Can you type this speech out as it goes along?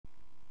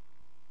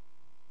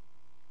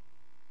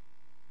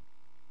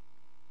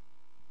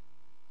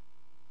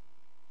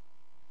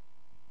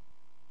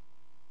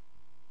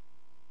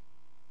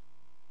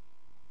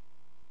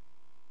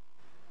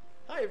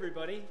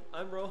everybody,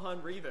 I'm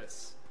Rohan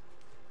Rivas.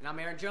 And I'm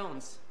Aaron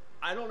Jones.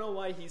 I don't know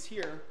why he's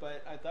here,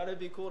 but I thought it'd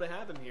be cool to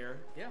have him here.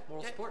 Yeah,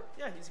 moral support.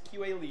 Yeah, he's a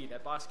QA lead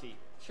at BossKey.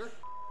 Sure.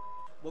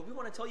 What we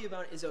want to tell you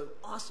about is an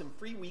awesome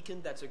free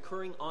weekend that's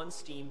occurring on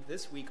Steam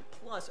this week,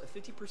 plus a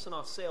 50%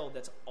 off sale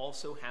that's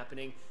also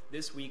happening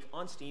this week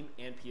on Steam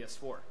and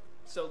PS4.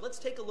 So let's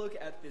take a look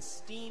at the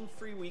Steam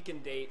free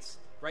weekend dates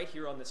right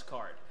here on this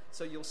card.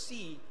 So you'll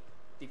see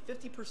the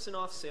 50%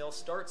 off sale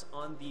starts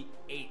on the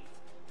 8th.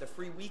 The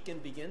free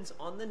weekend begins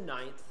on the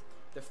 9th.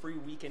 The free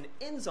weekend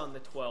ends on the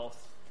 12th.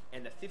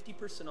 And the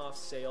 50% off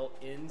sale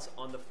ends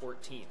on the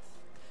 14th.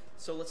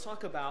 So let's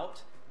talk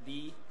about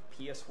the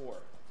PS4.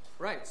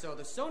 Right, so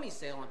the Sony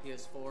sale on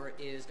PS4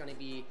 is going to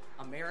be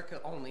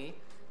America only.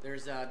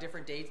 There's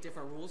different dates,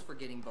 different rules for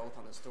getting both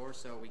on the store,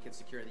 so we can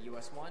secure the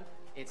US one.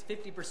 It's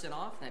 50%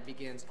 off, and that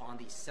begins on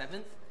the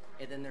 7th.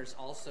 And then there's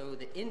also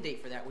the end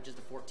date for that, which is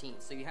the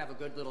 14th. So you have a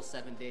good little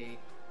 7-day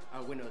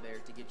window there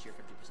to get your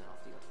 50%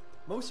 off deal.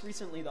 Most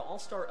recently, the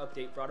All-Star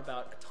Update brought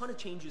about a ton of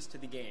changes to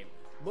the game.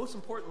 Most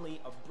importantly,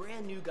 a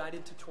brand new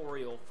guided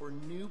tutorial for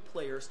new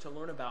players to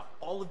learn about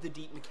all of the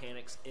deep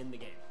mechanics in the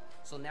game.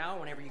 So now,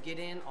 whenever you get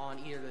in on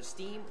either the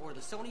Steam or the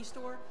Sony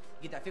store,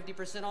 you get that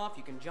 50% off,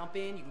 you can jump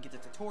in, you can get the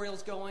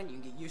tutorials going, you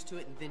can get used to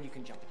it, and then you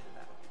can jump into the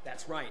battle.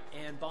 That's right,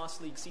 and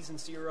Boss League Season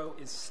 0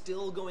 is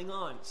still going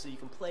on, so you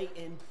can play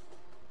in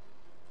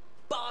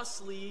Boss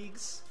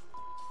Leagues.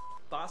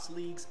 Boss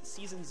Leagues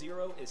Season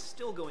 0 is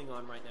still going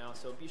on right now,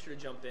 so be sure to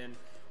jump in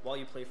while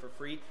you play for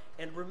free.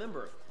 And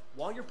remember,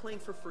 while you're playing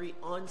for free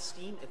on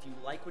Steam, if you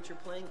like what you're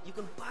playing, you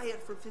can buy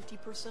it for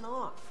 50%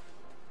 off.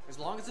 As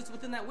long as it's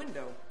within that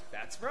window.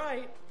 That's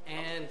right.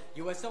 And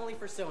US only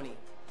for Sony.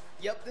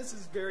 Yep, this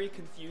is very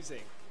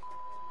confusing.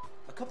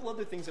 A couple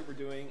other things that we're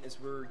doing is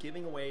we're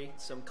giving away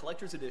some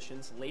collector's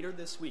editions later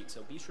this week,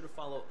 so be sure to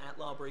follow at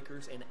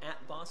Lawbreakers and at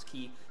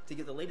BossKey to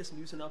get the latest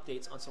news and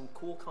updates on some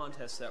cool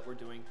contests that we're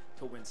doing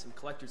to win some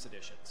collector's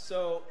editions.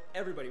 So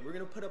everybody, we're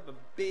going to put up a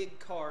big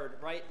card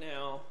right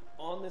now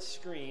on the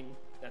screen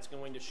that's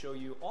going to show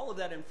you all of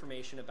that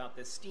information about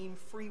the Steam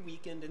free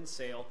weekend and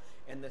sale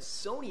and the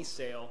Sony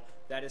sale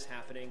that is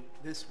happening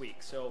this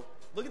week. So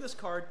look at this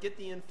card, get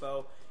the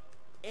info,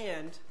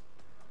 and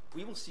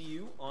we will see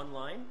you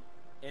online.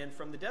 And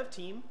from the dev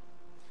team,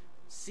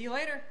 see you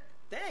later.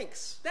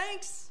 Thanks.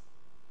 Thanks.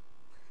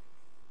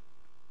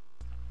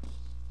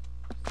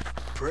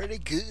 Pretty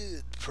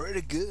good,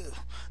 pretty good.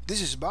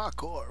 This is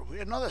Backcore with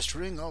another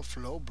string of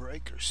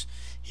Lawbreakers.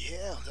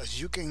 Yeah,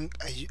 as you can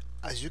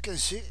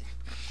see,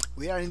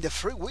 we are in the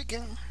free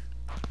weekend.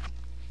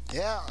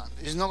 Yeah,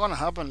 it's not gonna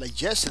happen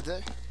like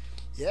yesterday.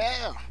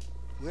 Yeah,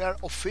 we are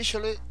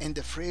officially in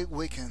the free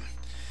weekend.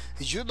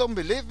 If you don't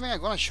believe me,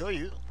 I'm gonna show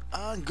you.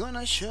 I'm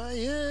gonna show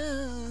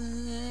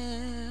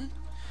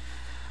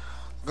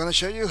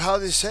you how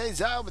this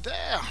says out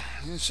there.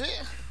 You see,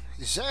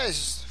 it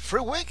says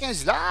free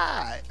weekends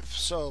live.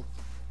 So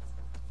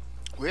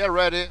we are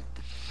ready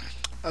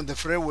on the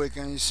free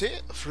weekend. You see,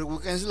 free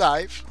weekends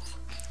live,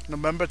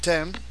 November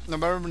 10,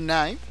 November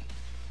 9,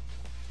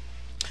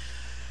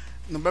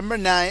 November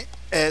 9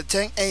 at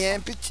 10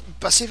 a.m.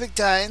 Pacific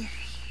time.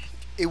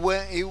 It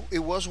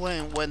was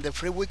when the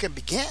free weekend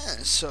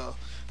began. So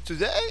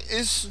today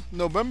is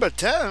November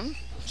 10,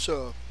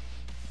 so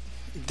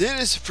this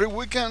is free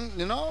weekend,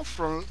 you know,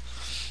 from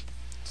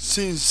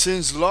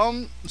since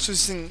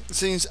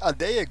a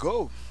day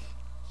ago.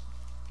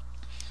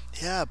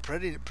 Yeah,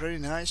 pretty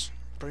nice,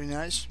 pretty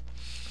nice.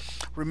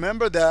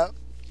 Remember that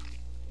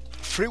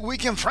free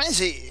weekend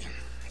frenzy.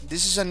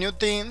 This is a new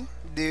thing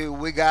that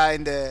we got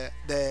in the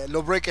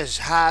Lawbreakers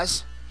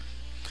has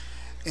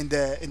in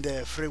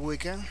the free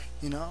weekend.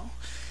 You know,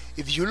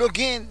 if you log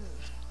in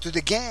to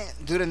the game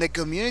during the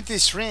community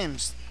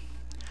streams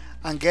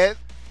and get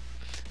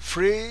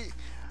free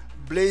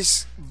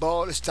Blizz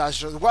Ball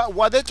stash.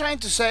 What they're trying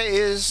to say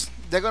is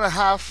they're gonna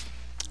have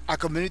a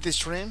community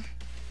stream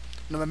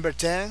November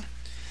 10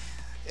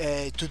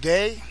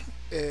 today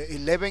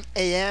 11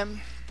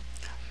 a.m.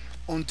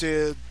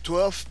 until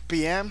 12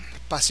 p.m.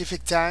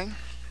 Pacific time.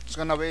 It's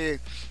gonna be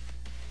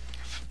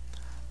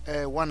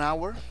a 1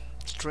 hour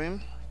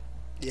stream,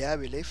 yeah, I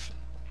believe.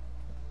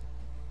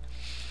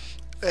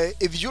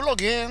 If you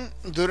log in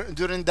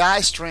during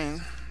that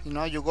stream, you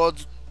know, you go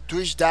to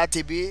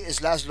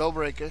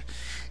twitch.tv/Lawbreaker.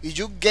 If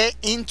you get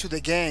into the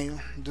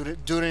game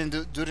during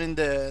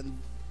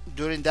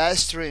that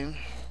stream,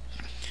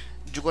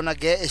 you're gonna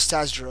get a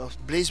stats drop.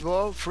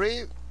 Blizzball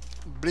free,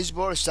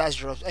 Blizzball stats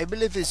drops. I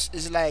believe it's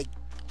like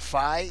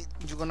 5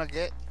 you're gonna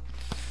get.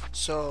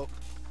 So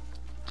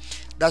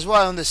that's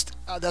why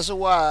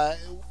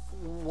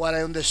what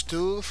I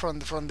understood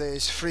from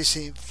this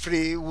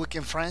free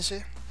weekend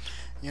frenzy.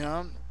 You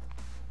know,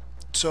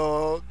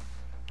 so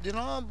you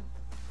know,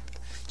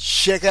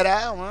 check it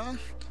out, man.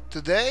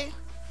 Today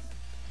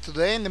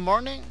in the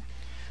morning,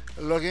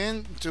 log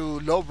in to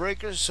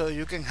Lawbreakers so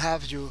you can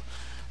have your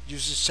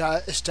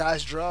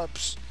stash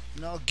drops.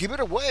 You know, give it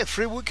away.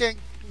 Free weekend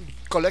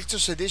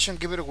collector's edition.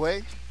 Give it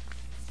away.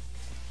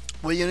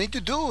 What you need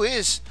to do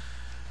is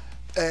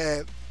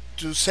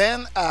to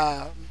send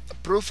a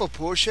proof of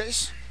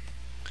purchase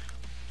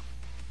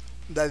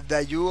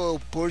that you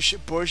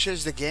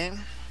purchase the game,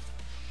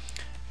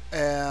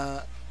 or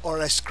uh,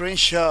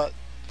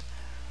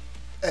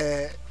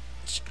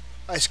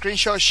 a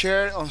screenshot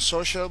shared on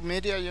social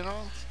media,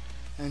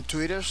 and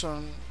Twitters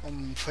on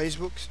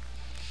Facebook.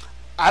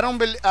 I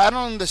don't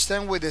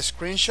understand what the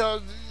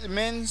screenshot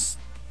means.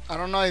 I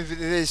don't know if it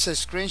is a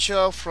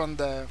screenshot from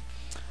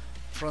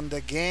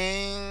the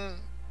game,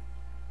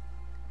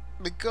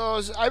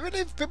 because I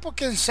believe people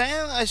can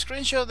send a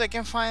screenshot they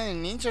can find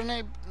on the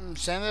internet,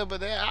 send it over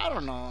there. I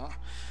don't know.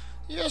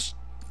 Just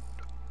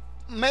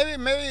maybe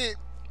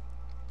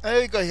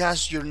because it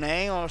has your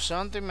name or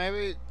something.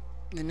 Maybe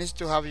it needs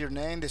to have your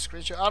name, the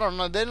screenshot. I don't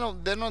know. They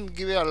don't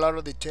give you a lot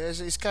of details.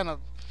 It's kind of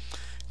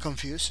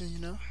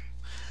confusing.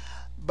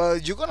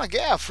 But you're gonna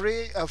get a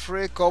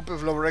free copy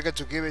of Lawbreakers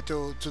to give it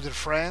to your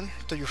friend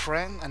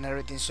and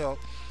everything. So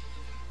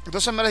it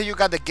doesn't matter if you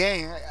got the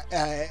game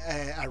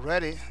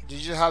already. You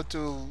just have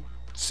to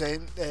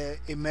send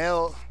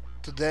email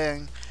to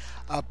them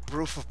a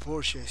proof of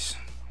purchase.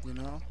 You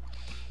know.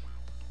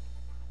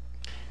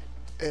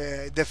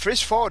 The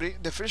first 40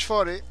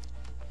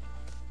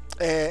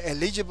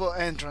 eligible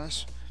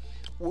entrants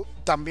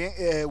también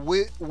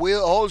we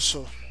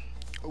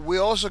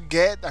also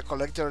get a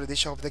collector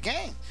edition of the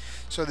game.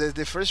 So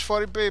the first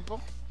 40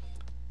 people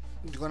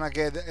you're gonna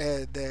get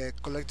the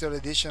collector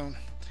edition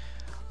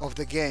of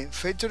the game,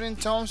 featuring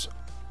tons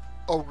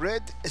of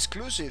great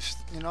exclusives.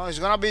 It's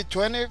gonna be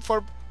 20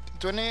 for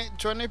 20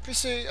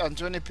 PC and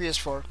 20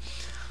 PS4.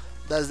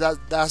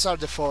 That's are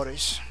the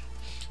 40s.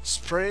 It's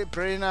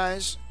pretty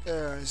nice.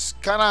 It's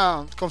kind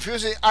of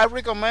confusing. I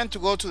recommend to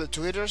go to the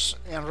Twitters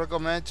and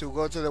recommend to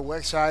go to the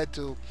website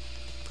to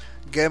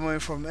get more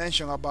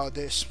information about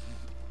this.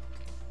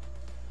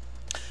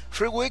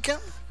 Free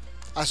weekend,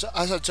 as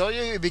I told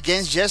you, it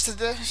begins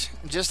yesterday.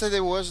 Yesterday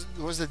was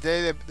the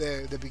day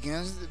that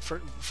begins the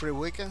free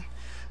weekend.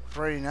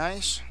 Very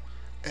nice.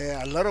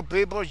 A lot of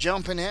people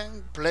jumping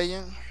in,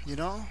 playing.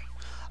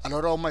 A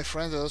lot of my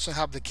friends that doesn't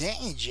have the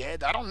game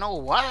yet. I don't know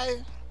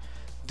why.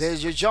 They're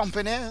just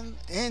jumping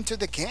into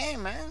the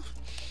game, man.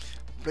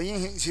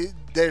 Playing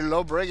their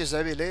Lawbreakers,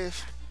 I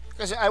believe.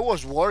 Because I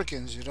was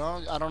working,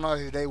 I don't know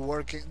if they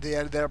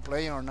are there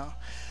playing or not.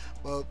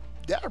 But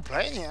they are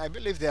playing. I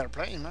believe they are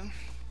playing, man.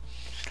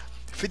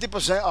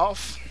 50%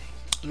 off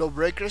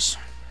Lawbreakers.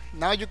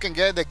 Now you can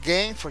get the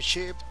game for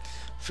cheap.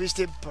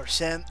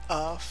 50%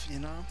 off,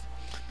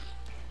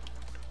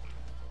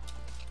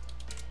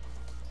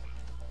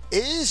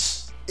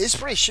 It's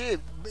pretty cheap.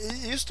 It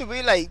used to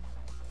be like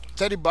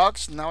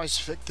 $30. Now it's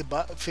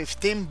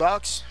 $15.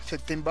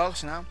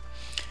 $15 now.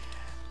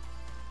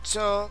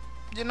 So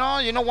you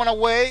don't want to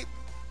wait.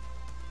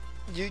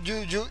 If you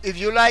get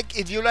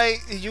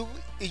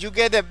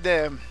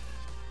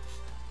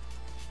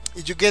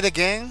if you get the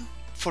game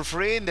for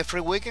free in the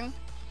free weekend,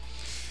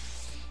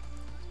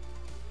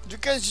 you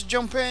guys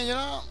jump in.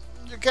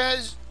 You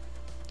guys,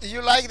 if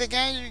you like the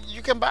game,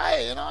 you can buy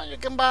it. You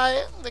can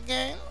buy the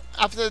game.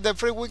 After the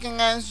free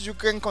weekend ends, you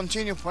can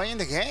continue playing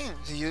the game.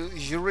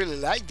 You really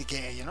like the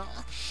game.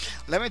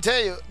 Let me tell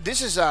you,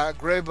 this is a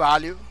great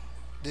value.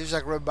 This is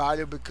a great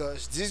value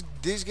because this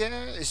game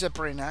is a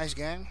pretty nice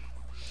game,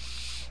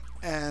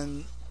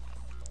 and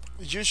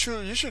you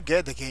should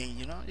get the game.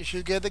 You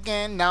should get the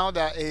game now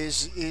that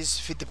is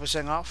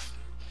 50% off.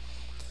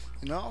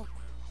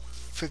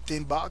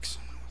 $15.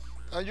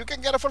 You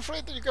can get it for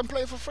free. You can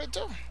play it for free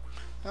too.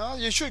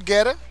 You should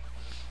get it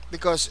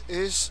because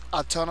it's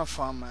a ton of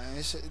fun, man.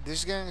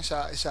 This game is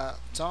a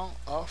ton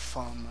of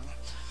fun, man.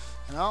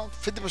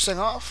 50%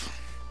 off.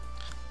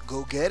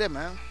 Go get it,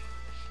 man.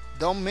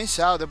 Don't miss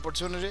out the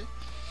opportunity.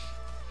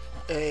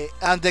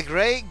 And the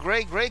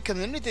great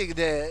community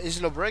there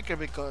is Lawbreaker,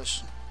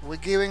 because we're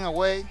giving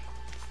away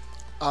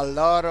a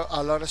lot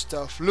of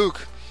stuff.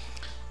 Look,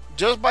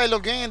 just by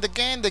logging in the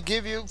game, they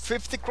give you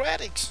 50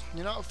 credits.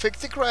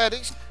 50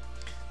 credits.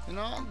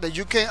 That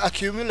you can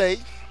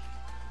accumulate.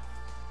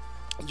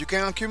 Look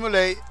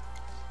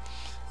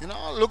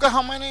at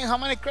how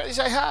many credits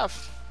I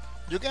have.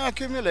 You can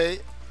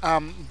accumulate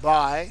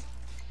buy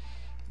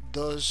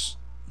those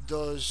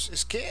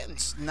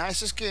skins, nice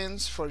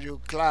skins for your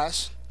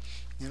class.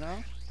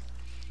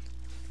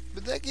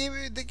 But they give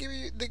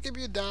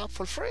you that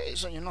for free,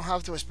 so you don't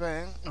have to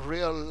spend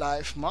real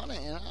life money.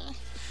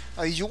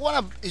 If you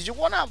wanna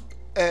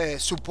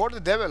support the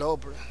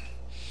developer,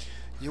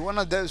 you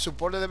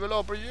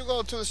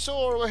go to the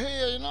store over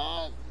here.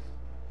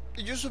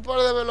 You support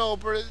the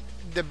developer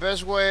the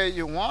best way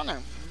you want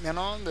it.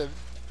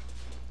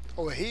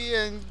 Over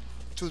here in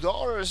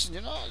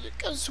 $2. You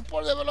can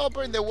support the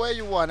developer in the way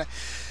you want it,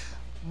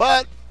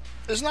 but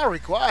it's not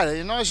required.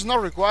 It's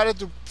not required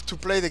to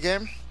play the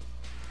game.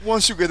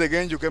 Once you get the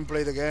game, you can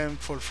play the game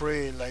for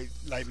free,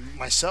 like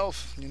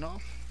myself.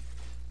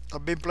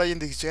 I've been playing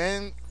this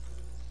game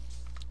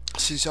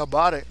since I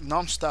bought it,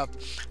 non-stop.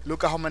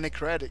 Look at how many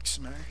credits,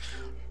 man.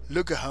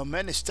 Look at how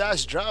many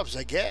stats drops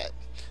I get.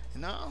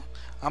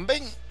 I'm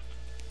being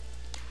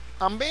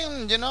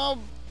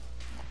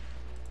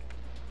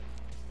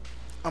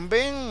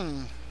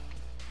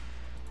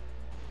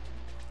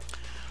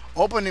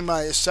opening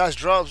my stash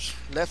drops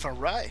left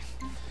and right.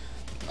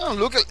 Oh,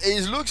 look at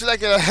it. Looks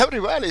like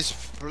everybody's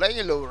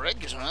playing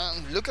Lawbreakers,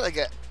 man. Look like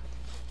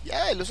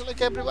yeah, it looks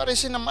like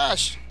everybody's in a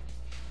match.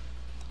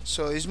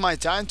 So it's my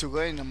time to go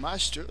in a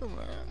match too,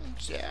 man.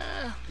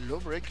 Yeah,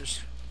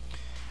 Lawbreakers.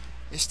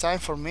 It's time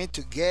for me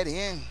to get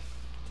in.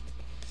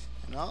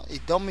 You know,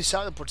 it don't miss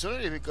out the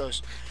opportunity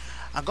because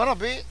I'm gonna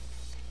be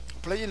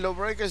playing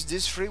Lawbreakers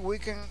this free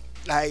weekend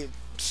like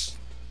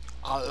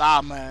a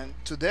lot, man.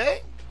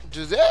 Today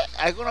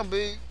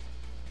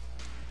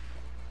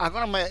I'm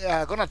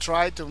gonna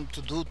try to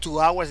do 2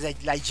 hours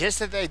like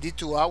yesterday I did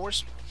 2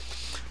 hours,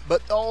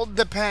 but all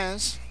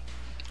depends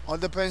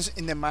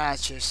in the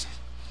matches.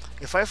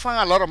 If I find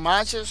a lot of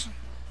matches,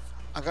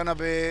 I'm gonna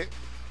be,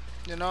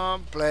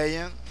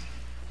 playing.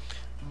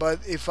 But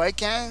if I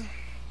can't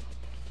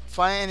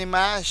find any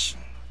match,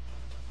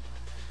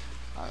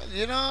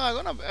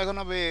 I'm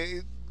gonna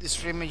be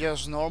streaming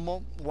just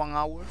normal 1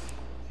 hour.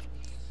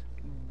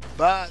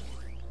 But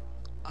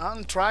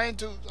I'm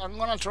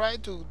gonna try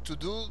to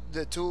do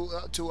the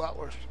 2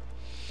 hours.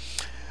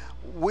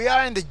 We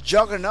are in the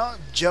juggernaut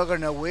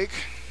week.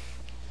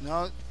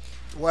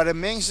 What it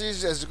means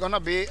is I'm gonna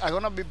be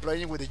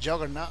playing with the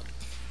juggernaut.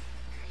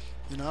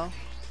 You know,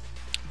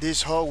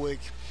 this whole week.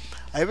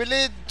 I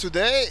believe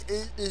today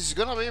is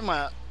gonna be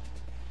my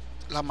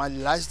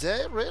last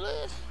day.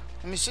 Really?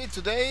 Let me see.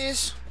 Today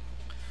is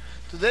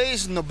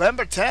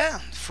November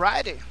 10th,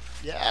 Friday.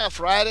 Yeah,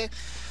 Friday.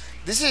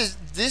 This is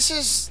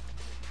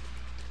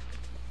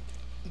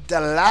the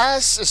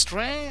last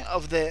stream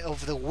of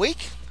the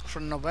week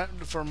from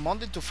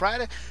Monday to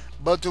Friday.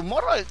 But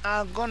tomorrow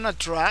I'm gonna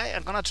try. I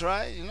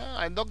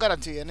don't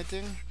guarantee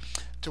anything.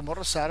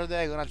 Tomorrow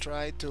Saturday I'm gonna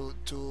try to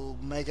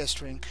make a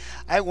stream.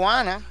 I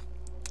wanna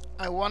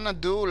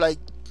do like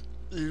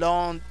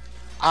long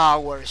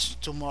hours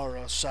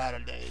tomorrow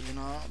Saturday.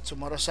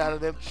 Tomorrow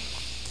Saturday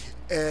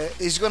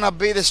it's gonna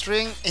be the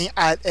stream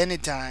at any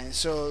time.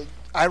 So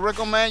I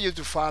recommend you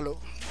to follow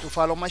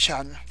my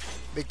channel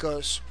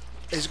because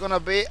it's gonna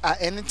be at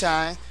any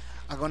time.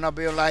 I'm gonna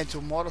be online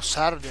tomorrow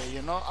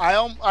Saturday. I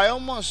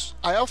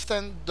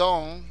often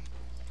don't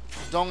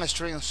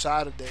stream on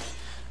Saturday.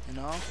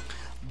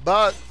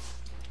 But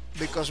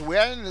because we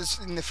are in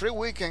the free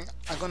weekend,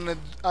 I'm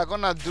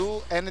gonna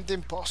do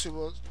anything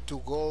possible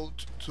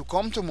to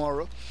come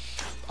tomorrow.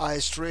 I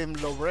stream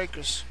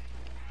Lawbreakers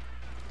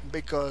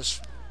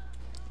because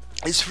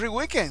it's free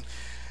weekend.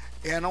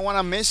 And I don't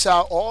wanna miss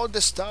out all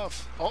the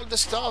stuff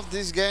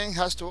this game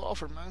has to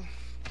offer, man.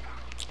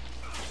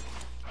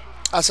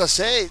 As I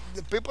say,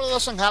 the people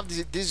doesn't have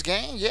this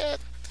game yet.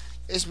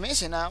 It's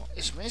missing out.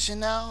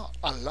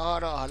 A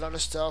lot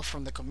of stuff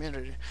from the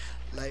community,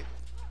 like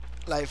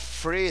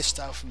free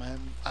stuff,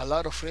 man. A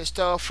lot of free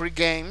stuff, free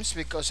games.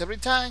 Because every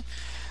time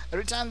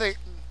the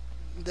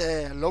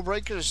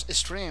Lawbreakers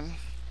stream,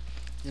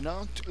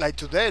 like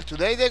today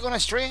they're gonna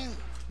stream.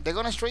 They're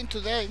gonna stream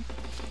today.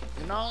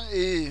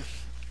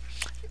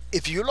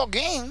 If you log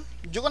in,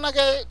 you're gonna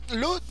get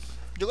loot.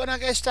 You're gonna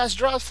get stats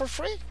drops for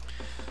free.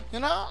 You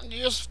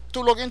just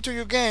to log into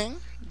your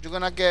game, you're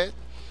gonna get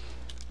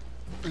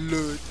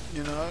loot.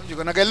 You're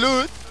gonna get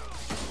loot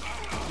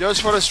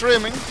just for the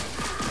streaming.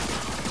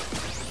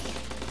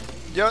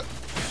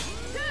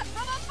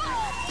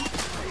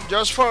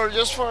 Just for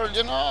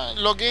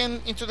log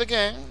into the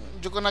game,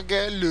 you're gonna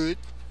get loot.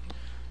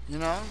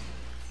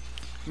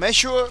 Make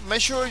sure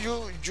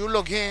you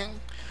log in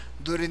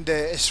during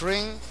the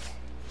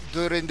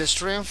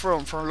stream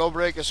from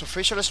Lawbreakers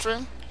official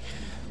stream.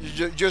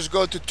 You just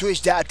go to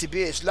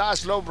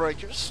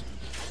twitch.tv/Lawbreakers.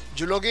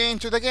 You log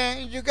into the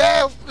game, you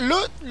get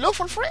loot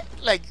for free,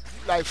 like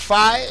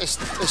 5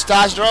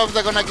 stash drops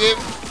they're gonna give.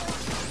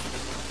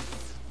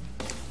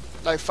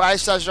 Like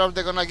 5 stash drops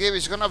they're gonna give.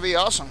 It's gonna be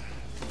awesome.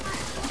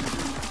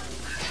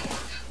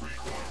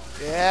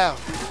 Yeah.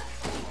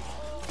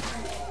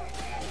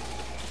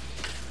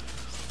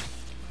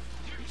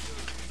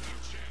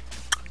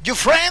 Your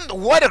friend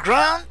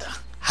Waterground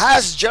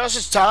has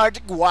just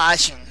started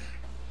watching.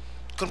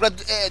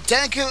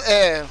 Thank you,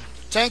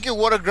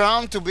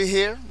 Waterground, to be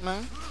here,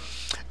 man.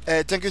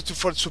 Thank you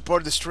for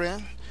support the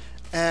stream,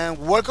 and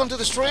welcome to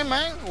the stream,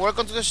 man.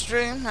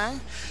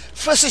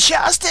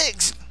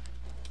 Fascistic,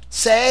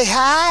 say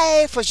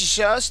hi,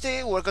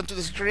 Fascistic. Welcome to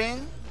the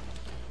stream,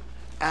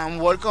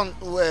 and welcome.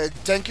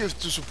 Thank you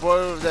to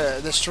support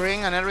the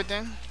stream and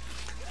everything.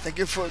 Thank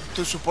you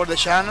to support the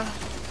channel.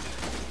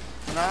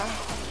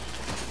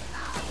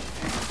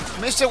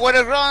 Mr.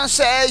 Waterground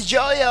says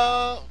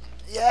yo.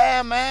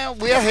 Yeah, man,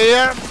 we are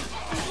here,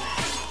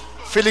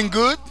 feeling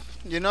good.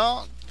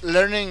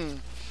 Learning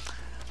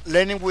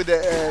with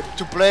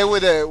to play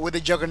with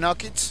the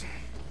Juggernauts.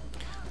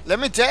 Let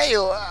me tell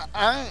you,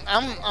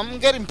 I'm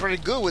getting pretty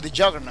good with the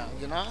Juggernaut.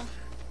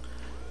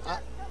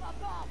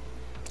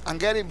 I'm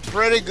getting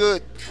pretty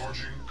good.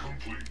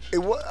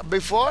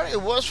 Before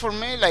it was for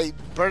me like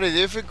pretty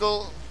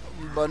difficult,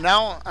 but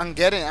now I'm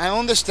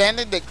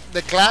understanding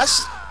the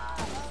class.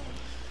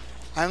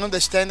 I'm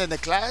understanding the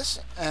class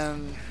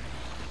and.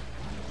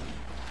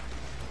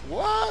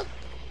 What?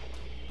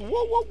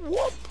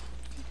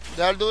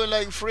 They are doing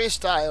like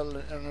freestyle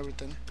and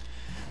everything.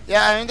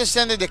 Yeah, I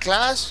understand that the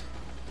class.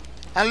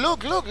 And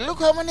look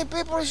how many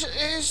people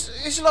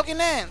is logging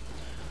in.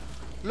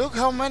 Look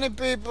how many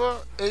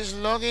people is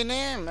logging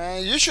in,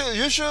 man. You should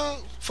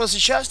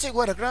fantastic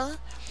what a ground.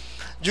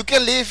 You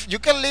can leave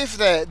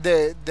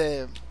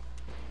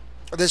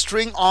the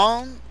string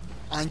on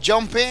and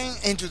jumping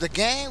into the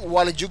game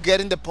while you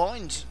getting the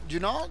points. You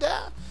know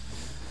that?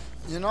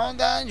 You know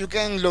that you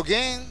can log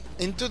in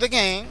into the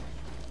game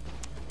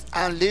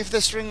and leave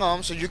the string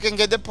on so you can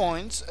get the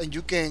points and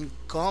you can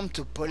come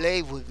to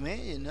play with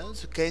me. You know,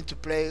 so came to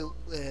play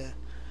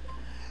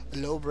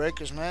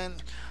Lawbreakers, man.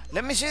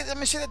 Let me see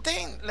the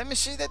thing. Let me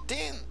see the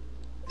thing.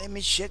 Let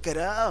me check it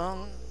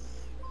out.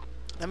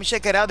 Let me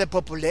check it out. The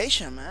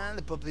population, man.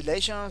 The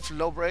population of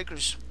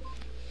Lawbreakers.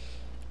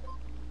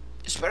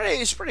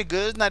 It's pretty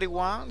good.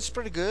 91. It's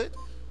pretty good.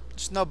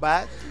 It's not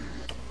bad.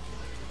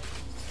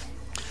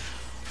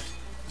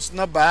 It's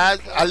not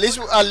bad. At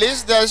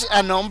least there's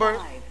a number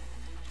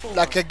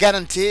like a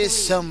guarantee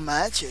some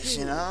matches.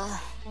 You know.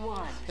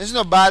 It's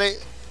nobody.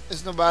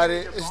 It's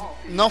nobody. It's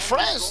no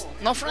friends.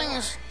 No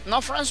friends.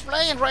 No friends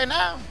playing right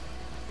now.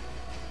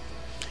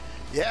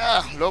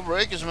 Yeah,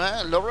 Lawbreakers,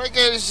 man.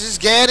 Lawbreakers is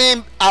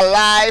getting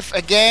alive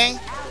again.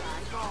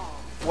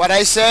 What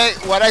I say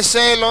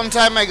a long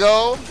time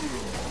ago.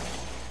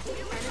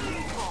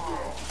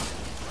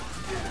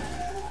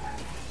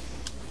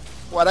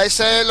 What I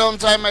say a long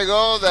time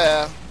ago,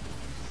 that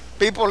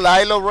people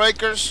like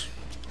Lawbreakers,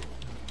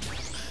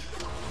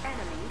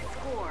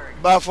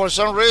 but for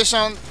some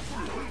reason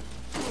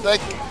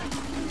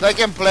they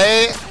can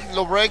play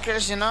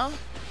Lawbreakers, you know.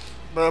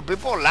 But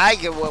people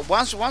like it. Well,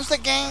 once the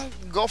game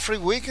go free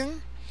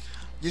weekend,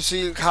 you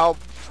see how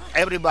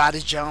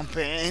everybody's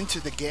jumping into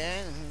the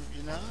game.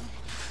 You know,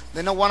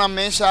 they don't want to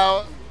miss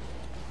out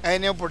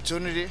any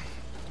opportunity.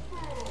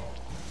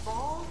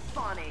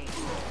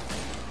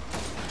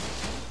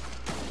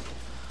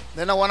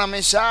 They don't want to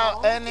miss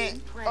out any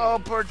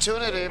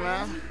opportunity,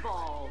 man.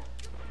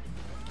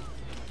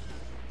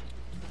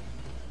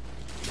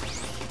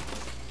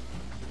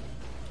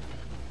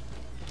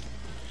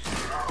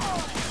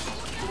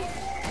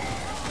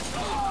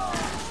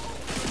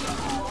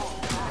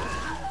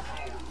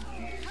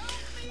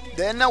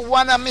 They don't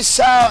want to miss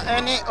out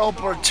any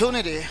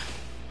opportunity.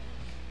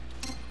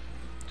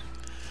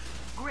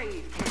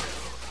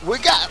 We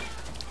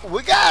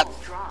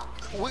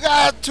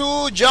got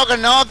two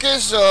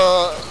juggernauts.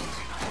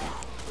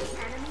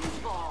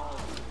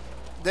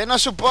 They're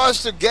not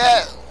supposed to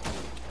get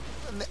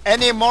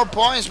any more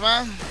points,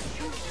 man.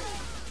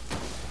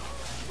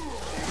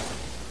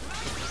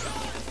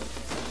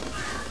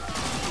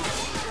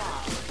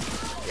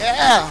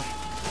 Yeah.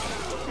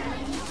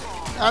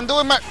 I'm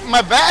doing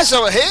my best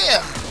over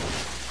here.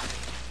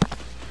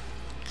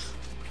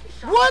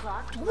 What?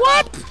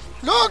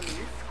 Look,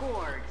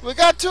 we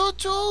got two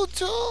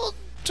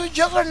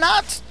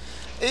juggernauts.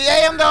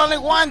 I am the only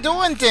one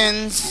doing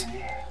things.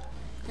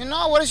 You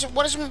know what is the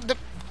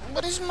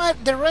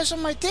rest of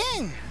my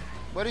team?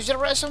 What is the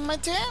rest of my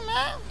team,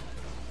 man?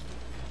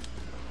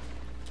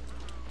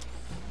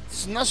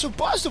 It's not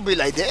supposed to be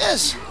like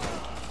this.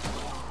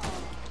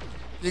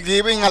 You're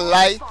giving a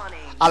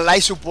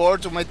light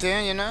support to my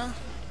team, you know.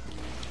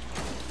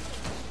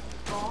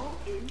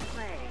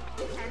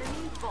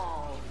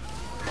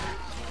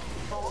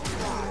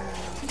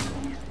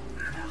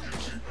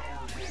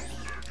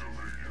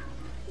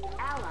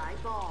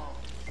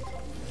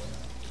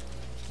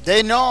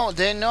 They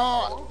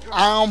know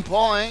I'm on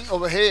point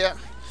over here,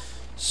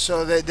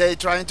 so they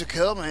trying to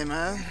kill me,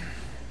 man.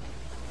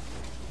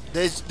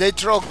 They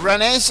throw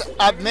grenades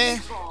at me.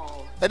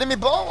 Enemy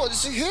ball,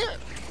 is he here?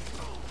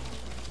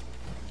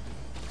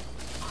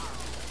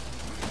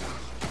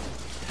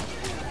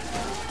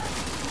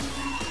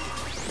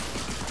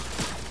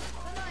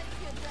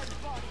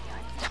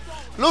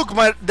 Look,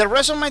 the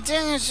rest of my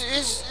team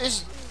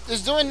is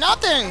doing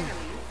nothing.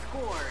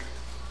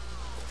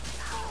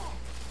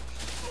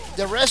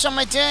 The rest of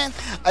my team,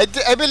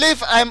 I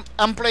believe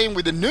I'm playing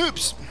with the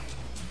noobs.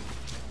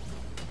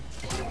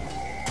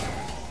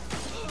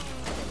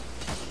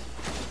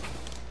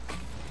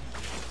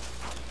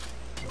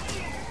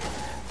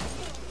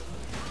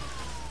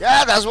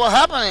 Yeah, that's what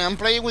happened. I'm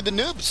playing with the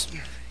noobs.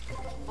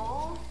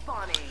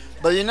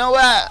 But you know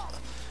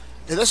what?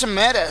 It doesn't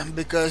matter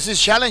because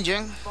it's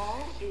challenging.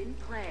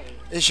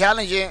 It's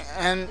challenging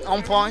and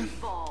on point.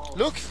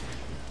 Look.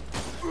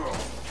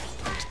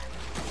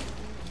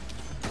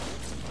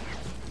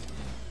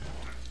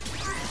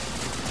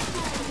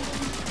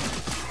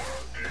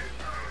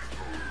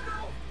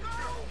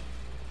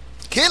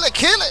 Kill it,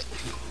 kill it.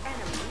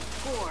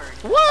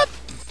 What?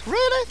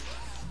 Really?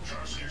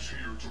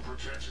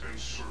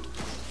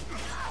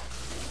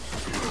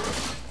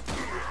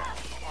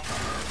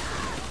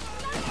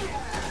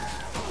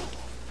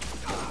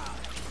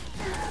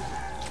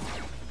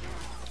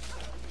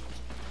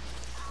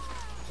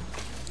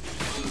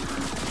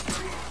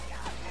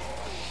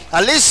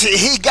 At least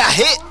he got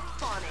hit.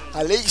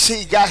 At least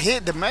he got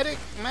hit. The medic,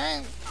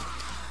 man.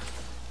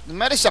 The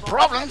medic's a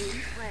problem.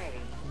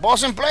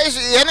 Boss in place.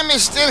 The enemy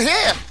is still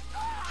here.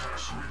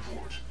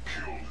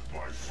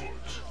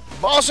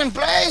 Boss in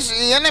place.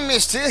 The enemy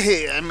is still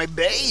here in my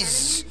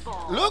base.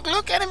 Look,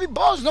 enemy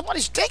boss.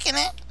 Nobody's taking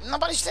it.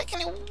 Nobody's taking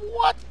it.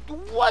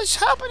 What's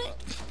happening?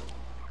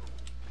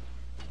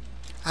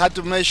 I had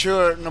to make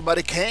sure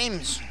nobody came.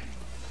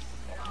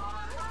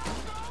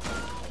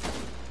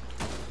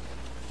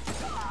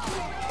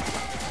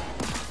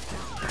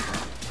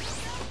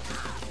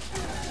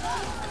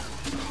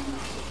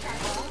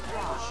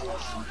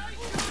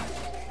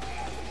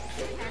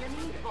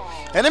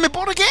 Enemy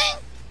ball again?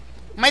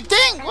 My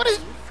thing. What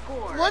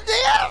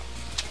they are?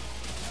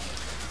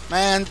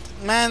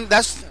 Man,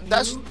 that's.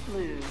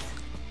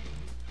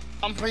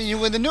 I'm playing you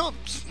with the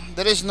noobs.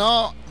 There is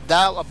no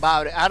doubt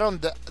about it. I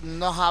don't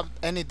not have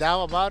any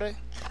doubt about it.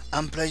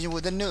 I'm playing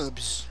with the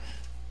noobs.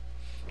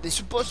 They're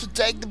supposed to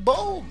take the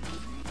ball.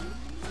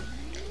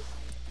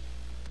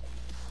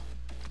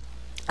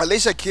 At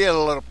least I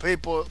kill a lot of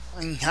people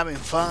and having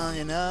fun,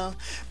 you know.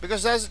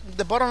 Because that's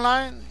the bottom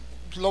line.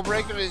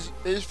 Lawbreaker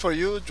is for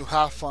you to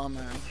have fun,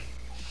 man.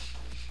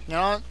 You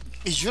know,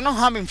 if you're not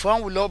having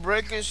fun with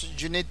Lawbreakers,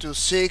 you need to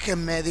seek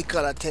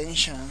medical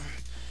attention.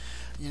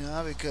 You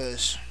know,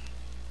 because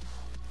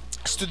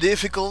it's too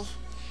difficult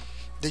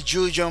that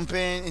you jump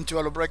into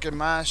a Lawbreaker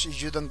match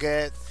if you don't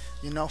get,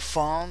 you know,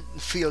 fun,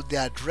 feel the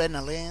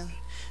adrenaline.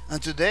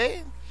 And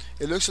today,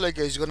 it looks like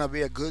it's gonna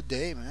be a good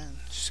day, man.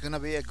 It's gonna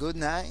be a good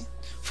night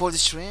for the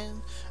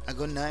stream, a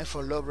good night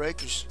for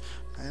Lawbreakers,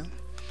 man.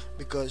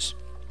 Because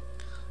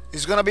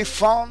it's gonna be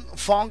fun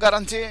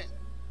guaranteed.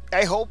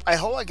 I hope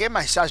I get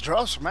my size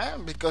drops,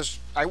 man, because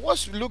I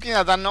was looking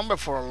at that number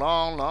for a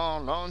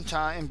long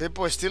time.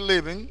 People are still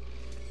living.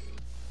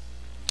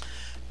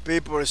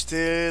 People are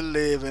still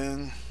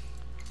living.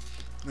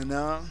 You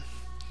know.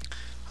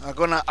 I'm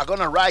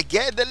gonna write,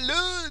 get the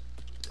loot.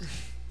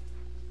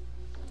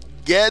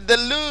 Get the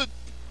loot.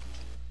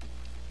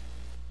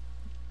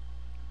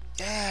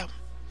 Yeah.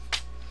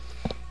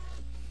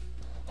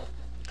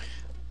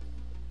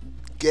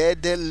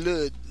 Get the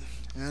loot.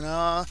 You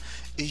know,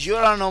 if you're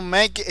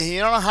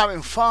not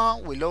having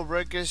fun with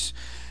Lawbreakers,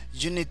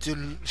 you need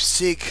to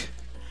seek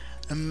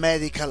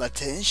medical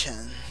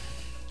attention.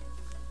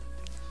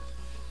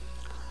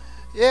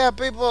 Yeah,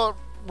 people,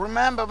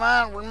 remember,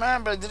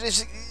 man, there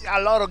is a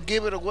lot of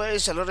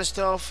giveaways, a lot of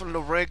stuff for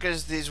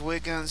Lawbreakers this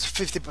weekend.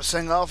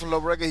 50% off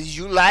Lawbreakers.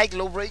 You like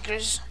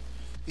Lawbreakers?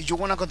 If you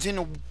want to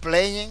continue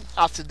playing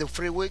after the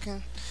free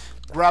weekend,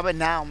 grab it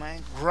now,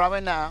 man. Grab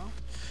it now.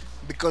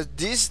 Because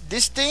this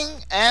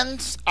thing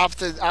ends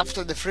after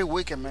the free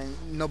weekend, man,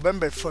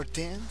 November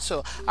 14th.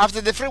 So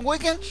after the free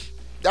weekend,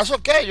 that's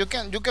okay. You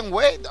can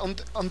wait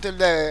until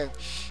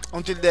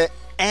the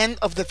end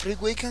of the free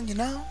weekend, you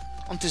know,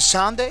 until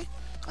Sunday,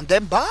 and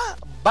then buy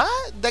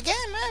the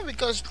game, man,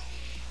 because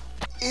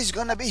it's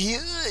gonna be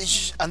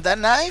huge. And that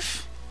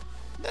knife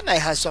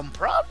has some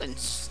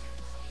problems,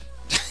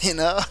 you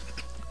know.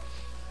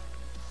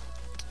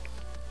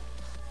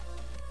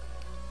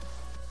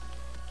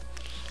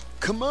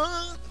 Come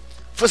on.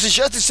 First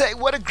shot to say,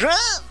 what a grind.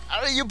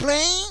 Are you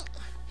playing?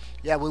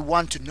 Yeah, we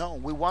want to know.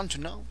 We want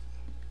to know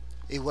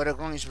if what a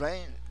grind is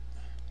playing.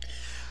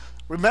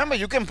 Remember,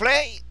 you can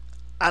play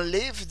and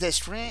leave the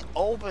stream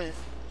open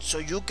so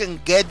you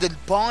can get the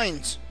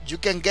points. You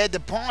can get the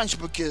points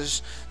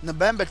because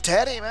November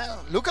 30, man.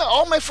 Look at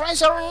all my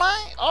friends are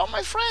online. All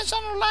my friends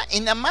are online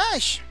in a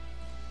match.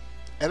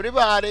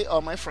 Everybody,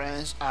 all my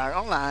friends are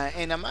online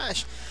in a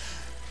match.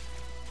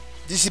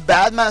 This is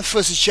Batman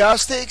versus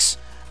Joysticks.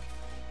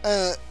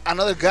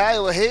 Another guy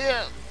over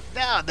here.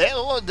 Now they're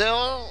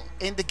all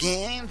in the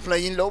game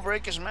playing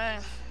Lawbreakers,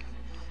 man.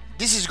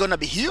 This is gonna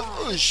be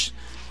huge.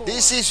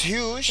 This is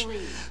huge.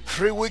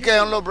 Free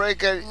weekend on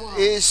Lawbreaker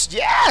is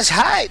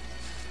hype.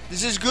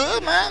 This is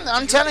good, man.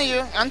 I'm telling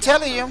you.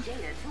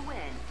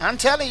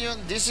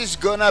 This is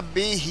gonna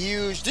be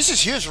huge. This is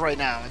huge right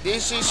now.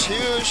 This is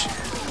huge.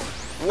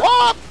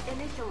 What?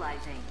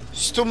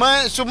 It's too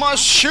much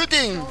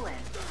shooting.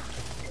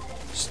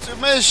 It's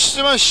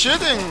too much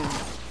shooting.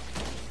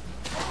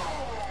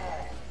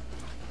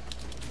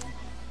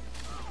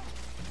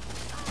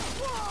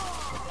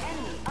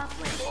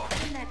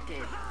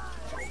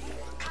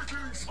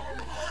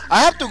 I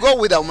have to go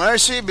without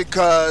mercy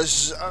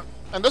because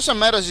it doesn't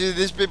matter if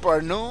these people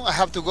are new. I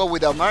have to go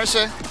without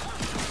mercy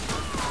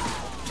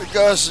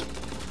because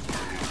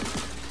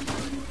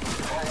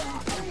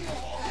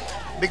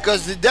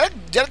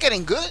they're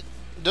getting good.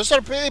 Those are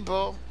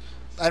people.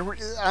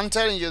 I'm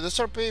telling you, those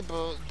are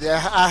people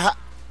that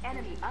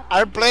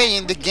are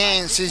playing the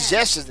game since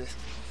yesterday.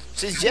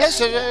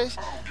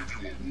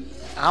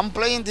 I'm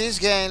playing this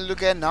game.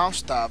 Look at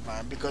non-stop,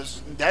 man,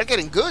 because they're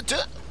getting good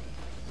too.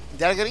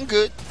 They're getting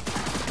good.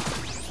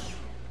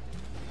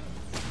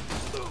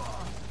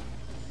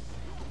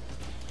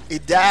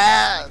 It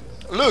died.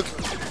 Look,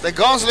 the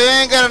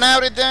gunslinger and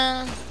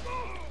everything.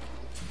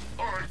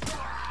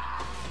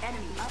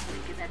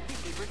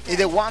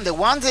 The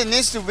one that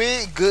needs to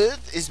be good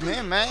is me,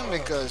 man,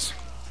 because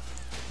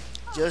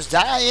just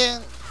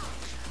dying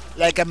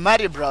like a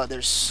Mario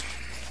Brothers.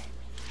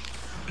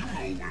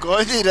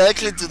 Going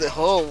directly to the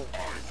hole.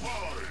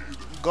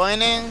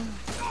 Going in.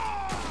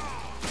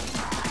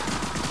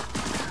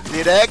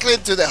 Directly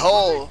to the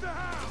hole.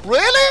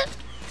 Really?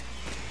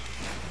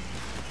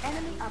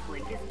 Enemy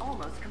uplink is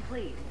almost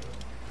complete.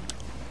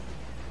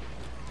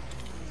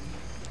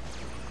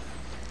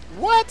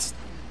 What?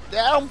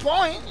 They're on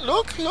point.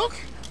 Look, look.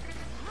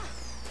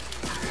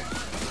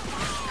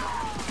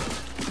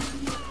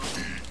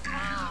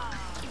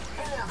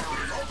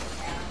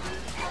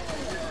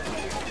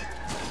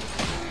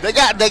 They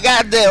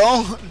got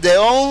their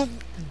own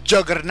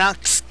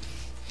juggernauts.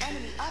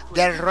 Enemy uplink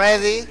They're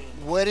ready,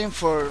 waiting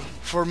for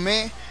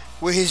me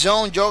with his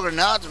own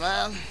juggernaut,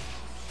 man.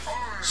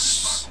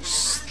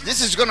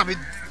 This is gonna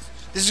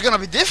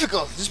be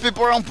difficult. These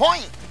people are on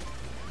point.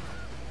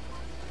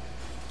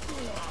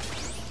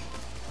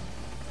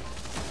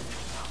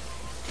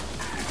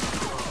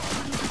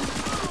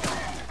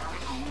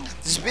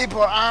 These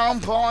people are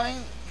on point.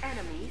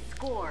 enemy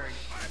scored.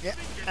 Yeah,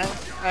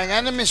 and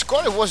enemy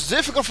score. It was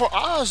difficult for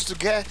us to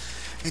get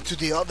into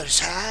the other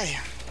side.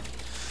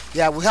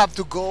 Yeah, we have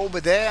to go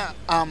over there,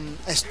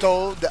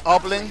 stole the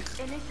uplink.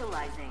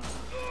 Initializing.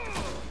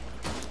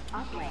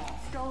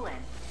 Uplink stolen.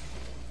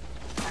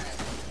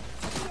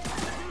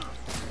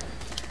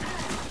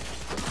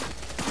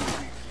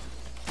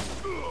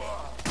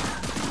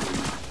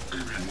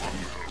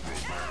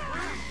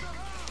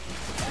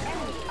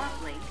 Enemy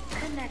uplink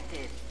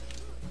connected.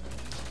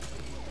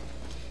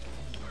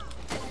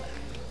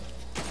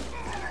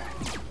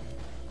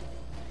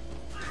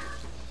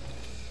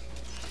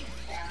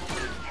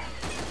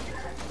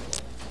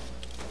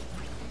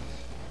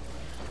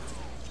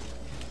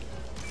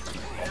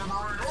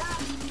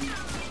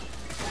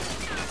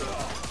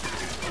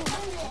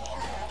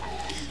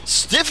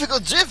 It's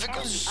difficult.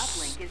 Enemy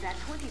uplink is at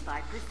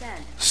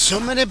 25%. So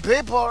many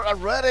people are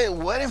already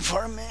waiting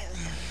for me,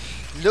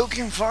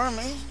 looking for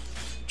me,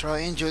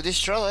 trying to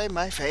destroy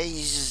my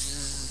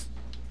face.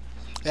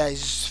 Yeah,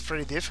 it's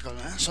pretty difficult,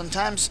 man.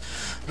 Sometimes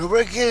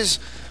Lawbreakers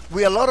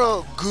with a lot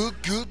of good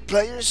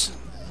players,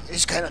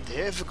 it's kind of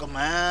difficult,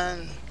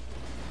 man.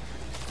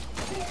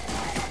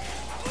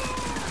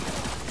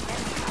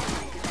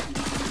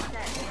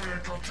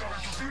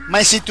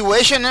 My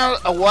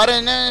situational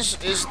awareness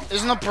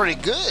is not pretty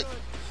good.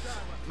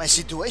 My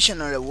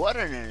situational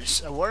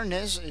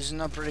awareness is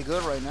not pretty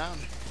good right now.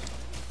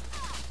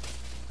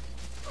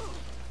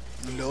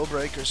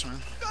 Lawbreakers,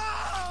 man.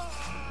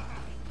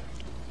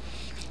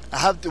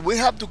 We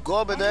have to go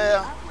over there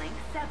Uplink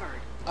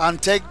severed.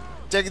 and take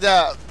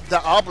the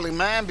uplink,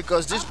 man,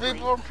 because these Uplink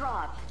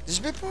dropped.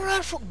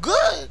 are for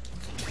good.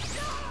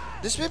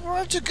 These people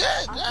are too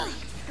good, yeah.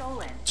 Uplink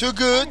stolen. Too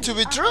good to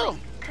be true.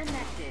 Uplink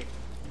connected.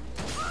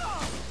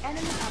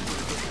 Enemy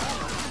uplink is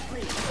almost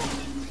complete.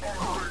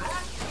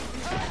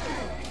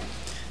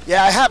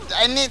 Yeah,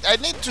 I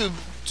need to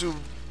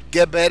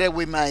get better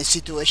with my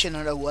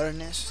situational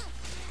awareness.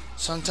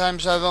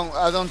 Sometimes I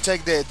don't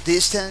take the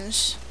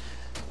distance.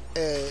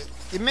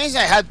 It means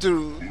I have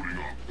to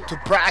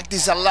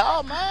practice a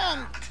lot,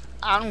 man.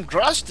 I'm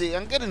rusty.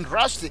 I'm getting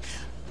rusty.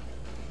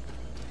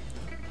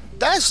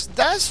 That's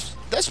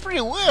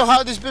pretty weird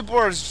how these people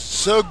are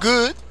so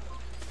good.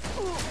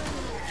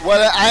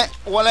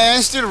 While I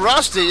am still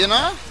rusty, you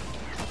know.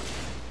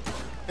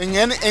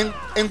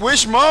 In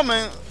which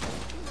moment?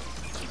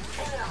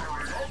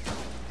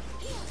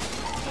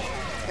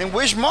 In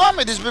which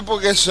moment these people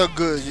get so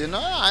good, you know?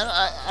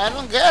 I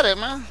don't get it,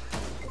 man.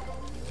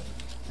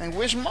 In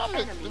which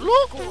moment?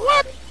 Look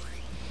what?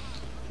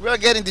 We are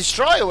getting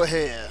destroyed over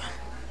here.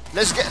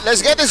 Let's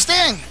get this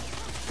thing.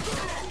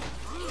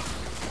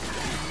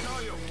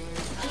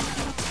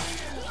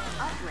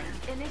 Uplink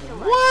initialized.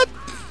 What?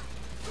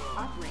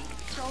 Uplink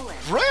stolen.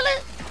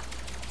 Really?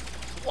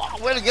 Wow,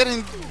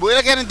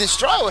 we're getting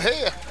destroyed over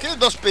here. Kill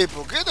those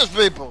people. Kill those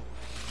people.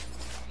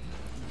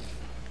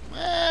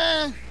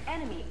 Man.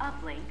 Enemy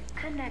uplink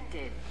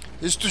connected.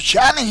 It's too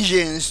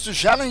challenging. It's too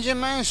challenging,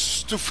 man.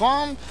 It's too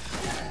fun,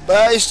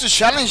 but it's too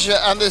challenging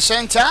at the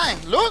same time.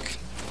 Look.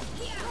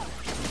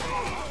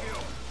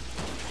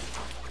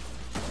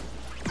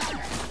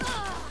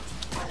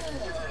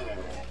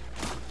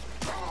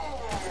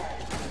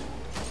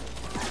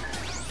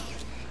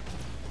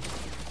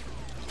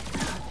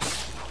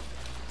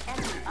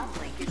 Enemy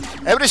uplink is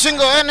at Every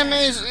single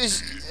enemy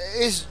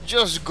is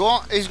just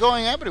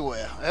going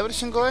everywhere. Every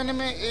single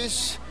enemy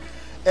is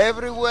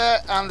everywhere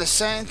at the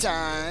same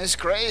time. It's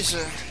crazy.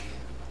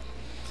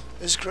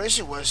 It's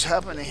crazy what's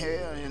happening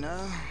here, you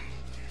know.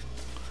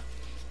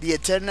 The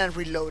eternal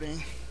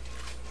reloading.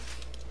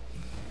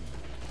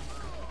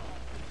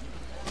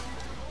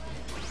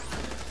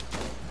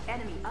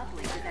 enemy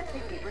uplink is at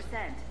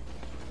 50%.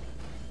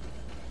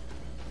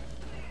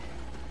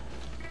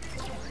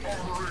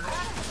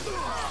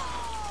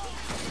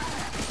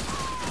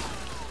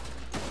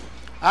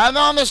 I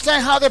don't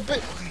understand how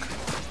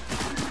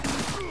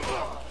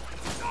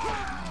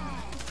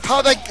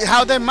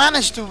they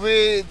manage to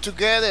be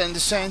together in the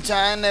same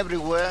time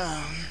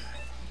everywhere.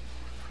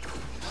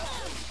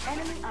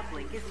 Enemy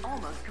uplink is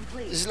almost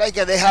complete. It's like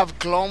they have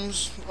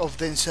clones of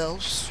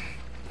themselves.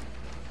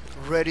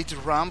 ready to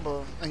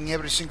rumble in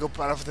every single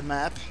part of the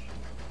map.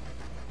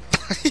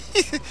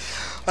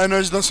 I know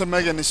it doesn't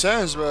make any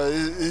sense, but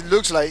it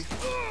looks like.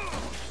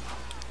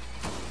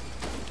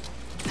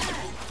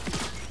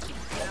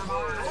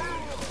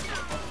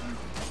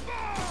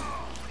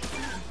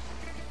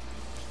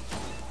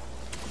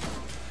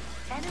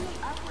 Enemy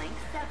uplink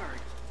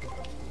severed.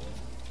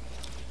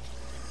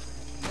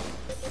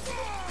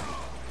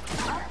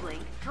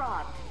 Uplink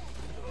dropped.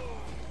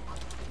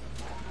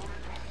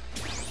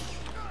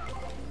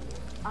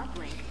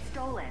 Uplink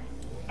stolen.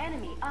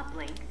 Enemy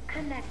uplink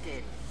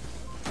connected.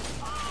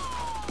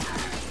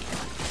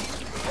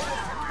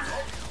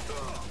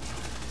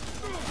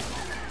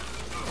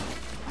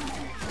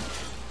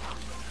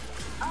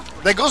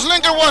 The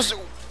Gunslinger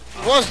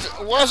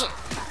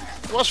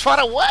was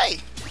far away.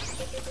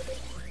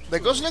 The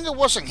Gunslinger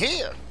wasn't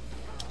here.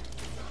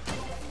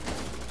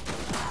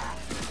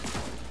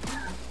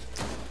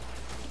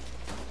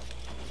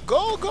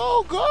 Go,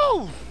 go,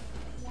 go!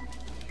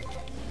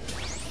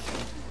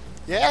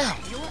 Yeah.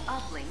 Your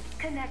uplink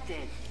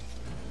connected.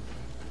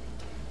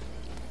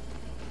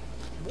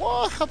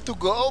 What? Have to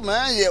go,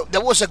 man. Yeah,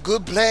 that was a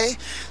good play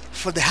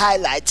for the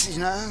highlights, you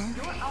know.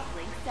 Your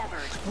uplink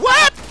severed.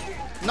 What?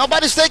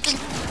 Nobody's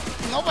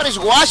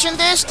watching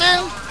this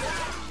thing?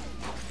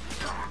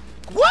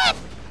 What?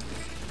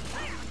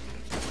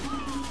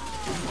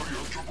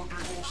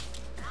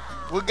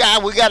 We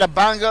got a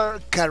banger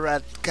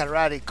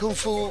karate kung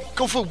fu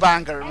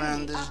banger,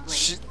 man. Enemy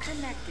uplink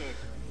connected.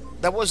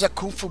 That was a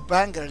kung fu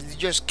banger. It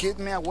just killed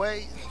me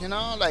away, you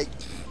know, like.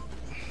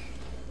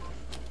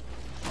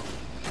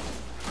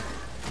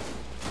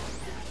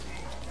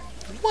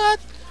 What?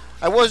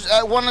 I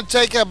want to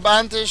take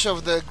advantage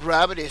of the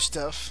gravity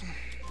stuff.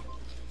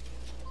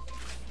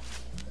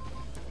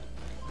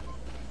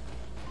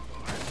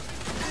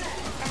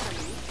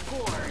 Enemy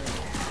scored.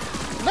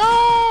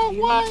 No,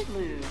 You why?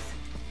 lose.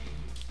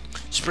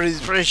 It's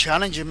pretty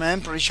challenging,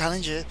 man. Pretty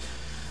challenging.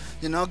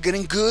 You know,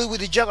 getting good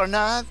with the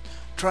Juggernaut,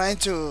 trying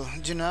to,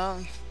 you know,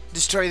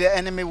 destroy the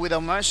enemy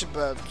without mercy,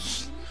 but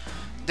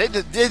they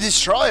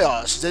destroy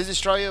us. They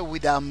destroy us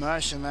without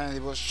mercy, man.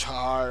 It was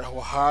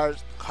hard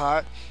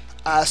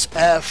as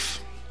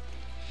F.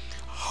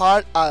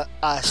 Hard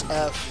as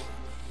F.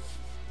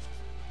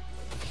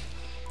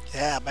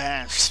 Yeah,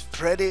 man. It's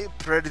pretty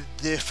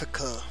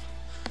difficult.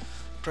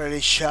 Pretty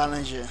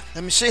challenging.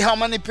 Let me see how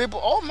many people.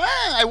 Oh man,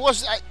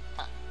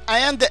 I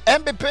am the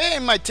MVP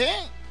in my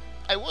team.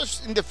 I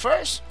was in the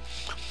first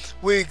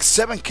with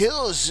 7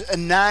 kills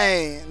and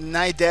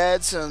 9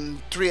 deaths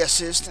and 3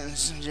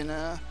 assistants. You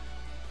know,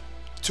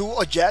 2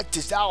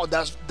 objectives. Oh,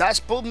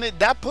 that put me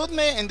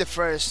in the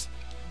first.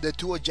 The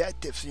 2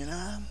 objectives. You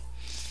know,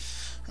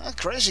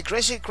 crazy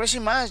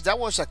match. That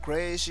was a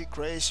crazy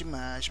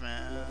match,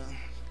 man.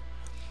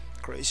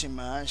 Crazy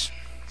match.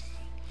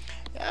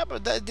 Yeah,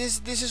 but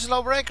this is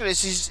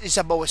Lawbreakers. It's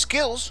about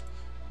skills.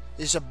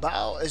 It's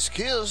about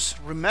skills.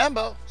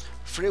 Remember,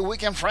 free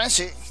weekend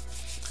frenzy.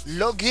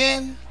 Log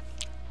in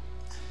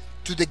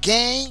to the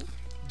game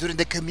during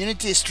the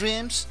community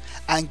streams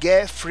and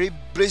get free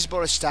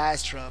Blitzball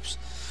stats drops.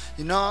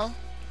 You know,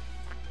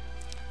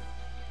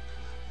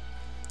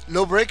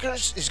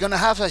 Lawbreakers is gonna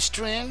have a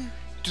stream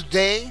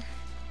today,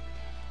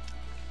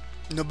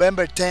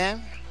 November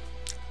 10,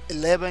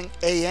 11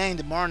 a.m. in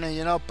the morning.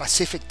 You know,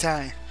 Pacific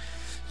time.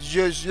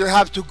 You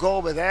have to go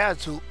over there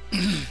to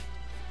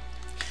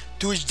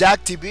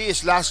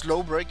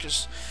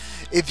twitch.tv/Lawbreakers.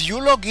 If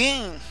you log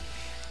in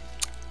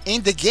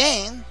the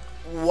game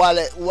while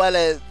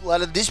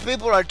these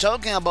people are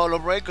talking about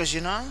Lawbreakers,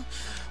 you know,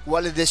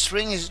 while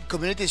the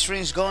community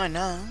stream is going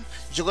on,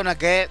 you're gonna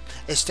get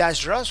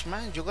stats drops,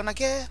 man. You're gonna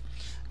get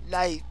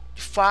like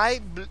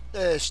 5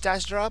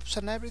 stats drops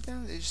and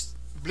everything. It's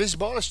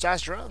Blitzball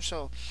stats drops.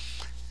 So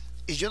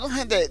if you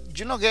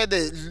don't get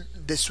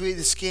the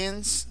sweet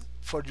skins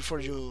for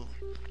your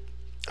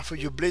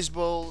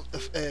Blitzball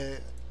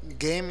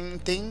gaming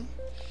thing,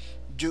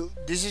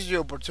 this is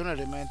your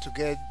opportunity, man, to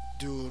get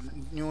your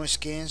new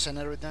skins and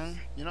everything.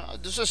 You know,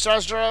 those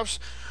stats drops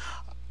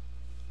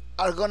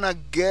are gonna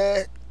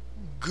get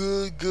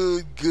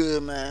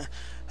good, man.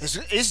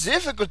 It's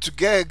difficult to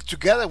get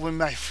together with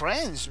my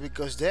friends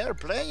because they are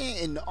playing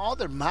in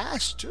other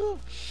matches too.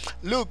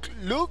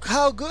 Look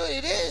how good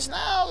it is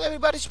now.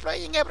 Everybody's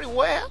playing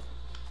everywhere.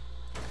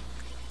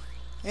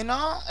 You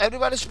know,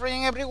 everybody's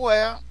playing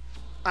everywhere,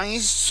 and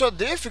it's so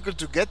difficult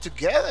to get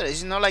together.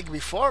 It's not like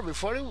before.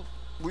 Before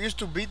we used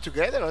to be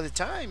together all the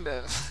time,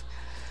 but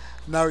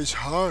now it's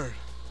hard.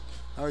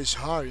 Now it's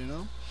hard, you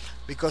know,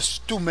 because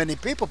too many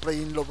people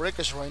playing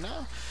Lawbreakers right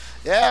now.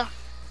 Yeah,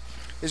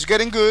 it's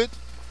getting good.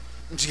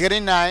 It's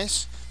getting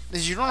nice.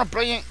 If you're not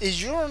playing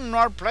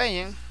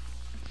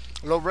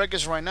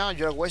Lawbreakers right now,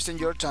 you're wasting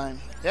your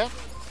time. Yeah,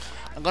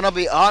 I'm gonna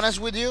be honest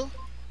with you.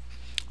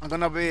 I'm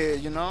gonna be,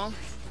 you know,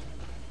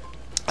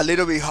 a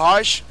little bit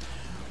harsh,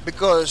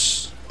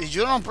 because if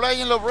you don't play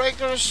in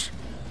Lawbreakers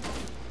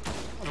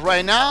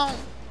right now,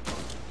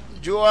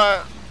 you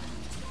are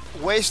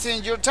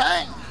wasting your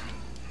time.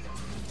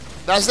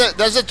 That's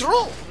the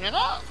truth, you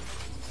know.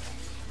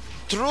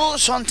 true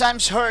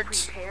sometimes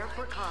hurts. Prepare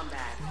for combat.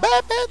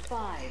 But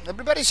 5,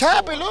 everybody's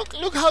happy.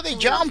 Look how they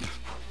jump.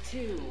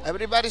 2,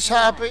 Everybody's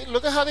happy.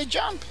 Look at how they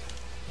jump.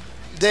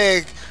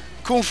 The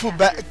kung fu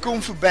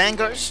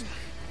bangers.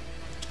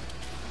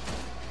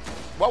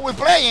 What we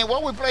playing?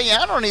 What we playing?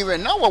 I don't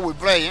even know what we're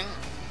playing.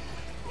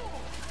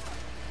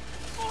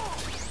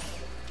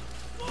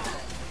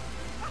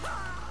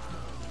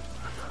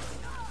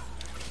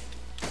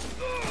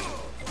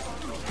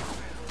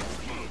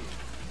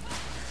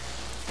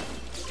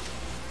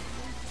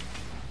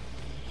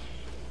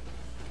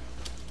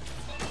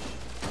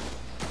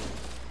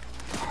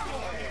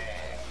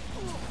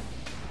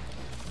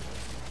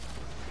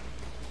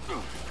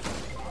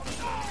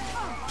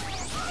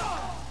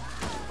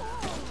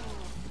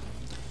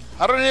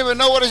 I don't even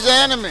know what is the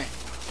enemy.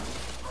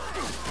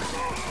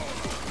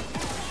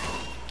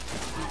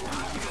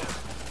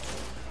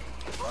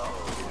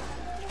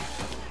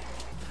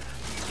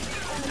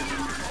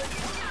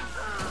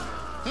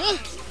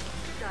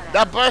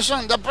 That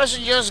person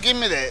just give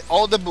me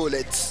all the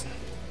bullets.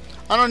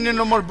 I don't need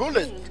no more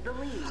bullets. the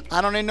lead.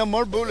 I don't need no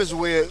more bullets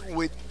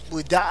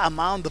with that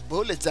amount of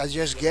bullets I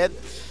just get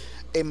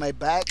in my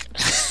back.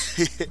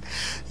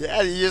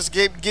 Yeah,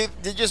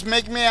 they just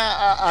make me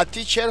a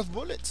t-shirt of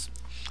bullets.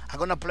 I'm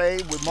gonna play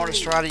with more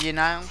strategy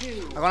now.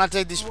 I'm gonna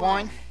take this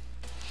point.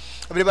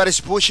 Everybody's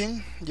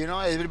pushing, you know,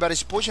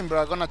 everybody's pushing, but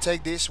I'm gonna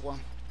take this one.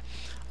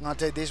 I'm gonna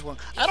take this one.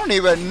 I don't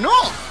even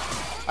know.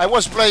 I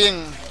was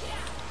playing.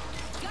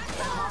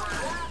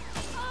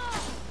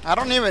 I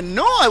don't even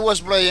know I was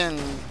playing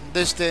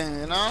this thing,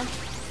 you know.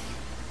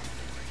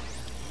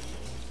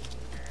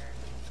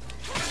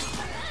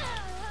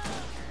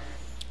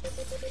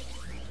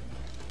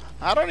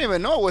 I don't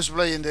even know I was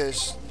playing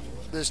this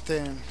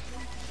thing.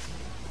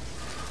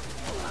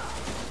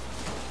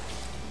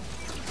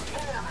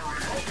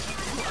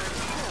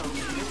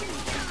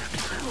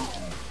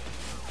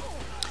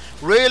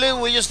 Really?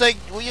 We just take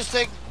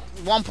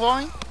 1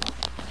 point?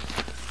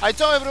 I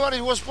thought everybody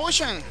was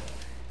pushing.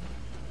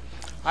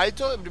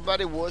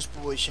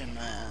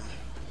 Man.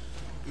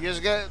 You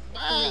just get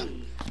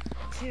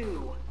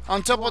 2,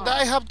 on top of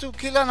that I have to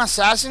kill an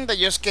assassin that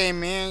just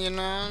came in, you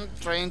know,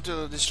 trying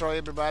to destroy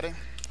everybody.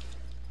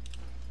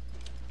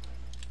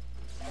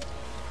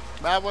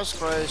 That was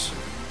crazy.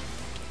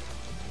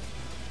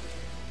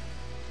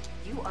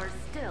 you are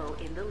still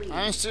in the lead.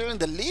 I'm still in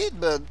the lead,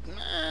 but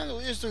man,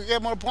 we used to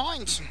get more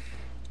points.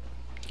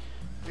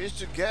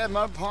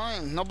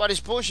 Nobody's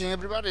pushing.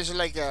 Everybody's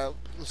like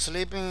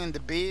sleeping in the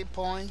B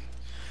point.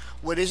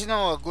 Well, this is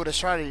not a good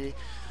strategy.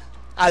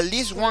 At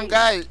least one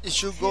guy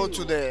should go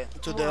to the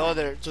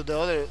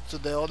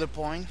other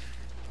point.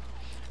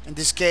 In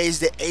this case,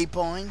 the A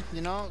point.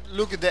 You know,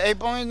 look at the A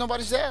point.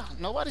 Nobody's there.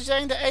 Nobody's there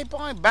in the A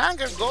point.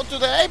 Banger, go to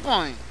the A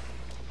point.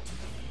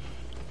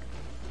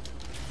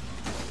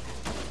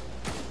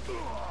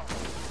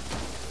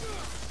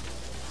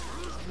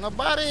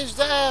 Nobody is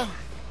there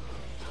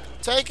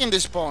taking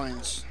these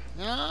points,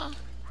 you know?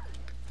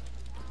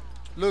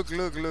 Look.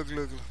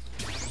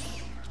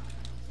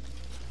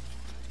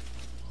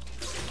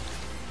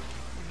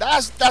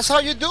 That's how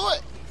you do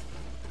it.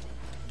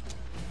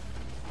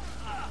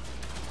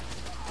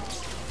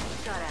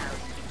 Shut out.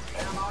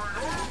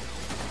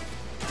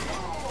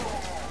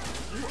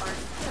 You are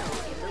still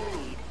in the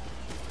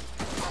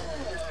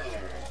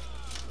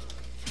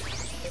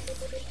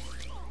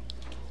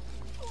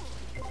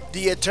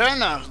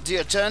lead. The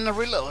eternal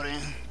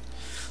reloading.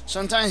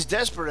 Sometimes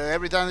desperate.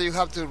 Every time that you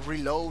have to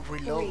reload.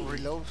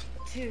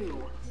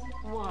 2,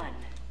 1.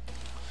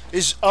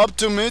 It's up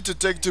to me to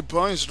take 2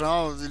 points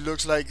now. It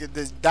looks like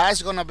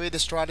that's gonna be the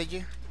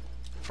strategy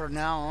from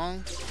now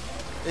on.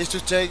 Is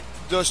to take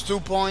those 2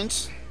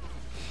 points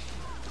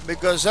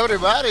because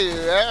everybody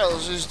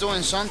else is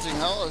doing something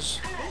else.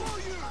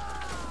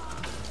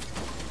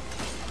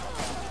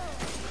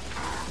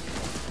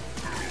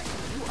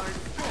 You are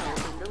still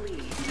in the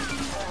lead.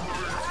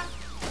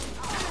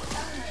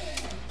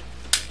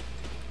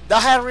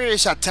 That Harry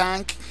is a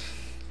tank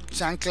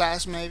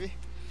class maybe.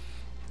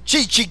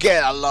 She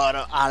get a lot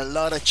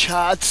of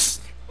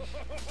shots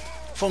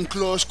from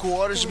close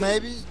quarters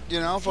maybe, you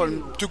know,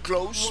 from too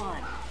close.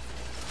 1.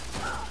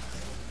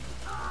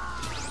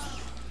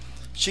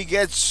 She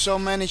gets so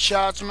many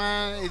shots,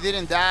 man. It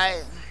didn't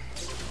die.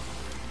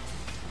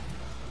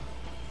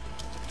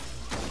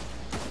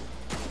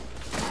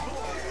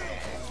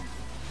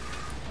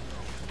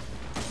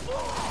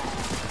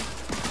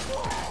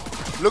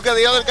 Look at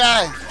the other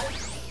guy.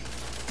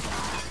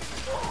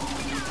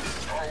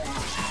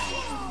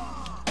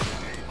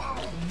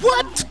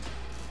 What?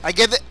 I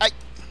get it.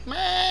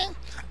 Man.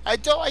 I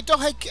thought I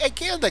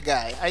killed the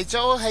guy. I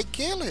thought I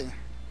killed him.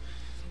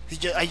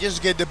 I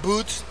just get the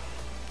boot.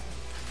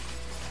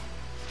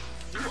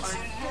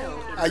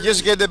 I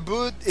just get the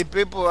boot. If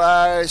people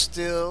are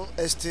still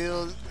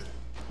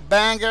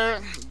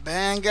banger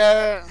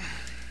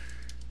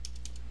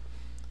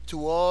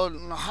to all.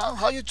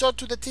 How you talk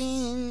to the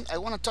team? I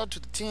want to talk to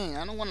the team.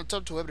 I don't want to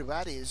talk to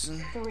everybody.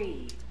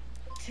 3,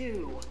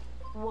 2,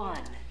 1.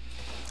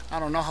 I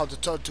don't know how to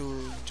talk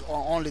to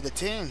only the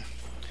team.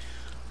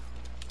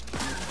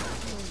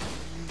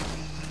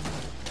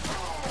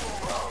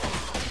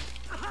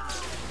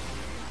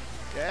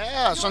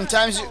 yeah.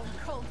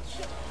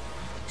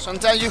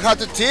 Sometimes you have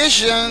to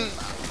teach them.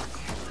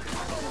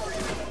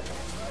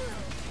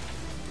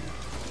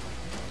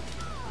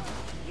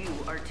 You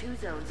are 2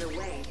 zones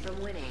away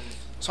from winning.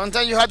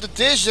 Sometimes you have to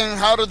teach them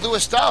how to do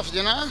stuff,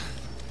 you know?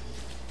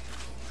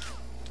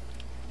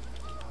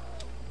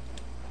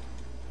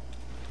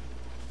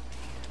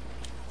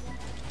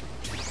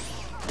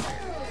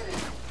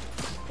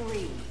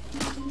 Three,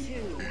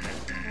 two,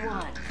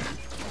 one.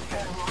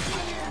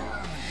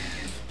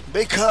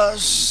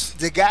 Because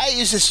the guy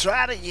uses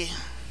strategy.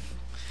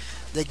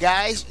 The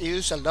guys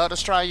use a lot of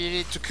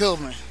strategy to kill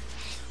me.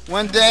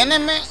 When the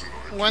enemy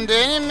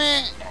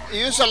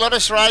use a lot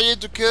of strategy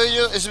to kill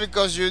you, it's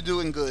because you're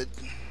doing good.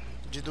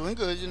 You're doing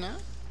good, you know?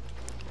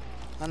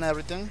 And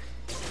everything.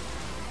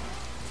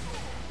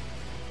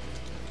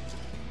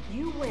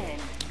 You win.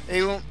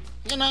 You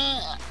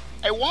know,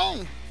 I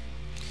won.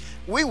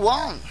 We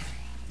won.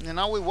 You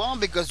know, we won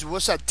because it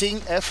was a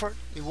team effort.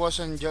 It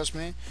wasn't just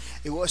me.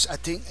 It was a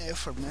team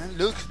effort, man.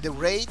 Look, the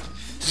raid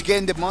is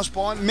getting the most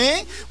points.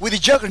 Me, with the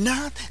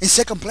Juggernaut in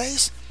second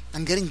place,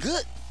 I'm getting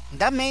good.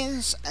 That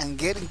means I'm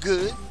getting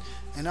good.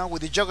 You know,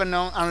 with the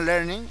Juggernaut, I'm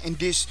learning in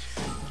this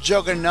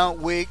Juggernaut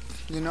week,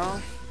 you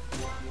know.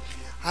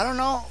 I don't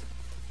know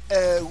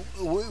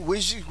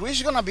which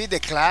gonna be the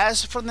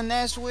class for the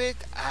next week.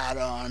 I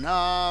don't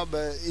know,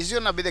 but it's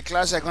gonna be the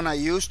class I'm gonna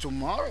use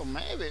tomorrow.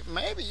 Maybe,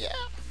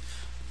 yeah.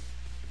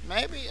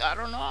 Maybe, I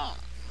don't know.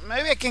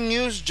 Maybe I can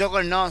use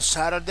Juggernaut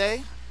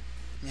Saturday,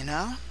 you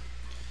know,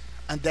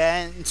 and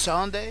then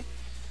Sunday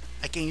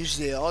I can use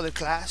the other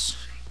class.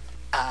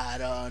 I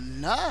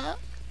don't know,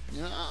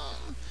 you know.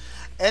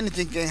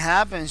 Anything can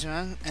happen,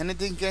 man.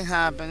 Anything can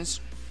happen.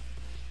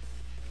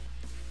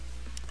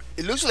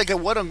 It looks like a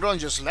Waterground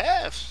just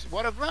left.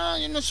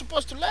 Waterground, you're not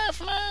supposed to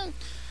left, man.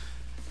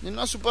 You're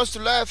not supposed to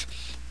left.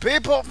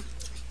 People,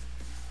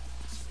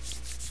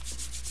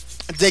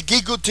 the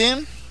Gigu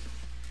team.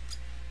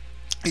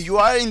 You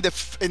are in the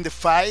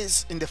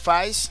fights,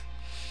 guys.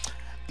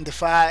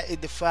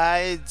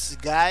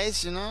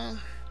 You know.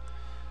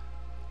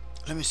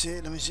 Let me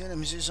see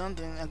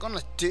something. I'm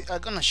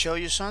gonna show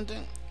you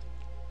something.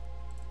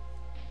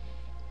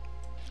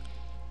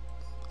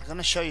 I'm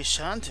gonna show you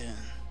something.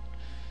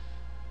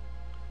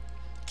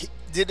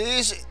 It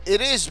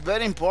is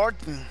very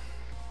important.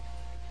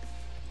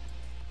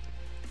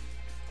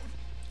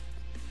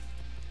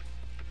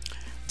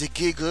 The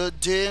Gigu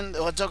team.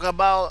 We'll talk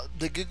about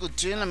the Gigu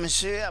team. Let me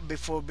see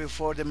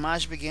before the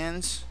match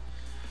begins.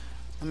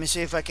 Let me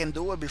see if I can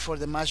do it before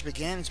the match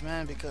begins,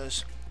 man,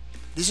 because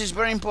this is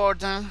very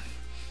important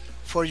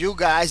for you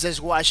guys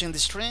that's watching the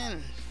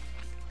stream.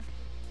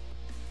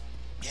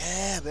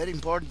 Yeah, very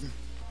important.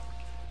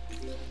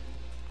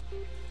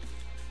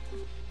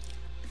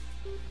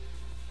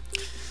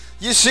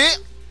 You see,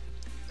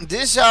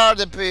 these are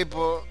the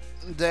people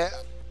that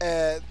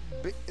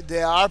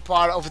they are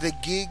part of the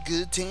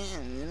Gigu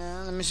team. You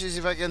know, let me see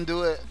if I can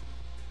do it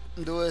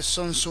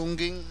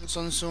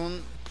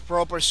Samsung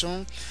proper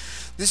soon.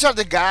 These are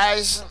the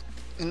guys,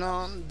 you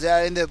know, they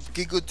are in the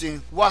Gigu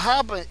team. What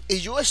happened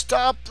if you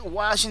stop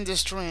watching the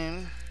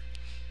stream?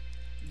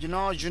 You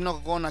know, you're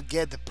not gonna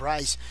get the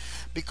prize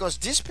because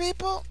these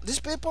people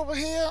over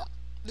here,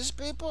 these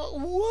people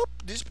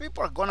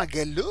are gonna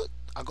get loot.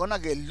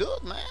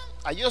 Man.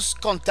 I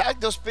just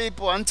contact those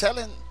people. I'm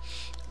telling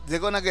they're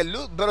gonna get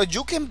loot, but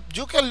you can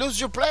lose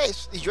your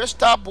place if you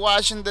stop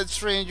watching the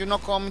stream. You're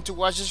not coming to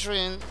watch the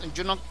stream, and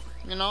you're not,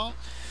 you know,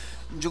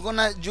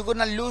 you're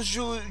gonna lose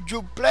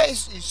your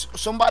place. It's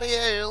somebody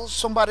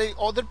else,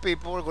 other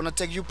people are gonna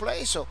take your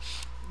place. So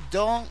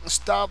don't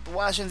stop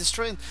watching the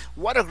stream.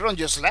 Waterground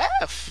just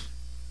left.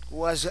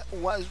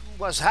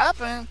 What's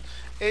happened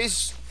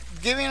is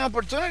giving an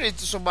opportunity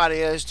to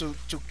somebody else to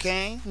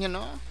gain, you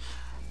know,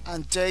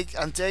 and take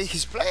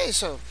his place.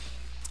 So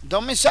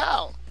don't miss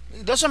out.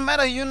 It doesn't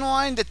matter you know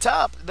in the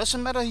top. It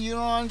doesn't matter you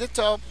know in the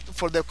top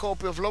for the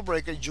copy of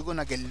Lawbreakers. You're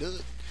gonna get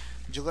loot.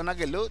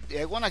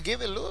 I wanna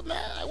give it loot,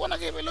 man. I wanna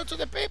give it loot to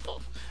the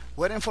people.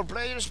 Waiting for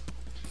players.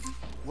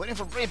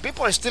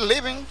 People are still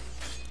living.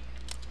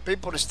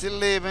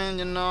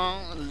 You know,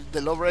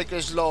 the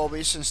Lawbreakers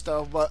lobbies and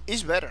stuff. But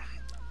it's better.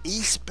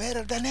 It's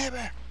better than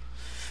ever.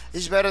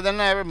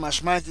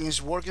 Matchmaking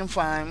is working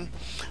fine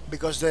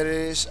because there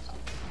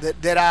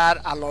are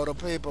a lot of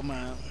people,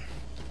 man.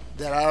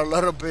 There are a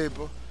lot of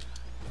people,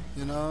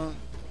 you know.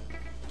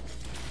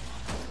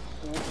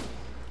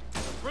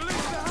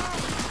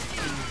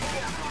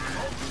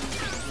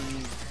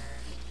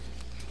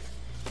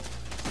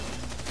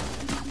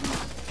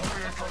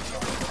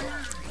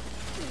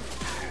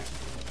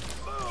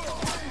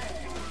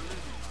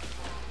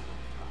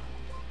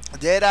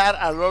 There are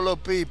a lot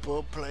of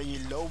people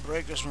playing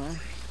Lawbreakers, man.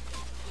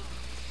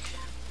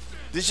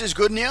 This is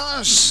good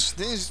news.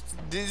 This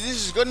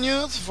is good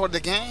news for the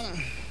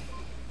game.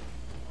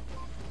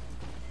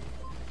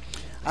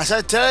 As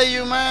I tell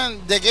you,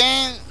 man, the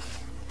game.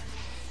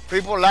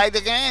 People like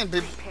the game.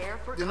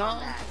 You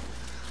know.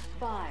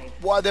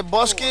 What the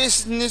boss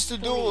case needs to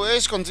do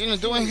is continue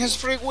doing his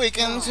free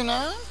weekends, you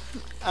know,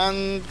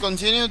 and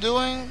continue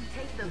doing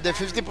the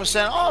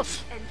 50%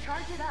 off. and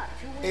charge it up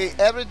to win.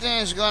 Everything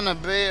is gonna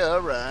be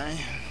alright.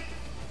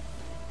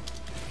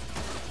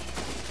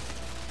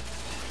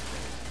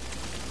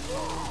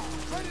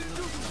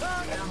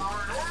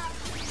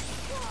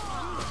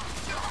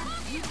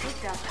 You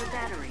picked up the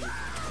battery.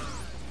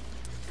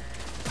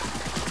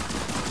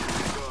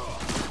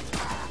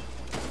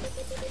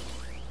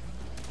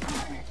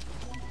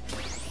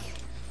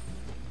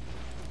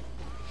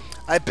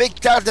 I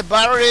picked up the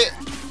battery.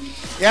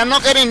 Yeah, I'm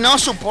not getting no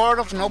support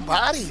of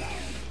nobody.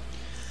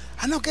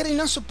 I'm not getting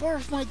no support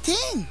of my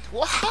team.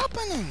 What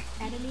happening?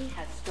 Enemy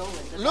has stolen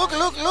the Look,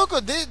 battery.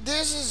 look.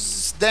 This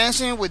is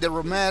dancing with the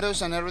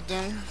Romeros and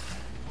everything.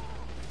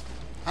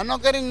 I'm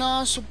not getting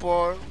no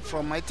support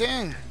from my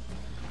team.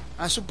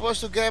 I'm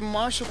supposed to get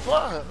more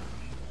support.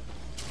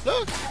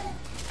 Look.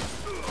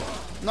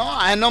 No,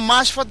 I no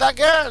match for that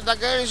girl. That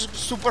girl is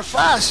super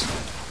fast.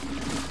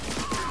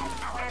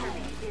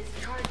 Enemy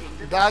is charging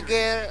the That battery.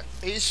 girl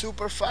is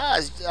super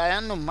fast. I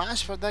am no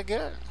match for that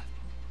girl.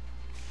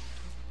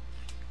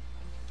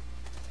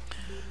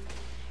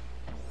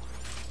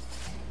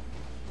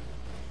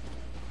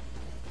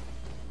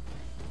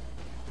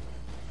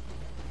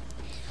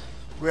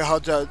 We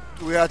have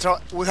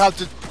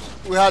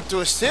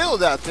to steal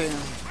that thing.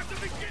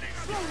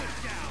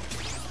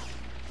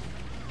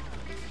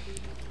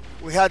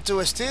 We had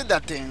to steal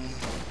that thing.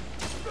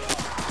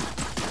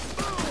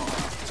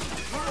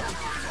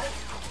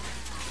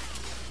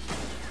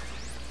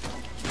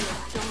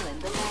 Stolen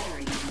the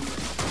battery.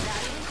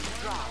 Battery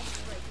dropped.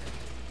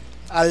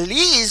 At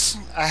least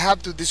I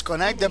have to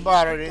disconnect the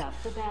battery.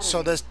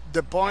 So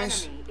the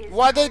points.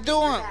 What they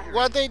doing?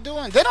 What they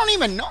doing? They don't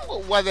even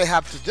know what they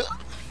have to do.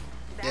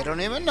 They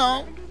don't even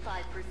know.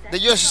 75% They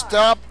just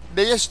stop.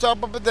 They just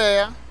stop over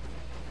there.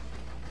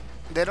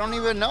 They don't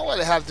even know what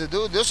they have to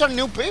do. Those are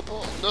new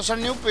people. Those are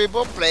new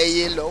people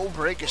playing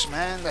Lawbreakers,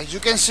 man. As you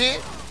can see,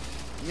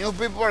 new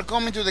people are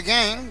coming to the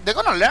game. They're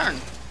gonna learn.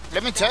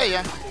 Let me tell you.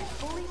 is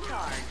fully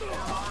charged.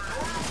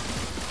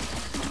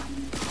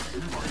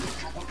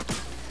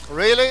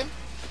 Really?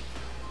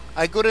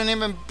 I couldn't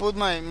even put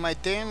my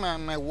thing,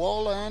 my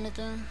wall or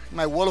anything.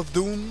 My wall of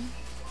doom.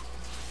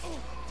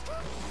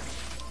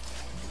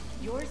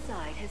 Your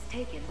side has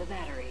taken the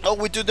battery. Oh,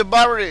 we took the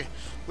battery.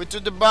 We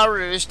took the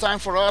battery. It's time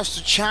for us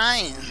to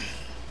shine.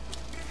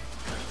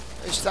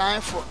 It's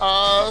time for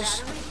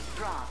us. Battery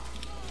dropped.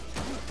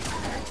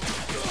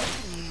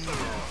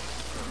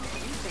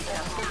 You picked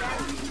up the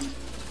battery.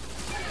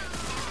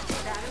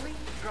 Battery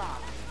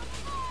dropped.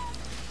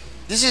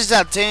 This is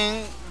that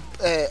thing,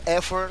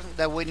 effort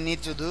that we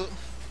need to do.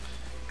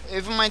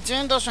 If my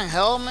team doesn't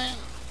help me,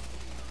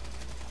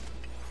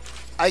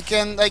 I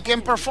can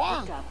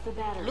perform. Picked up the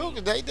battery. Look,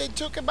 they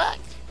took it back.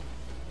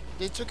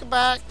 They took it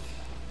back.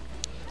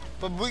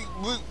 But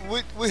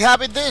we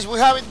have it this. We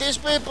have it this,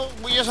 people.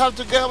 We just have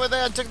to go over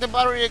there and take the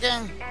battery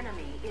again.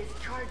 Enemy is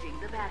charging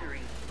the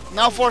battery.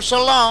 Not for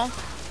so long.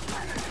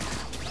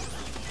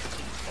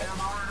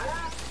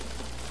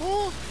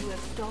 Ooh. You have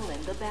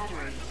stolen the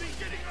battery.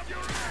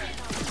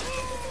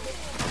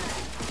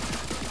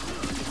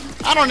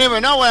 I don't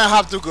even know where I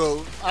have to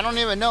go. I don't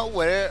even know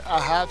where I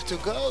have to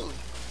go.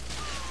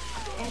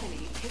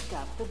 Enemy picked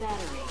up the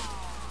battery.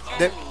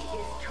 The, Enemy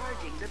is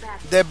charging the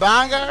battery. the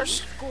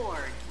bangers, Scored.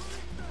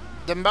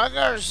 the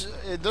bangers,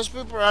 those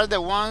people are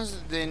the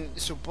ones that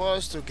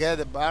supposed to get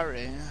the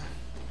battery.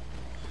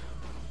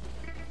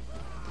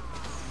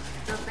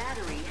 The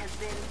battery has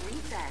been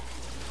reset.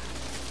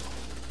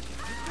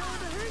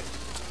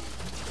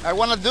 I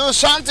want to do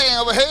something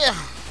over here.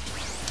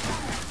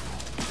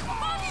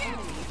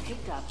 Enemy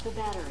picked up the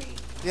battery.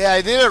 Yeah,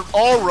 I did it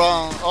all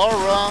wrong, all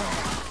wrong.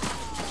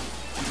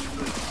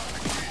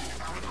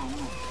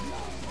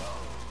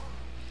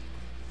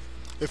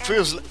 It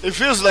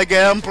feels like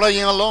I'm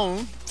playing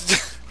alone.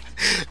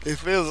 It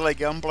feels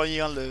like I'm playing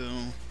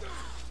alone.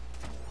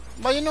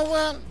 But you know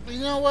what? You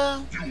know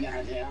what?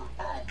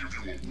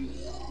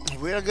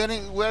 We are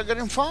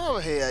getting fun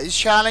over here. It's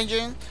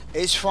challenging.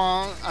 It's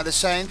fun at the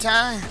same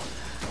time.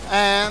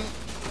 And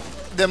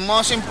the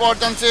most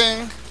important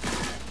thing.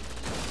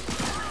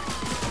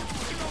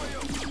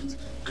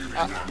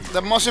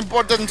 The most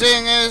important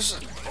thing is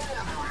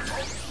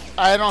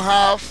I don't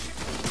have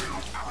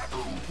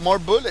more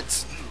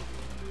bullets.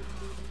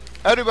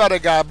 Everybody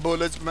got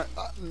bullets,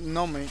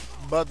 no me,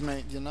 but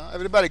me, you know.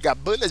 Everybody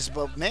got bullets,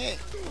 but me.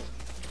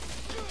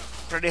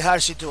 Pretty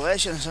hard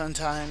situation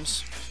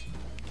sometimes.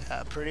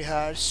 Yeah, pretty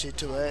hard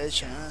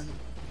situation.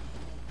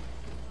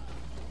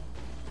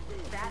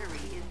 Battery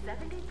is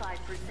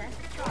 75%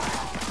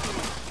 charged.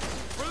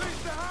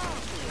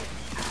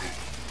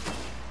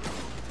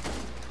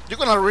 You're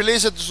gonna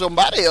release it to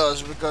somebody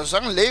else because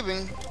I'm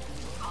leaving.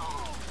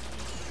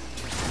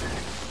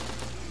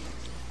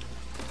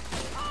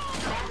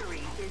 Battery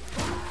is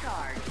fully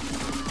charged.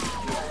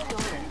 You have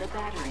stolen the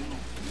battery.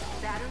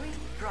 Battery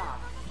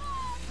dropped.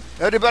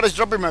 Everybody's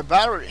dropping my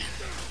battery.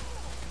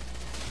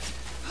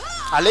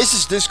 At least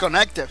it's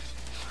disconnected.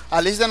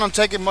 At least they're not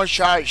taking more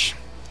charge.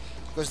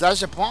 Because that's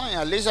the point.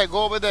 At least I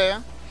go over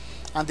there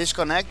and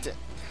disconnect it.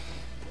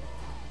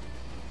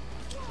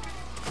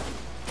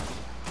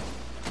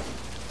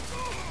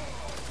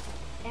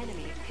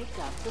 picked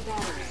up the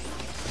battery.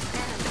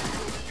 Enemy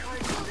is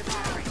charging the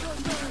battery.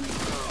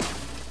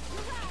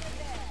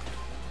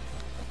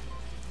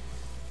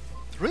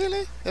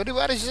 Really?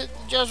 Everybody's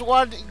just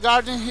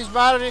guarding his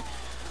battery.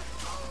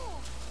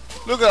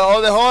 Look at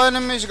all the whole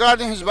enemies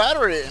guarding his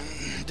battery.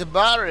 The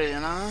battery,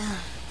 you know.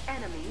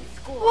 Enemy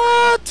score.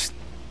 What?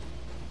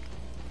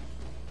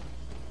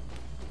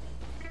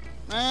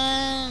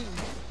 Man,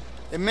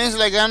 it means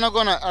like I'm not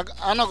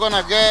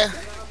gonna get.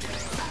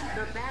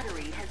 The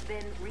battery has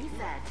been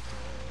reset.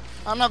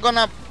 I'm not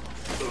gonna.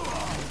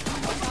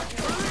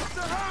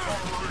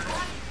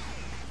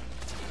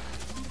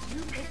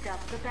 You picked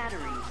up the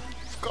battery.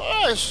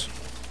 Gosh.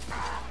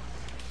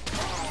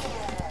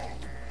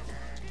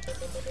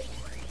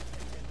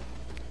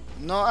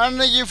 No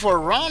energy for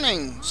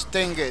running,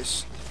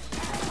 stingers.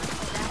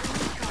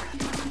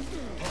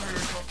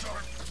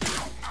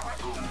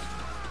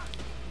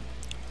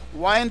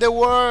 Why in the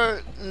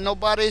world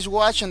nobody's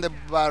watching the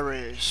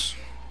barriers?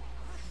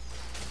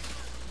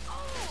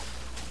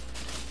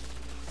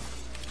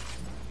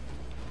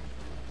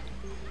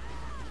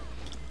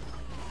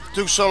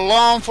 Took so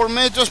long for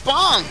me to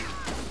spawn.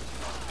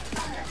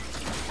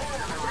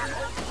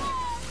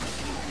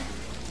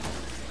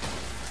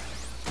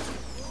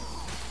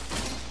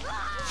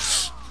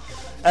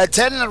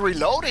 Eternal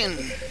reloading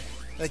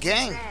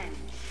again.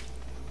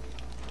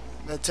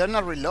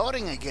 Eternal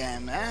reloading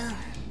again, man.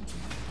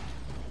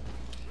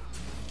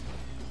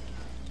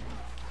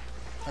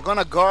 I'm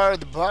gonna guard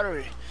the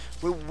battery.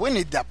 We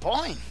need that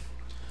point.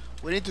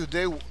 We need to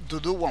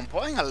do 1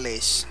 point at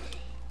least.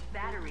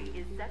 Battery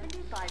is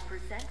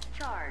 75%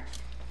 charged.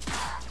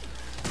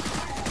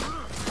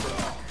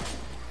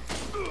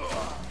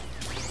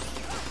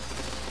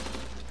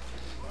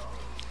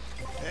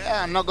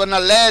 Yeah, I'm not gonna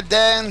let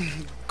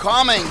them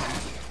coming. Battery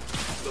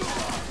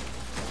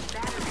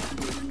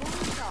is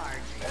fully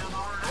charged.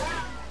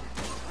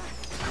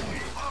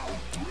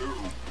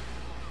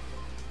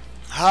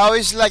 How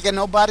is like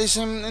nobody's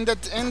in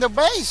the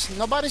base?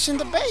 Nobody's in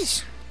the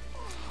base.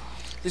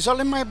 It's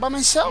only by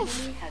myself.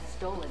 Enemy has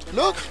stolen the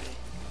Look. battery.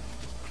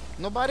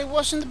 Nobody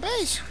was in the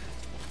base.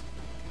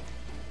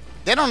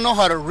 They don't know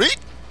how to read.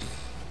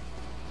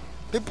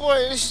 People are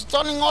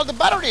installing all the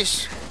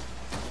batteries.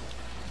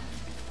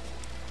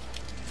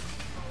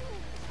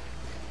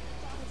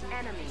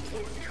 Enemy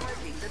is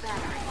charging the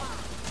battery.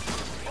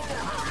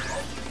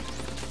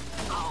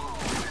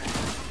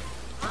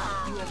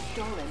 You have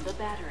stolen the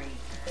battery.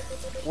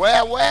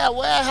 Where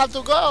I have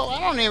to go? I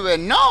don't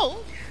even know.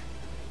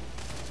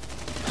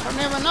 I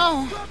don't even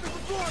know.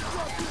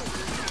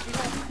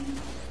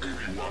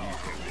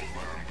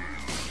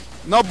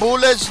 No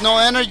bullets, no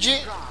energy.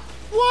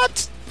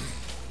 What?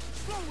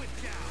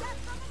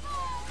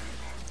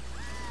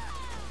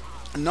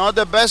 Not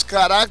the best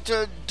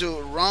character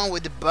to run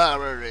with the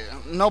battery.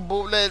 No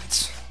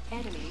bullets,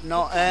 Enemy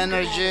no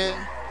energy,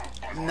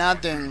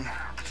 nothing.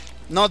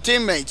 No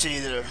teammates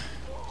either.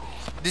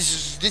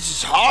 This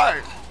is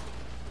hard.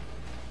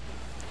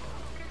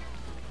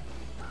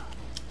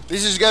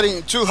 This is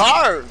getting too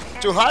hard.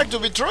 Too hard to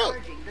be true.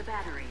 charging the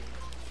battery.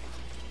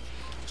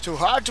 Too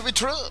hard to be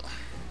true.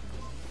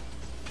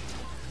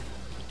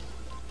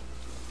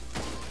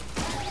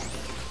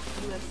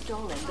 You have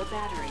stolen the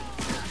battery.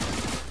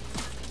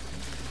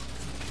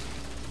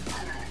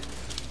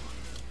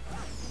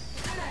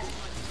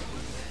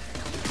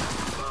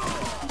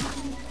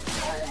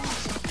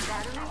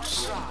 Battery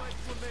dropped.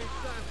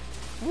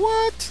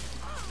 What?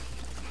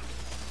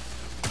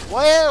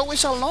 Why are we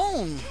so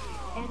alone?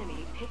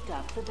 Enemy picked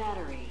up the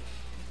battery.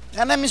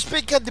 Enemies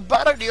pick at the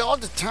battery all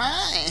the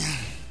time.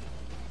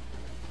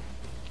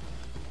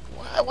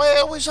 Why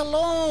are we so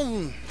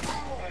alone?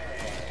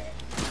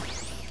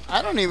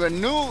 I don't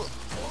even know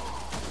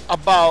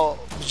about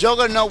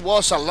Juggernaut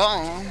was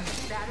alone.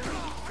 Battery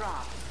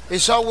dropped.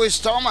 It's always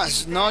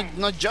Thomas, not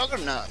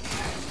Juggernaut.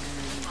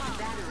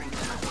 Battery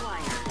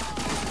acquired.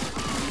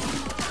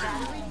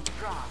 Battery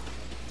dropped.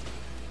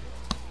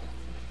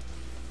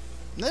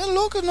 Hey,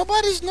 look,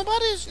 nobody's Enemy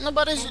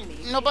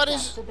picked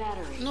up the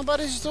battery.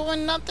 nobody's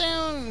doing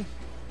nothing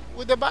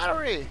with the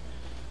battery.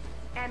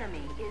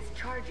 Enemy is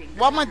charging the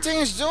What my battery.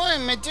 team is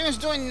doing? My team is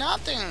doing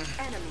nothing.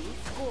 Enemy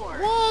scored.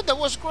 What? That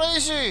was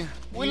crazy.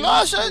 We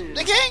lost it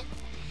again.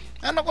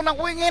 I'm not gonna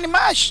win any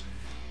match.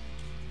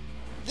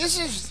 This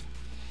is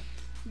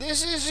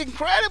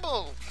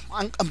incredible.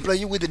 I'm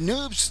playing with the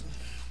noobs.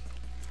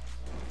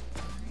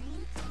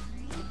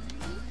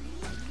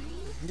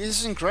 This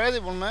is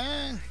incredible,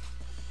 man.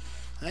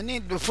 I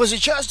need the fuzzy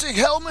chopstick.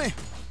 Help me.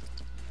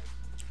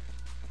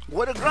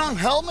 What a ground.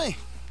 Help me.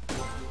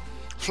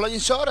 Flying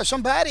soda.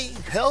 Somebody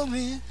help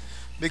me.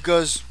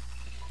 Because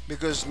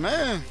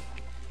man,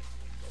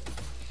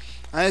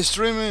 I'm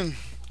streaming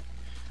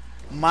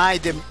my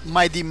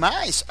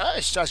demise. Oh,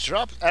 it's just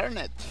dropped, earn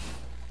it.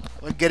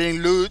 We're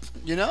getting loot,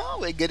 you know.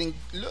 We're getting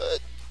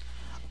loot.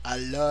 A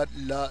lot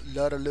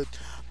of loot.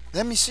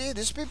 Let me see.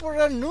 These people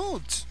are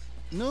noobs.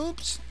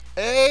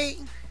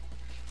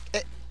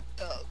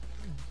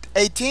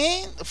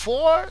 18,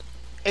 4,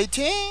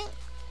 18,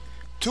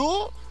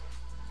 2.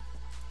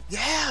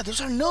 Yeah, those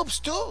are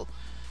noobs too.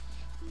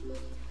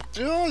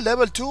 You know,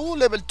 level 2,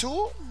 level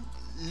 2,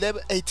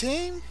 level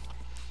 18,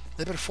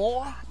 level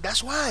 4.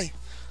 That's why.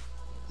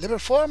 Level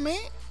 4, me?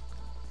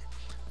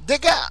 They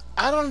got,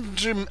 I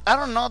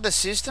don't know the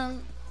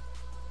system,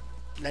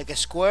 like a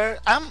square.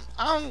 I'm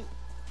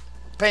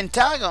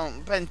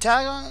Pentagon,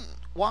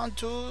 1,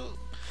 2,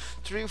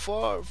 3,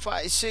 4,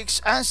 5,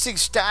 6, and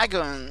 6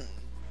 tagon,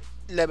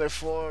 level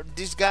 4.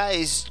 This guy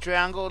is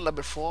triangle,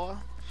 level 4.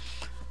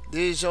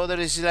 This other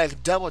is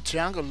like double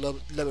triangle,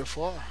 level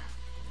 4.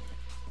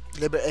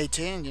 Level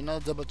 18, you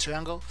know, double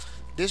triangle.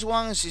 This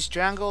one is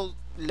triangle,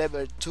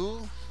 level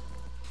 2.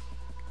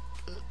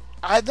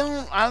 I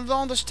don't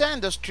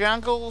understand those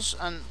triangles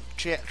and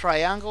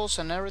triangles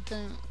and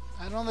everything.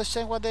 I don't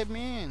understand what they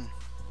mean.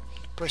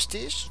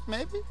 Prestige,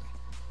 maybe?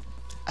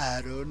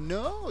 I don't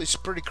know. It's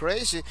pretty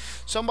crazy.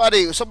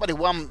 Somebody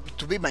want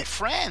to be my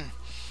friend.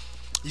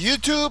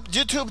 YouTube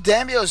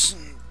Demios,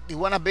 you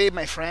wanna be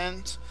my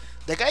friend?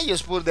 The guy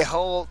just put the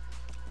whole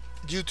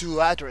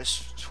YouTube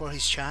address for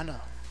his channel.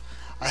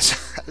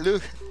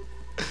 Look,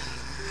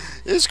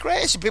 it's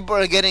crazy. People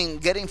are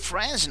getting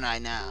friends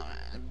right now.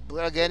 We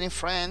are getting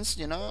friends,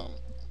 you know.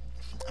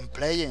 I'm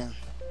playing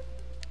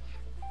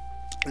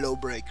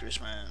Lawbreakers,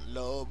 man.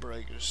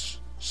 Lawbreakers.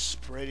 It's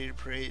pretty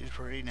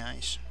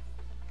nice.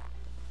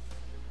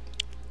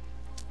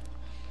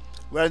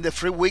 We're in the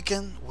free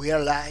weekend. We are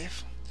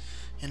live.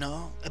 You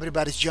know,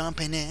 everybody's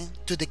jumping in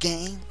to the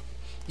game.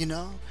 You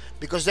know,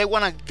 because they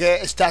wanna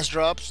get stats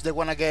drops. They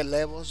wanna get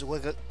levels.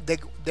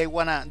 They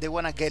wanna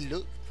get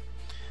loot.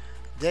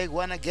 They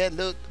wanna get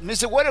loot.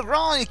 Mr.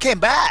 Waterground, he came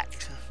back.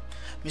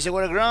 Mr.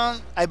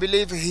 Waterground, I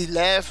believe he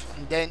left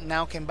and then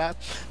now came back.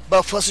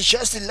 But Fuzzy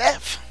Justice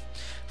left.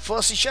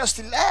 Fuzzy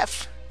Justice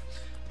left.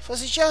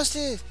 Fuzzy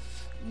Justice,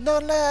 no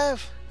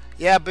left.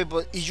 Yeah, people,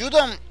 if you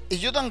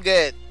don't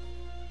get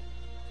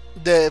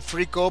the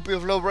free copy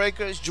of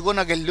Lawbreakers, you're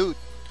gonna get loot.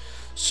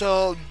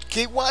 So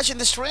keep watching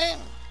the stream.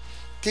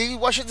 Keep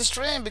watching the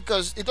stream,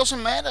 because it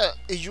doesn't matter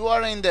if you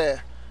are in the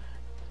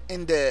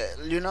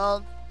you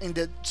know, in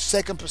the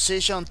second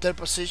position, third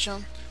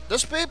position.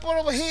 Those people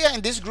over here in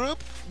this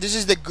group, this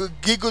is the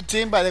Gigo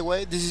team, by the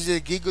way. This is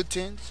the Gigo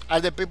team. Are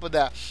the people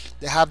that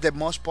they have the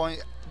most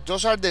points.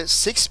 Those are the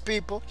 6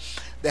 people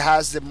that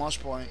has the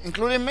most points,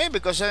 including me,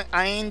 because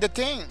I'm in the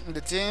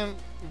team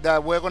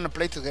that we're gonna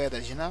play together,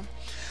 you know.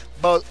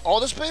 But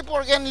all those people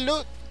are getting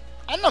loot.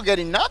 I'm not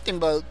getting nothing,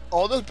 but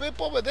all those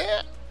people over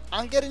there,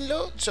 I'm getting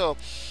loot. So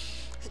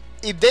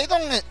if they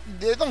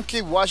don't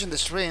keep watching the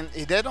stream,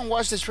 if they don't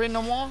watch the stream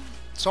no more,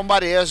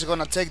 somebody else is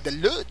gonna take the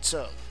loot.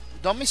 So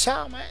don't miss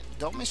out, man.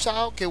 Don't miss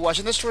out. Keep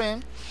watching the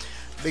stream,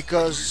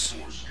 because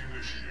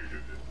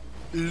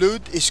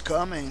loot is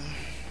coming.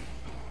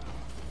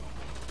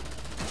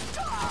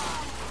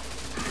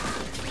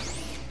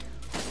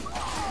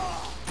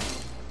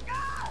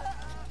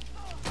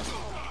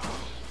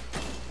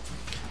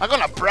 I'm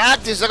gonna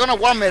practice. I'm gonna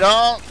warm it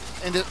up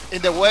in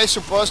the way it's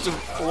supposed to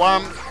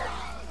warm.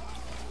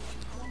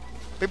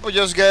 People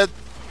just get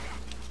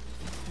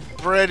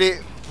pretty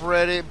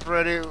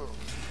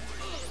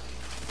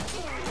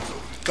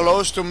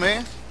close to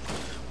me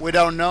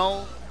without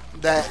knowing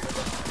that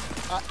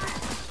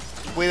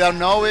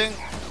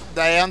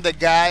I am the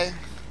guy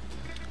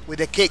with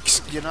the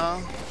kicks, you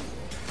know.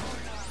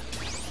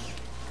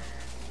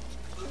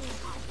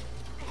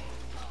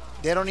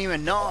 They don't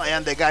even know I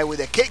am the guy with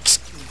the kicks.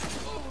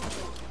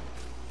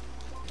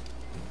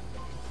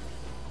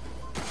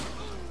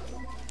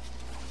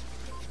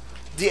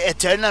 The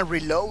eternal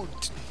reload.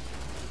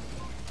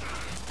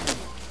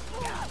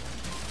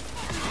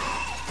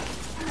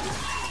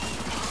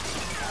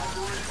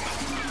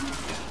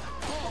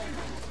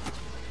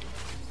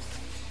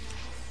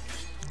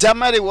 That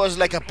mighty was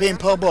like a ping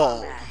pong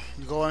ball,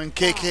 going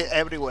kick it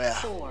everywhere.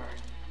 4,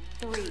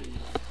 3,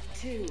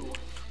 2,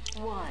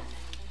 1.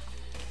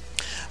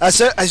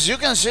 As you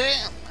can see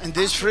in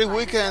this free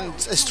weekend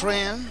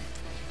stream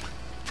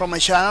from my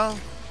channel,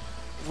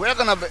 we're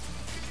gonna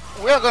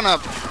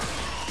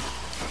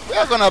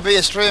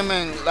be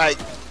streaming like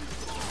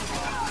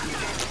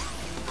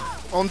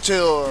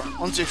until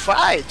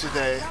 5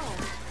 today.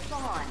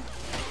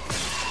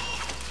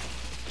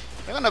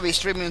 We're gonna be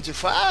streaming until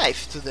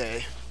 5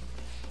 today,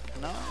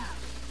 you know,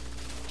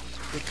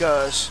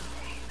 because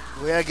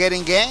we are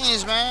getting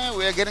games, man.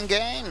 We are getting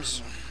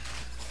games.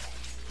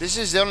 This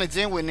is the only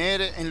thing we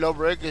need in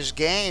Lawbreakers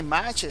game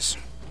matches,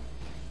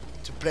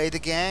 to play the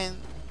game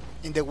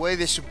in the way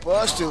they're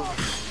supposed to.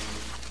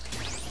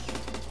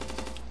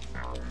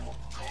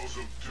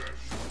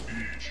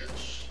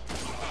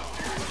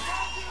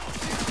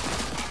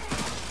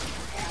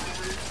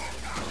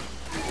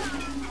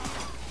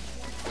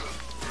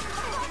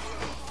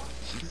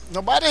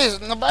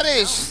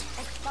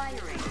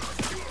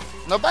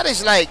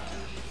 Nobody's like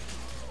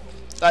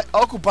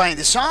occupying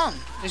the sun.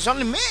 It's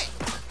only me.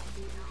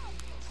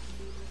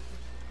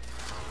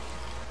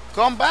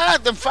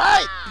 Combat and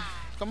fight.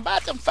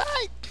 Combat and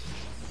fight.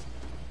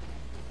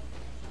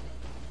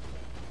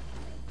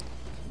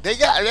 They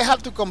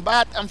have to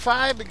combat and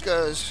fight,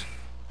 because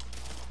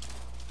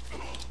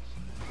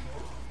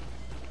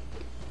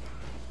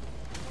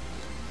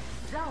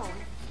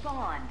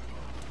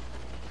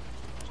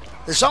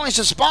The zone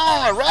is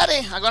spawned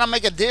already. I'm gonna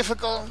make it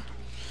difficult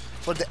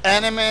for the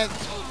enemy.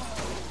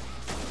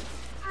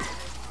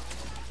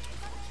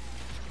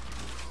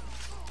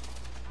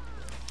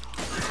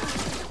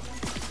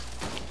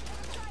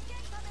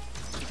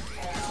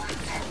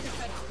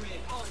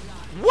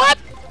 What?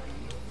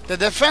 The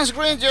defense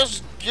green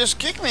just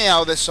kicked me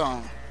out of the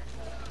zone.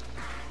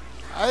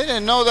 I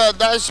didn't know that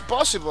that's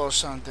possible or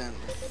something.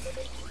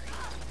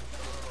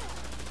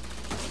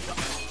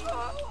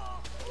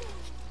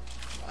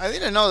 I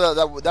didn't know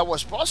that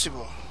was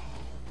possible.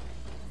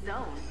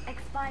 Zone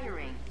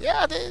expiring.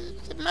 Yeah,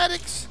 the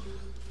medics.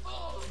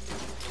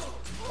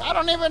 I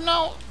don't even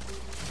know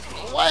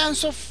why I'm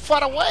so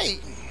far away.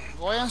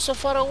 Why I'm so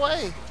far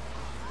away?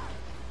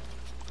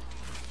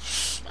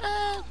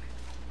 Man,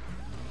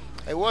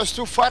 it was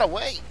too far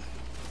away.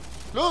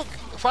 Look,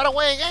 far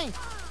away again.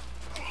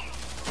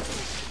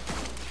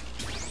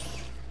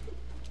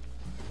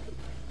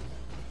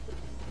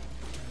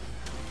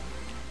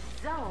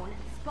 Zone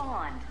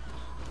spawned.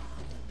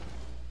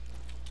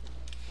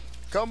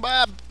 Come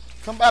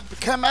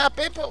back,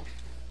 people.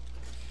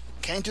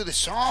 Came to the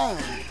zone.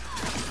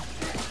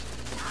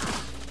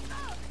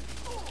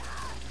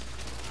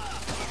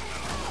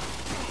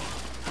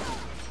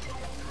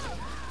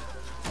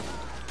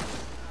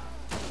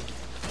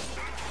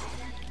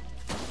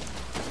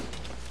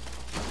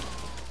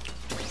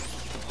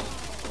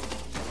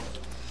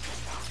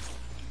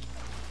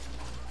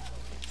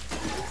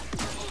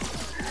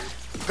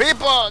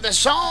 People, the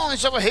zone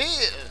is over here.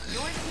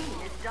 Your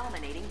team is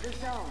dominating the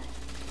zone.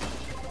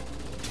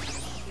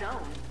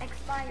 Zone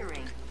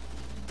expiring.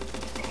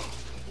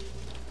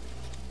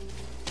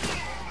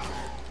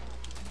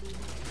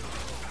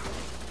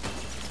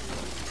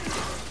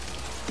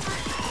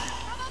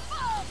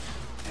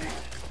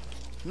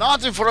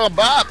 Nothing from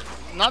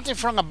above. Nothing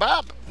from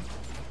above.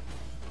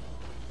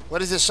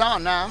 What is the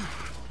zone now?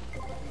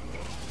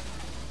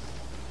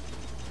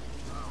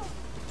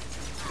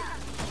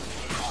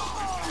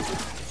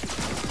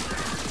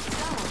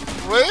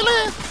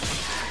 Really?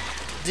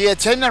 The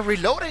Eternal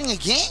reloading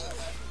again?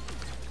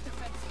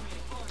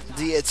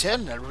 The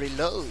Eternal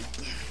reload.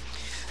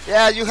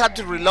 Yeah, you have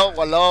to reload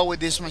a lot with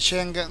this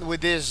machine gun,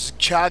 with this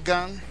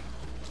shotgun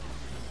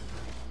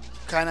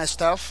kind of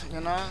stuff,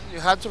 you know? You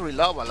have to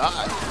reload a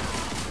lot.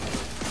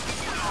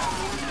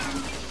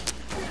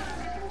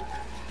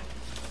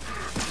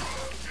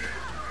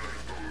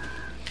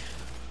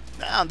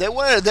 Now, they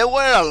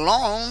were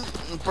alone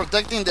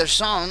protecting their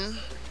son.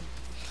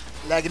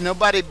 Like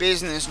nobody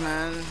business,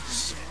 man.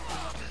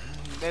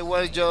 They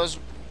were just,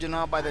 you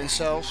know, by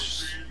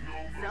themselves.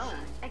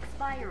 Zone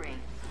expiring.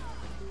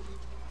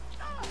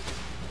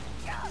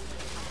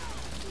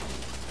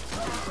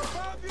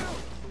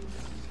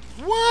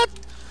 What?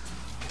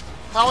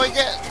 How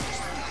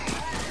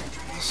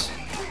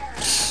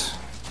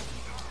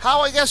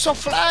I get so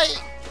fly?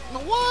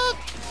 What?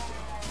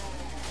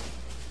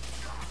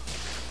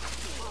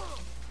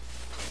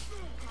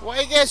 Why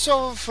I get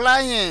so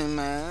flying,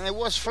 man? It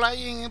was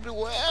flying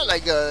everywhere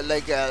like a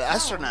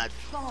astronaut.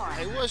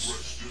 It was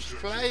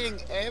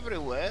flying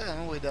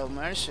everywhere without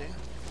mercy.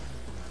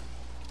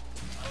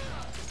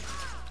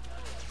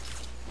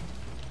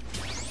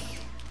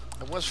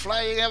 It was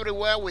flying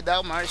everywhere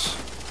without mercy.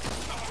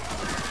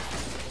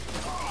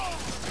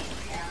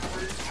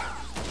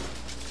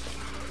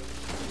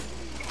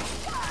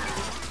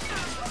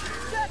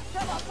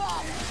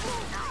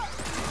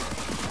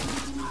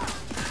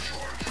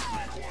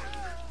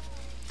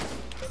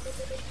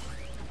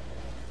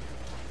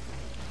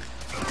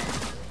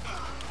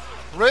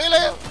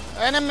 Really?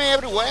 Enemy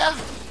everywhere?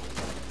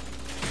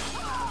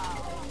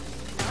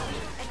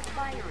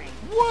 Expiring.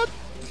 What?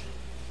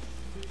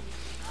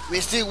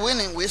 We're still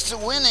winning. We're still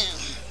winning.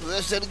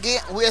 We're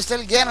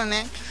still getting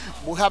it.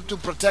 We have to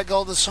protect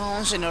all the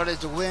zones in order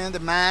to win the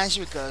match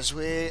because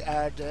we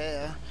are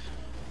there,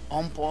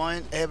 on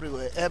point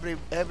everywhere, every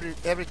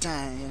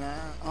time. You know,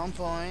 on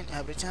point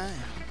every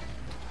time.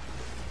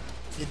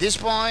 At this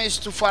point, it's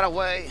too far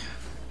away.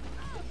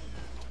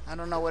 I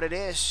don't know what it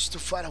is. It's too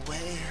far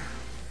away.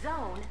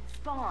 Zone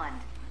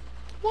spawned.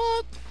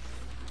 What?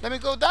 Let me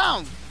go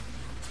down.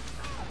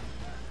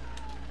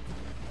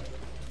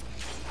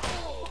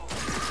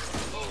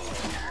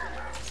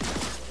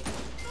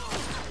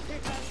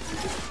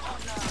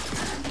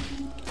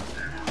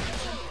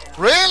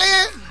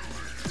 Really?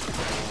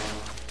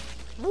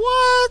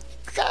 What?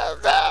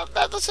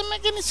 That doesn't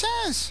make any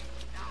sense.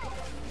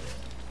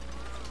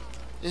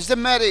 Is the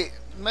medic?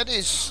 Medic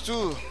is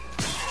too.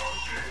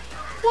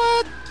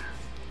 What?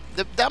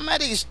 That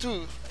medic is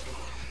too.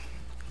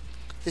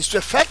 It's too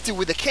effective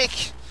with the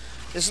kick.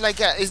 It's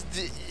like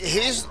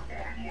he's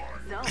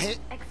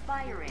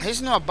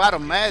not a battle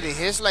medic.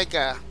 He's like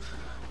a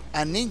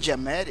ninja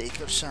medic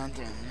or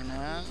something, you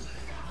know.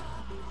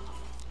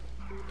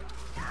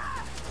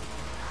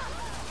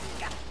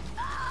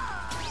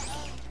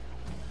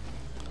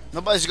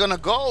 Nobody's gonna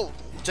go.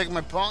 Take my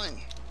point.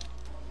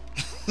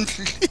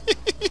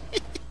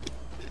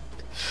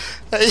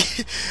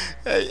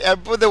 I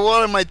put the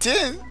wall in my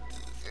team.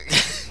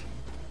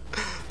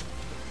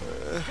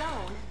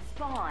 Zone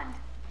spawned.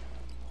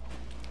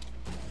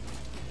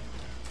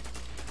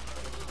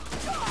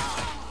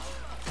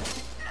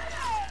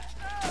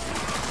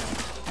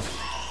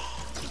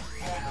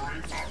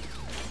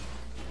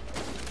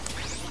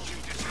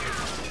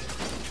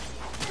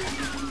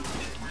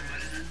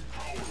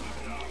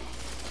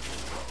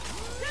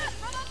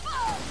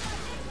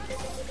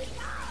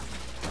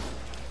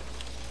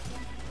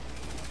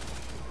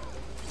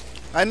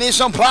 I need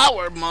some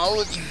power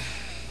mode.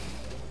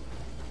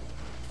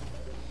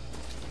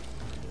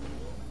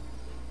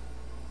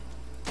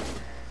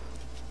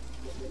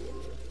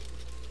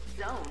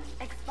 Zone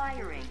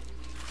expiring.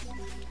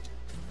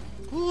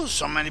 Ooh,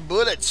 so many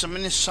bullets, so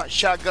many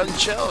shotgun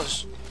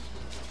shells.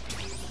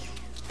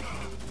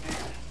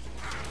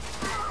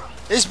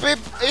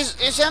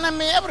 It's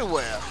enemy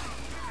everywhere.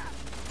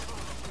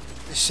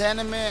 It's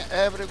enemy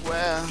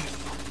everywhere.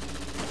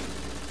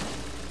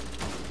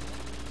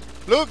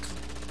 Look,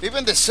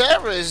 even the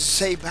servers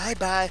say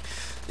bye-bye.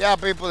 Yeah,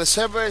 people, the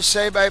servers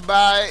say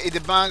bye-bye.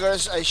 The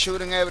bangers are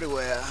shooting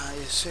everywhere.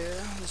 You see,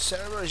 the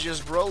server is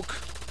just broke.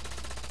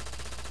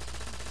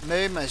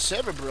 Maybe my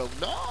server broke.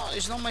 No,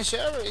 it's not my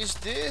server. It's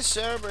this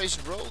server is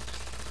broke.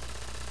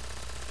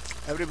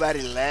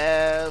 Everybody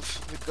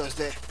left because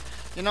they.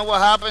 You know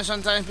what happens?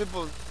 Sometimes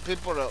people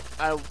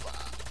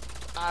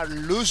are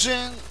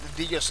losing.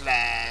 They just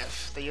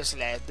left. They just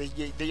left.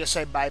 They just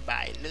say bye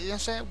bye. They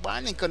just say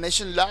warning,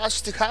 connection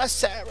lost to host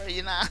server.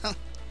 You know.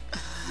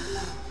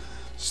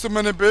 So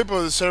many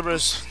people. The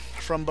servers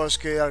from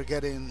Bosque are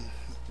getting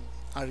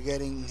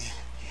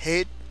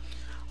hit.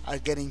 Are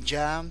getting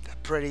jammed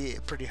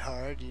pretty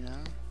hard, you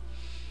know.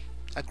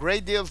 A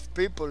great deal of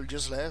people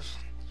just left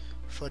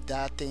for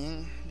that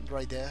thing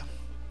right there.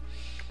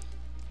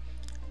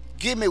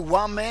 Give me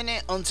 1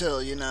 minute until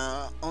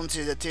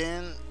until the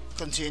thing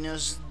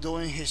continues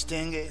doing his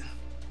thing.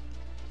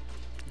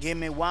 Give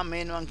me 1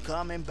 minute. I'm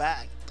coming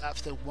back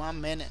after 1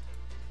 minute.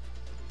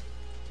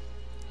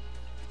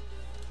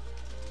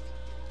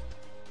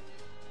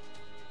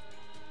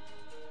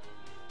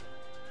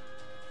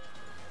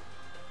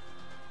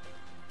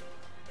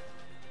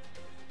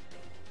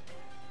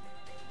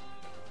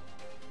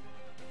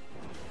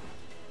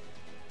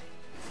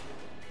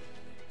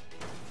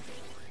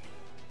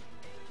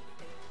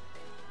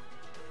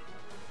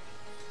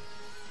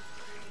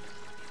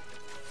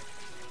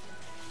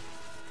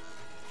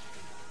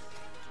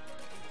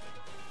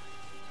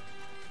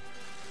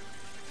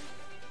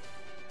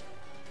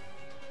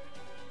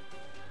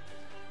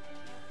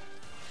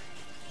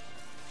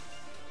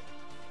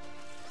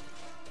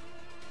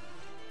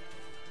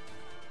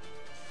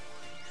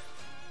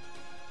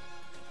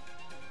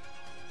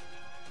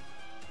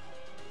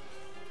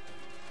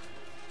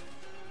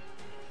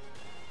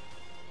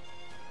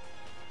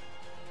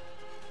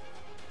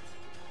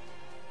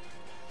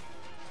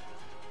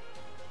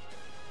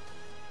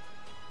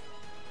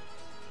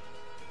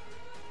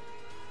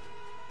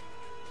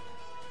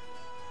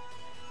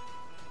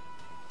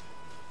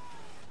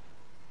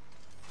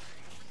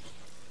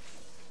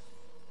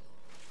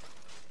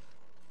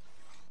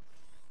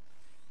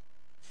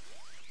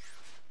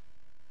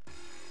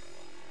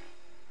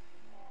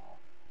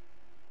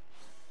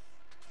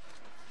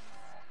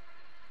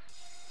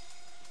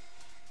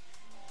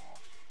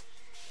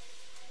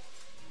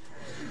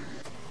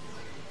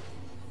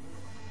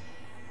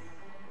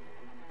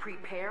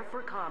 Prepare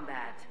for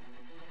combat.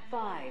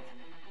 5,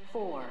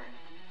 4,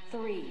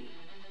 3,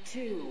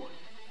 2,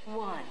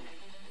 1.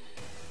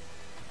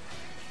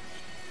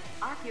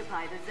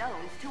 Occupy the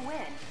zones to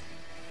win.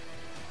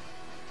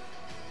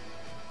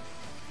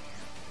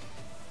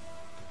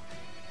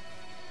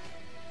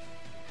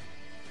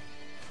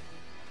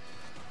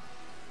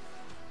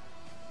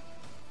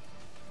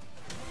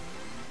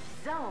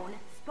 Zone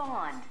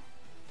spawned.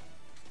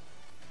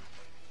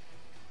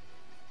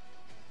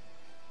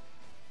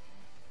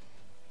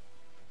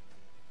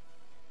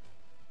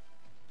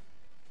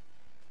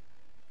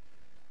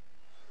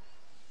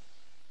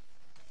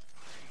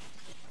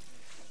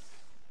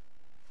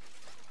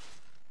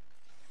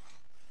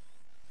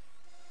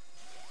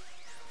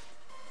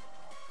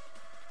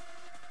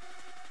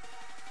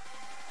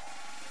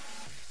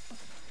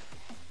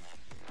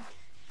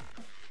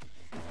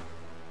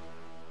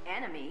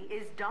 Enemy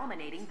is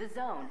dominating the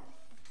zone.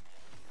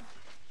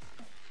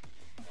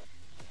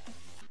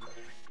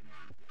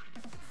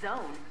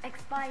 Zone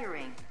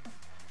expiring.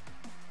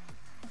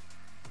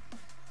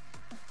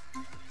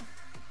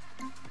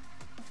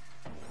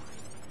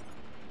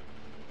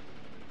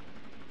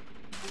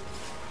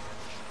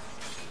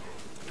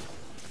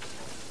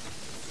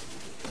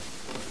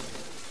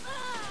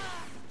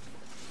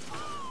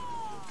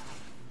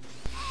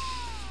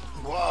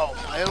 Wow,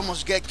 I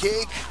almost get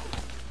kicked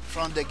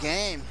from the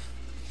game.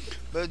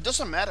 But it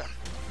doesn't matter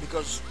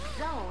because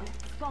Zone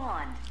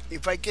spawned.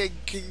 if I get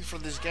kicked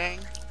from this game,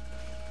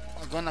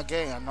 I'm gonna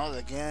get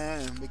another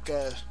game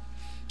because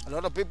a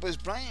lot of people is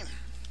playing.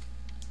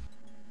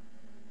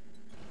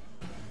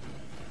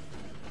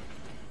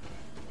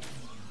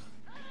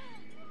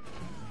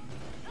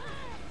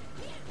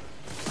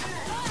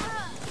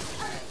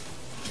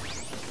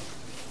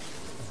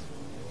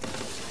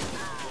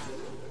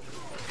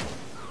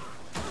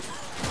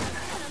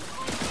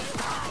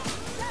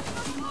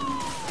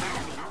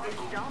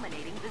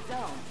 Dominating the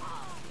zone.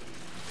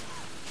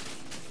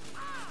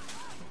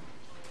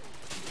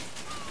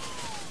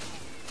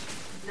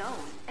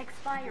 Zone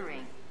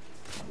expiring.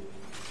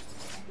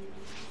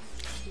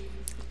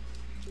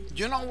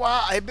 You know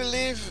what? I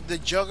believe the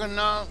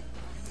Juggernaut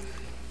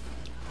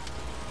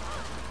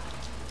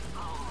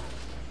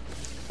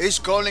It's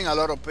calling a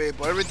lot of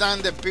people. Every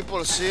time that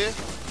people see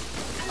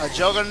a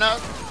juggernaut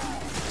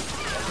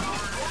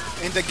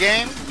in the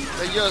game,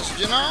 they just,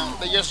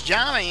 they just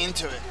jamming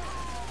into it.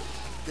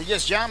 They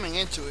just jamming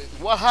into it.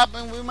 What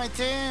happened with my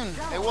team?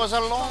 I was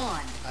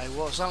alone. I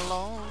was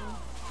alone.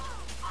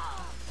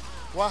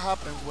 What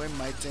happened with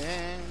my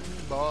team,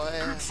 boy?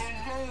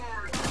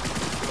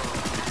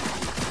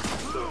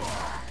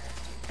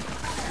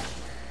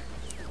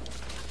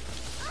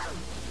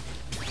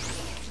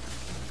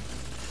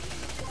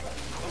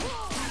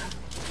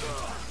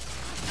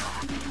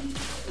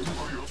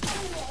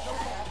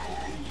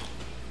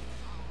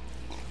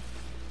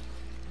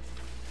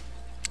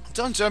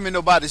 Don't tell me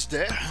nobody's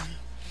there.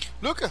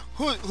 Look at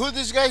who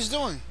this guy's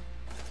doing.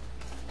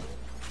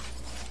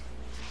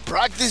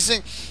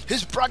 Practicing.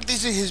 He's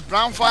practicing his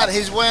brown fight.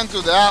 He's went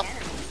to the.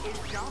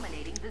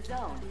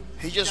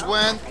 He just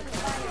went.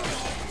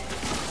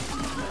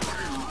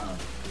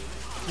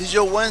 He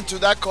just went to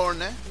that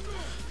corner.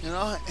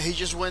 He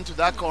just went to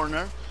that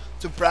corner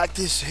to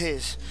practice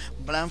his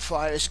blind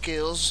fire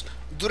skills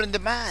during the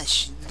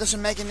match. It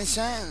doesn't make any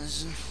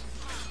sense.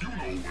 You know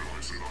when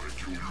I said I'd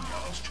kill you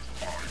last,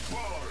 I lied.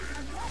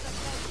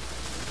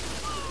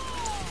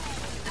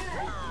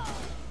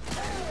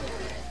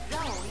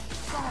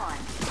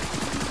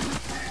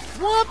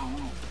 What?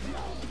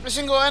 Every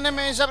single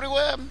enemy is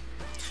everywhere.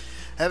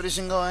 Every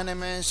single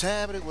enemy is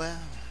everywhere.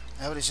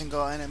 Every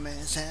single enemy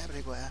is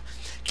everywhere.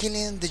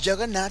 Killing the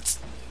juggernauts.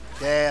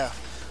 Yeah.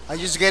 I'm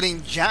just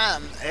getting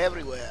jammed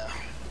everywhere.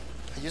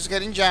 I'm just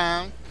getting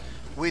jammed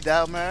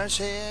without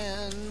mercy.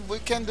 And we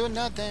can do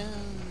nothing.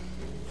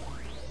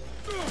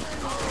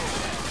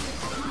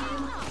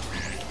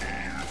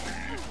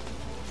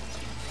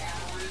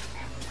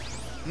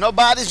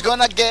 Nobody's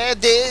gonna get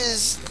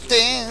this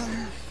thing.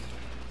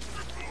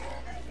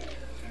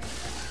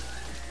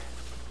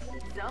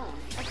 Zone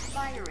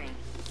expiring.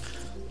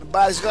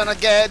 Nobody's gonna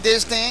get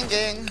this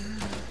thing.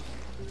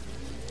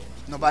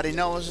 Nobody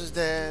knows is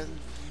dead.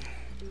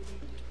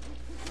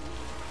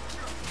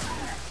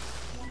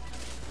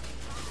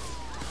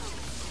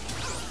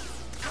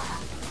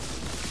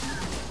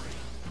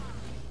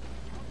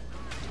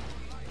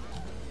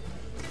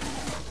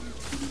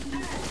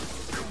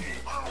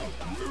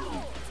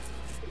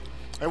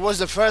 I was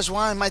the first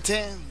one in my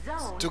team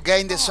to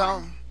gain the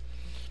zone.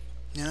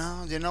 You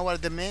know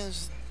what it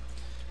means?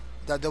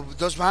 That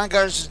those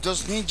vanguards,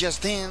 those ninjas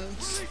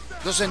things,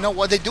 doesn't know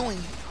what they're doing.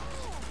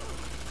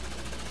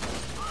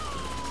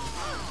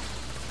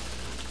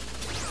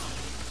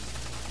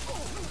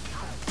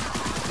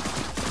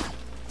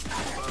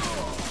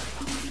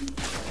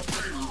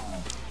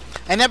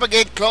 I never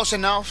get close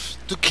enough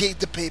to kick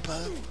the people.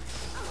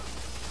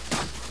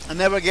 I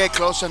never get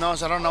close enough.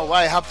 So I don't know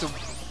why I have to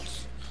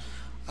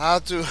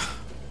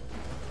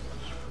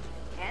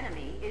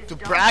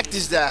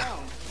practice that.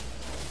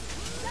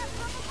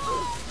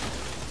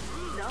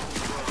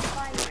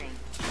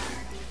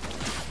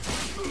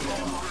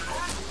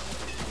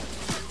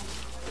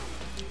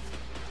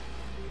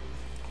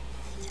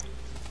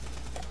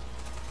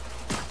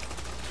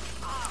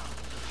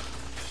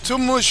 Too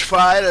much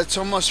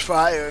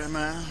fire,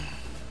 man.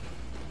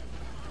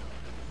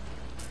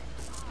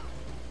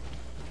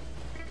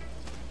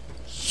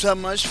 So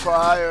much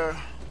fire.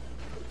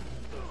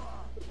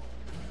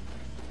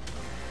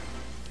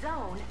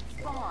 Zone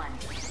spawn.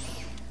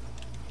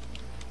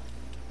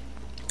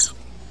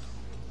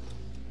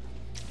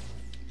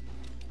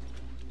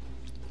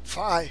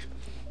 5,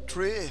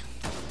 3.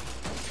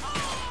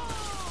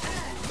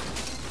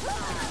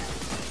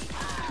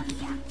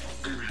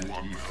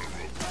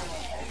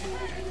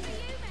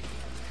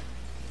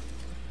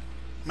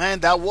 Man,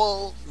 that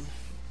wall.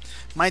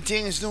 My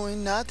team is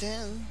doing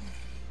nothing.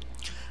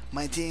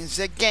 My team's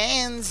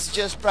against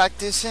just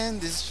practicing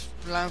this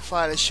blind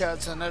fire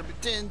shots and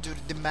everything during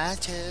the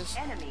matches.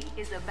 Enemy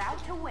is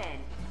about to win.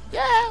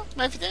 Yeah,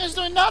 my team is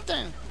doing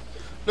nothing.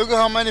 Look at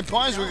how many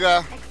points we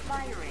got.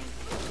 Expiring.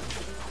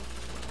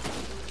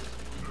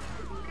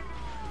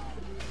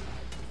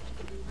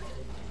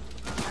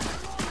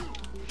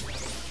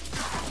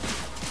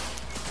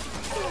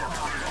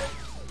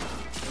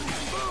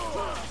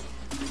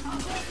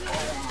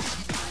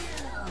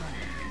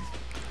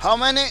 How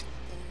many?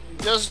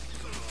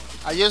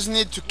 I just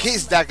need to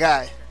kiss that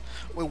guy.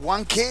 With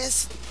one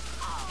kiss,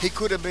 he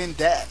could have been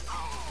dead.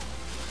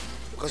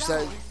 Because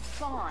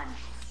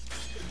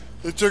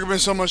it took me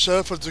so much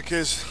effort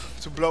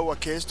to blow a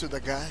kiss to the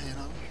guy,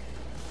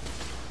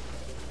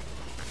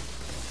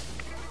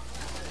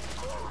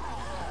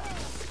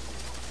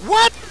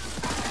 What?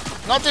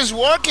 Nothing's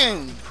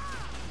working.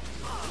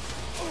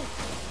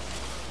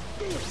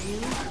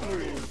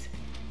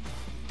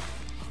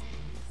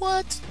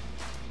 What?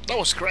 That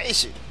was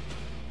crazy.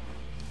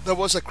 That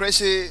was a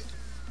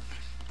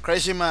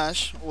crazy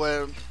match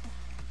where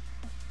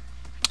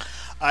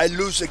I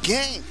lose a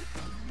game.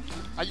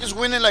 I just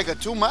win it like a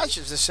 2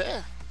 matches, they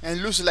say,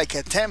 and lose like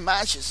a 10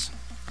 matches.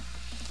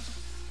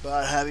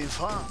 But having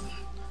fun.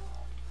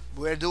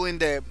 We're doing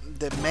the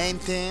main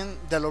thing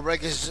that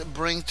Lawbreakers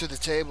bring to the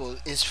table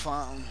is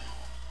fun.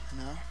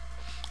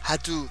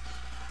 Had to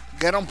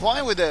get on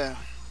point with the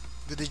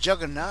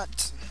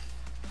juggernaut.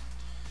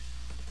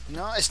 You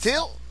know,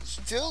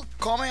 still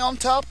coming on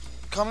top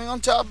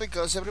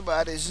because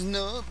everybody's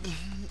noob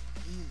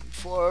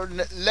for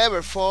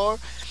level 4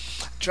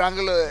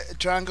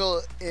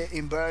 triangle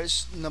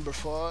inverse number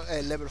 4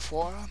 level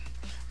 4.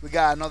 We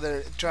got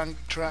another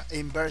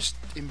inverse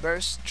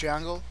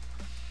triangle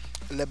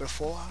level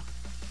 4.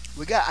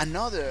 We got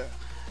another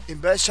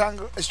inverse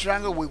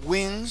triangle with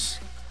wings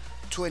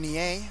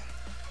 28,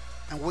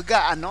 and we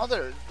got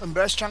another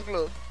inverse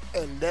triangle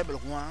level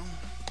 1.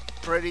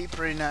 Pretty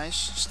nice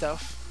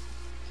stuff.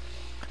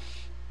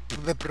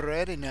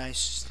 Pretty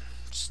nice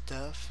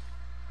stuff.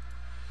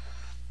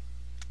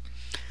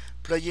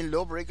 Playing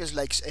Lawbreakers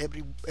like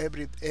every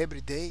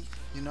day,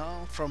 you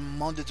know, from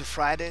Monday to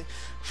Friday,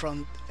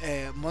 3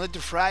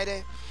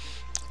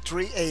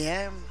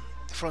 a.m.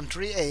 from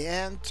 3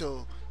 a.m.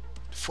 to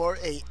 4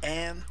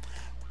 a.m.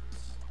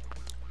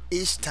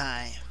 East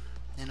time,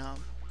 you know,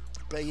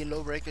 playing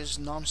Lawbreakers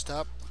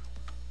non-stop.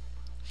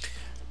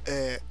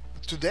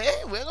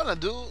 Today we're gonna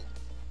do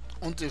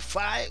until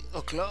 5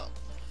 o'clock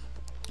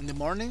in the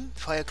morning,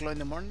 5 o'clock in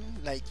the morning,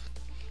 like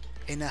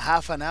in a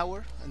half an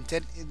hour and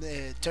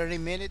 30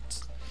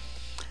 minutes,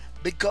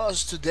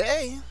 because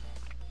today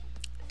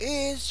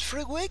is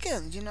free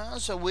weekend, you know,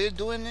 so we're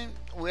doing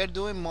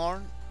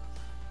more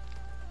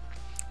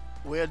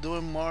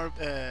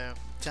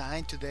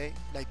time today,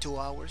 like 2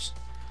 hours.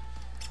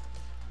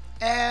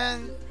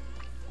 And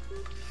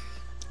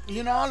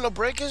you know,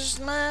 Lawbreakers,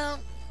 man,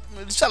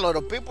 there's a lot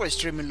of people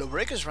streaming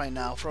Lawbreakers right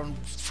now from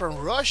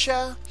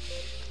Russia,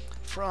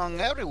 from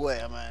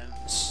everywhere, man.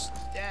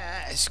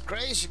 It's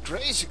crazy,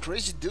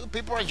 dude.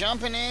 People are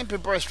jumping in,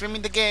 people are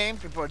streaming the game,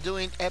 people are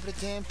doing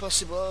everything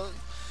possible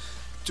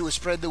to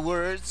spread the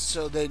word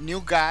so the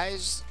new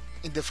guys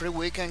in the free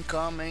weekend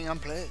come in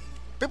and play.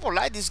 People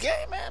like this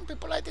game, man.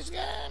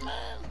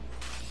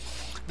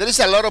 There is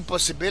a lot of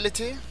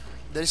possibility.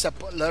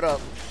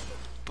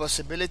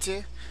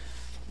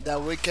 That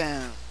we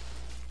can.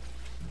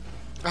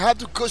 I have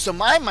to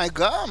customize my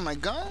gun.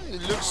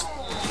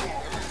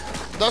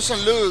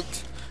 Doesn't look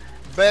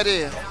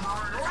very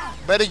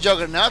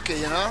juggernaut,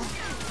 you know.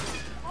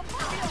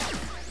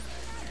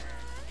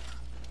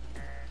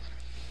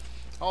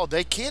 Oh,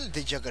 they killed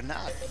the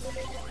juggernaut.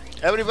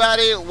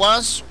 Everybody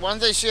once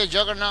they see a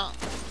juggernaut,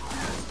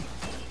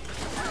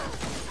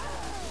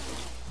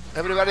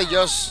 everybody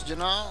just, you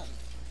know,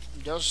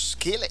 just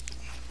kill it,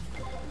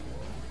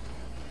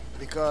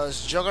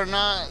 because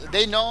juggernaut,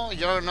 they know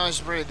juggernaut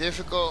is a very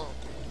difficult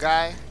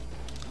guy.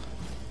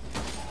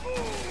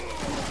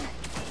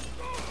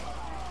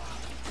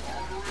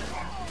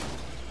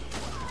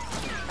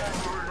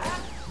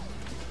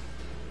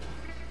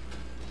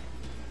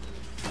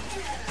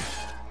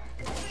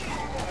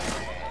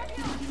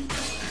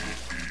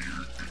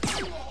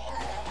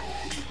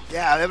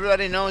 Yeah,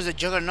 everybody knows that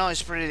Juggernaut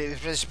is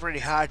pretty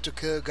hard to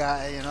kill,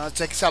 guy. You know, it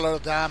takes a lot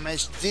of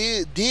damage,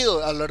 deal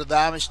a lot of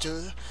damage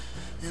too.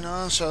 You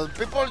know, so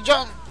people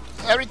jump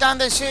every time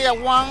they see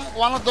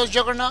one of those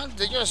Juggernauts,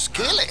 they just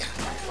kill it.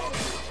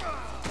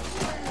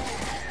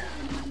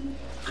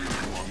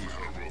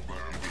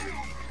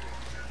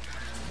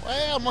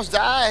 Well, I almost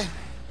died.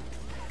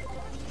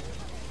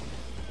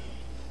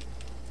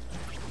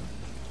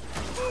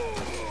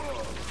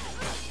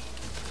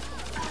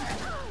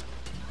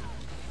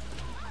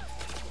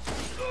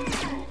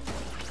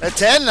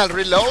 Eternal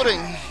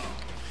reloading.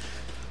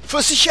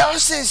 Fussy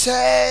Justin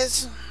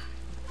says,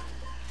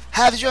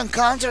 have you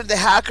encountered the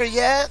hacker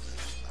yet?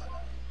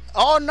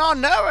 Oh no,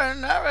 never.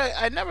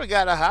 I never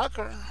got a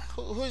hacker.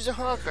 Who's the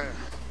hacker?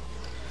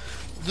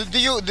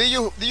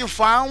 Do you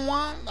find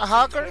one? A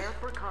hacker?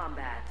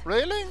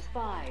 Really?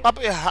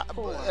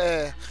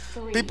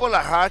 People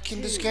are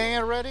hacking this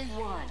game already?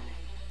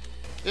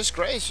 It's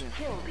crazy.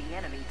 Kill the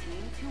enemy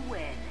team to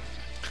win.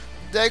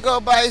 They go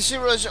by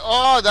zeros.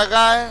 Oh, that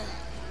guy.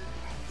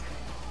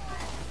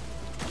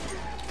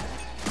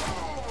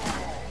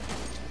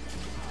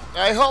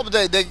 I hope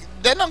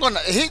they're not gonna.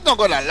 He's not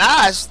gonna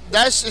last.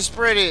 This is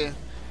pretty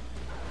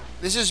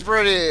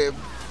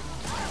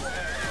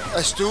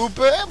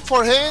stupid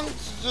for him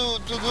to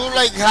do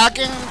like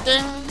hacking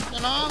thing, you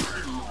know?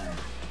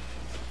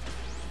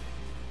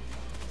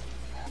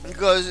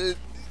 Because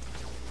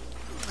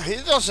he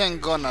doesn't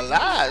gonna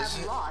last.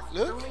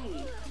 Look,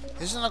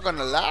 he's not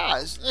gonna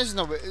last. There's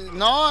no.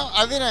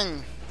 I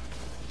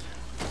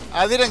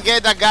didn't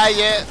get that guy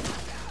yet.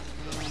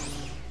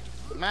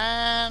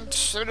 Man,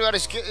 everybody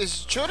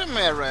is shooting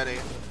me already.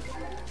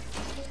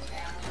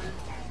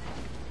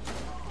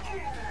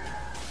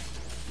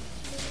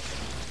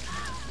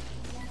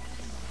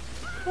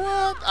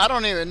 What? I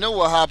don't even know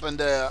what happened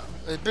there.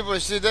 The people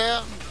still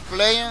there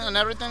playing and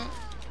everything.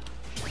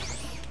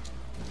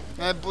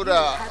 I put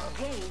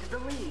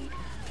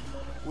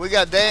we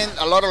got then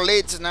a lot of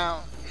leads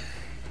now.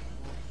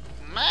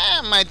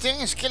 Man, my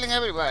team is killing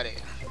everybody.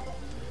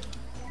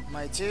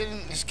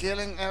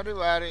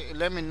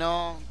 Let me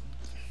know.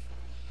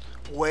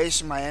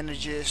 Waste my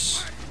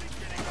energies.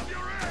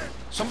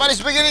 Somebody's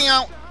beginning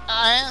out.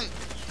 I am.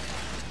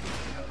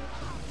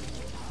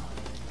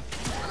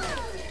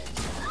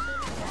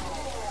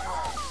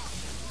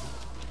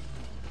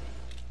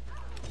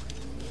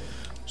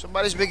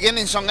 Somebody's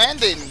beginning some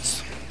endings.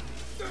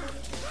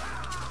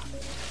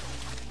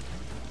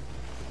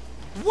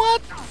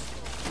 What?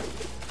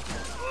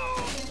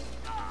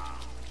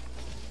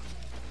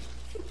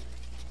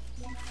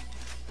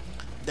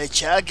 The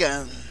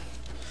shotgun.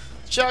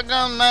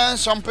 Shotgun, man.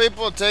 Some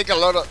people take a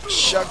lot of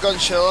shotgun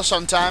shells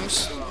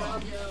sometimes.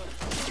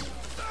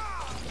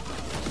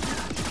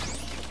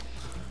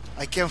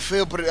 I don't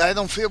feel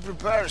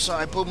prepared, so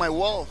I put my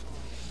wall.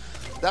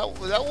 That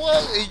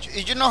wall,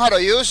 if you know how to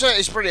use it,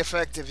 it's pretty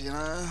effective, you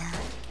know.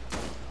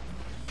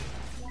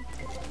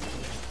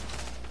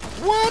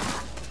 What?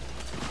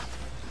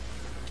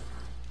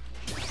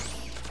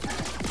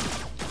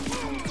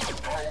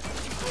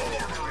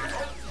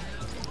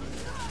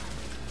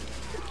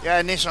 Yeah,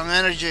 I need some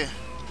energy.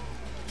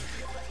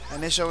 I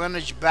need some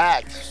energy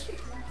back.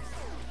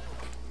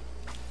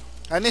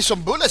 I need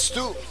some bullets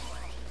too.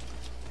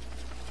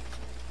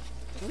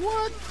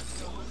 What?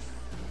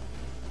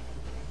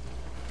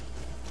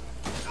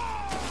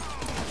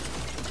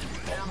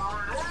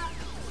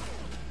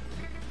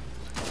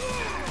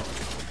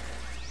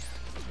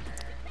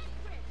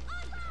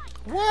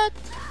 What?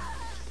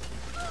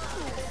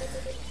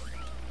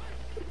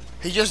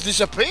 He just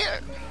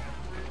disappeared.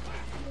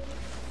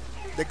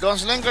 The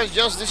gunslinger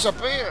just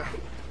disappeared.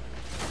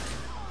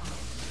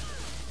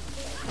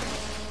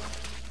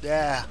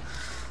 Yeah.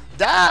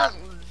 That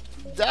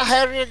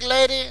Harriet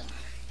lady,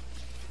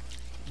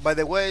 by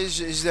the way,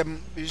 is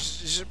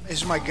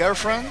my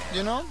girlfriend,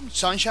 you know?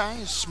 Sunshine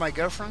is my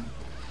girlfriend.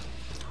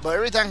 But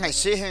every time I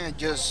see her, I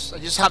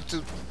just have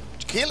to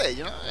kill it,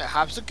 you know? I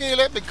have to kill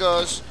it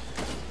because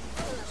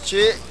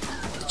she's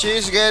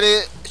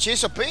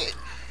a pig.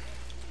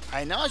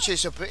 I know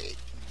she's a pig.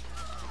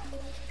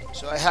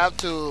 So I have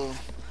to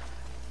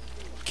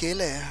kill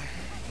her.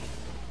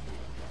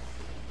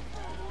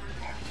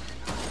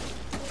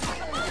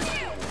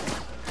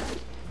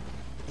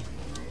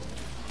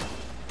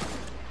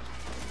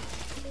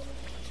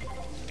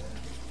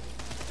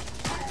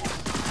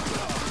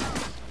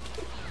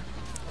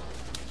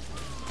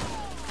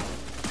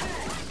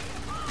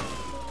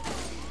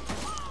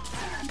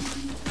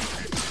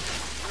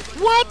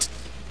 What?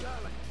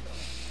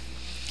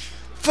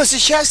 Fuzzy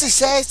Chassis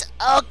says,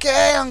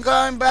 okay, I'm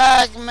going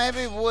back.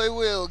 Maybe we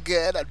will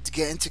get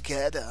again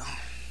together.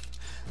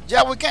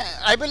 Yeah, we can.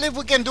 I believe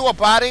we can do a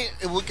party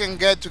if we can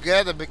get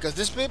together because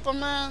these people,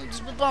 man, these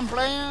people I'm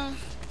playing,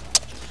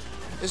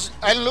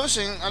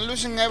 I'm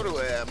losing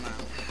everywhere, man.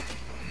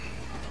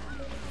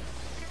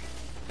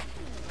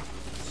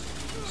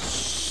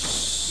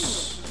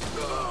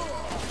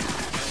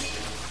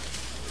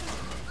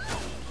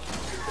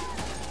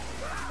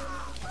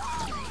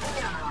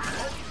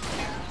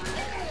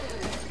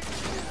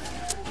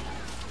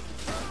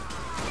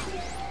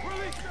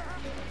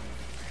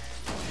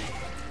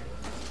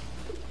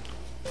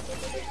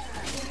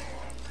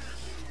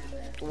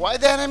 Why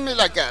the enemy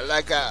like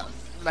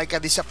a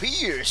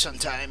disappear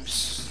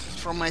sometimes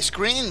from my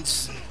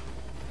screens?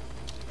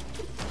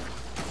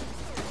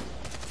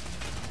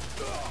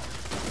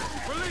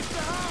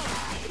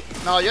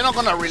 No, you're not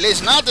gonna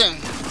release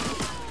nothing,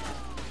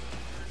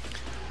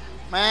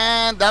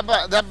 man. That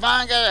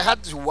banker, I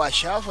had to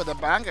watch out for the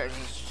banker.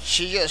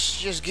 She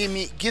just give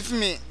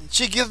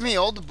me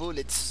all the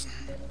bullets.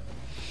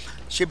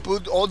 She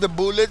put all the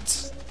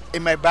bullets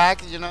in my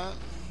back, you know.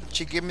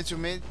 She give me to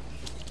me.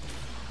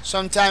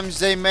 Sometimes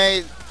they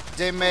may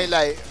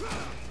like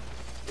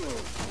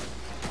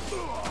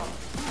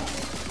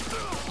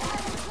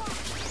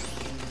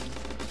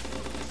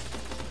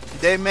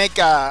they make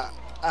a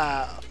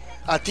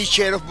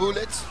t-shirt of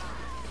bullets,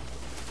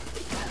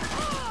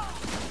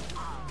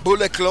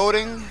 bullet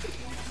clothing,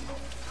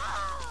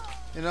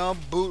 you know,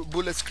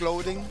 bullets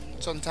clothing.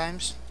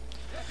 Sometimes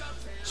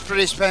it's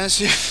pretty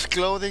expensive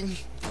clothing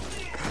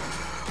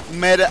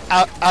made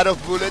out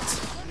of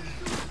bullets.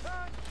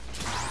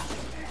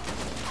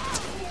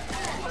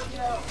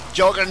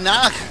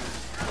 Juggernaut.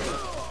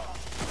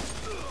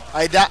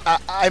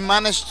 I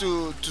managed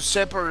to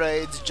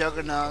separate the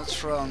Juggernauts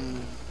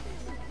from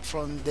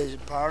the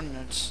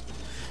partners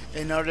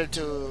in order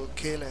to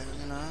kill it,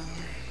 you know.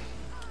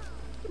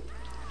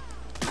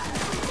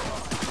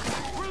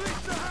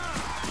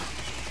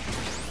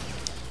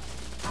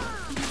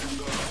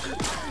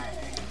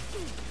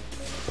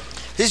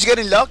 He's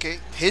getting lucky.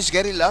 He's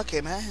getting lucky,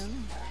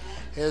 man.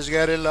 He's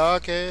getting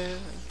lucky.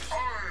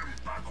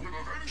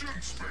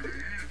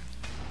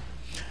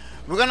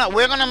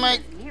 We're gonna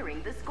make.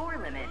 Nearing the score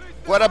limit.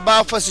 What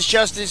about Fuzzy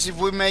Justice if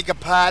we make a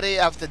party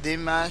after the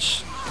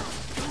match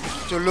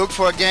to look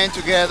for a game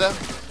together?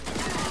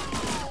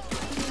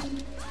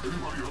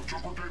 Anybody have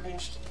jumper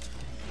tables?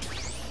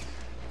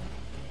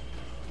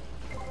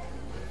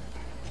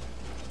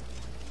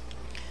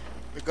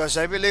 Because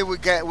I believe we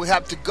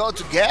have to go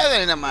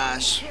together in a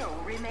match. Kill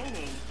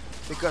remaining.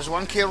 Because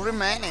one kill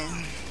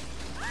remaining.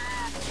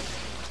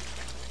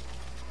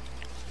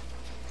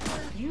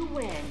 You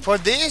win. For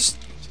this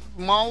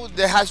mode,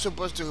 they have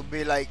supposed to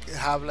be like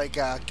have like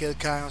a kill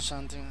count or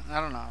something. I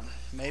don't know.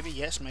 Maybe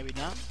yes, maybe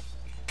not.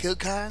 Kill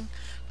count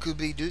could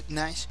be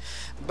nice,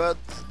 but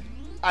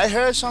I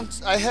heard some.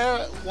 I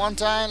heard one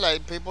time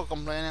like people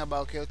complaining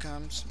about kill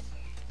cams.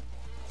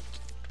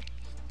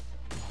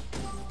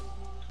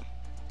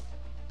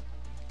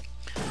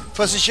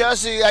 Fuzzy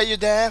Chelsea, are you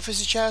there?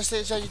 Fuzzy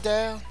Chelsea, are you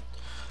there?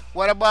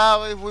 What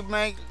about if we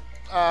make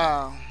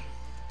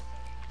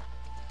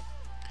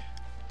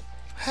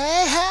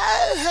hey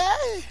hey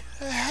hey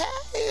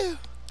hey?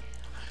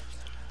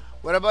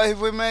 What about if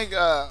we make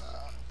a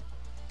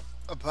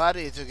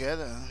party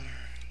together?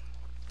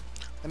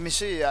 Let me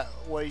see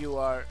where you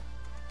are,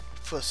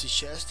 Fuzzy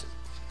Chested.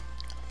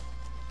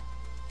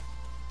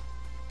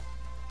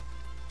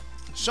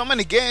 So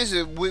many games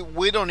that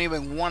we don't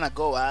even want to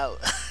go out,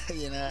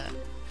 you know.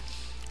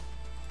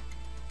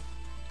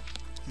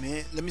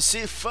 Let me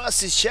see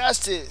Fuzzy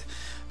Chested.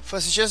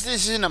 Fuzzy Chested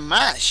is in a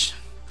match.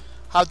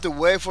 Have to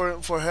wait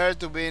for her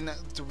to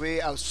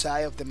be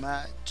outside of the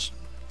match,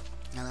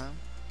 you know.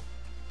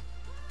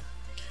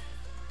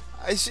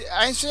 I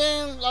seen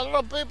a lot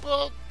of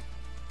people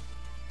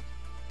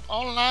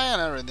online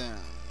and everything.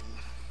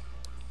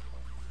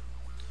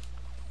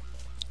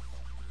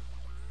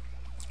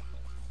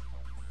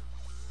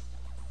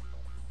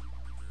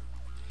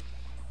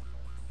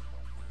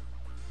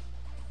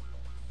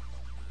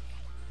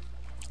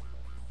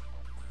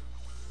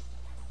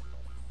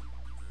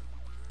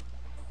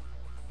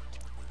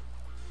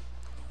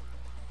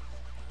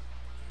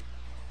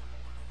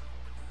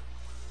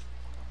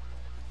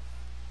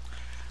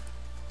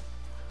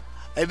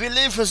 I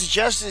believe for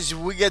justice, if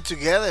we get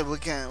together, we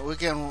can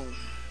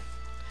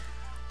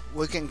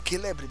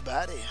kill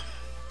everybody.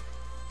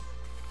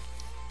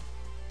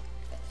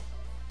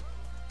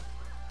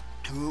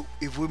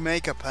 If we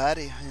make a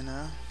party, you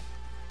know.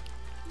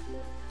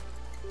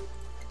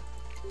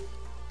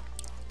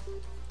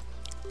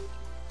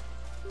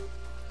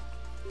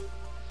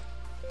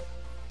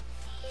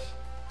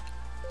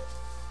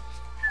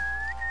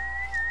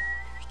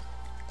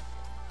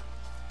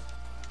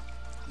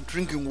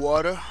 Drinking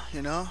water,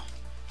 you know.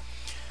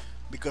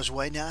 Because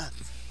why not?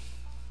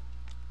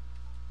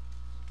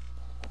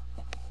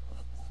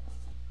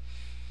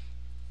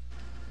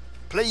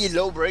 Playing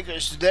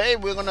Lawbreakers today.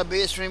 We're gonna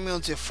be streaming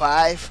until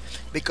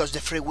 5 because the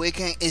free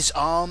weekend is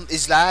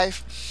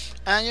live,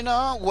 and you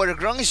know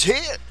Waterground is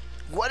here.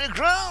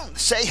 Waterground,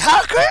 say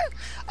hacker.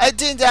 I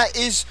think that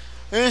is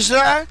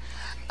there,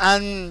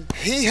 and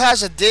he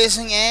has a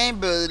decent aim,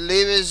 but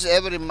leaves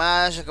every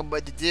match a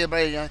competitive.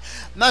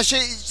 Now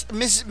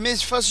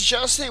Miss Fuzzy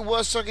Chelsea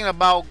was talking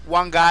about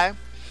one guy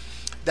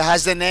that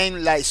has the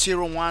name like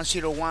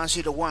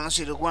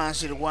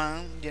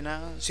 0101010101, you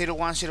know,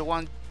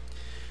 0101.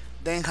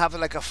 Then have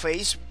like a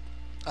face,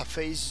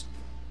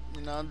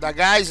 you know. That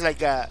guy is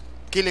like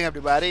killing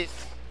everybody.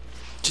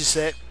 She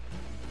said,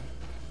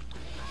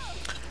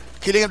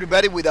 killing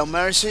everybody without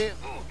mercy,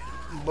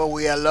 but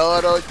with a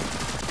lot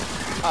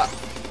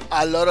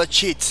of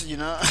cheats, you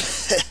know.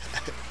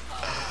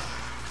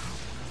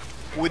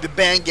 With the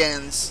bang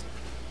guns,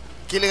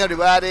 killing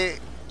everybody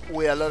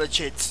with a lot of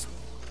cheats.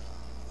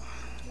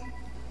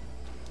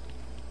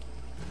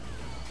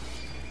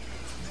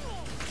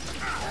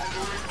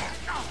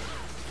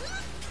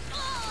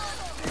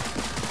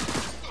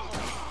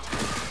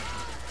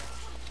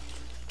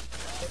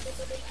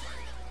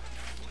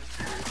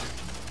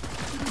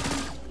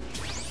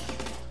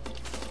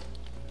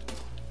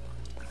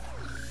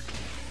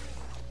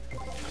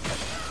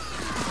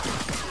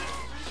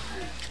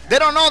 They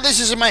don't know this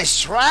is my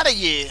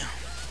strategy.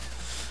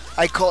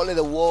 I call it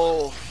a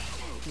wall,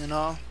 you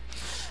know.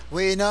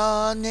 We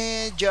don't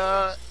need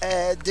your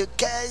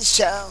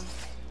education.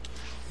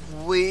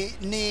 We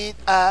need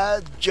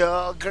a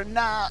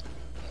juggernaut.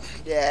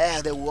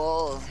 Yeah, the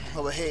wall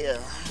over here,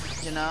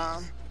 you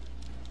know.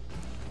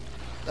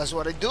 That's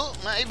what I do,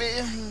 maybe.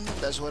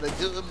 That's what I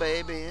do,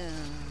 baby.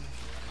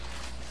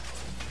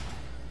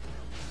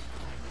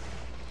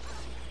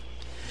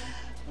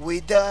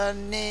 We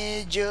don't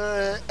need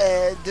your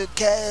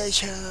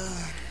education.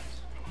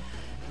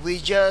 We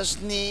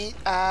just need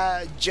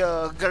a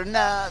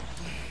juggernaut.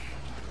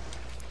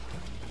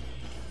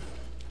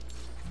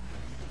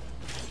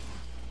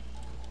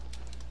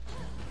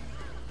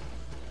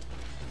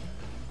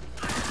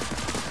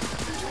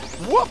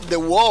 Whoop the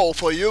wall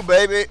for you,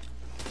 baby.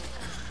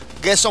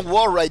 Get some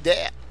wall right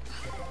there.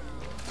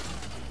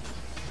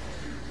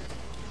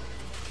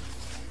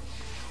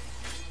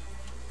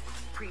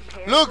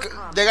 Look,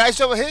 the guy's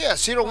over here.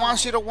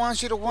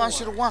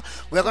 01010101.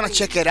 We're gonna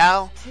check it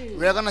out.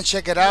 We're gonna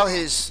check it out.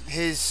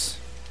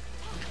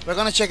 We're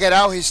gonna check it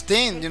out. His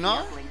thing, you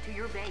know.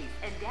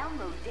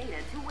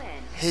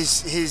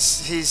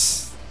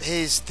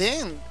 His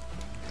thing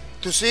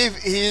to see if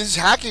he's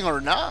hacking or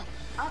not.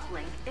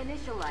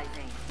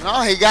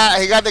 No, he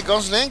got the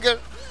gunslinger.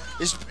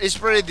 It's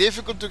pretty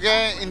difficult to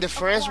get in the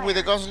first with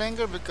the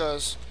gunslinger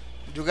because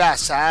you got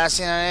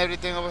assassin and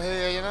everything over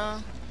here, you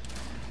know.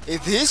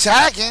 If he's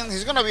hacking,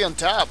 he's gonna be on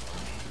top.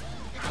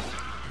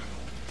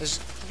 It's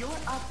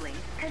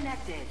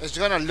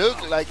gonna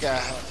look like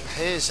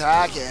he's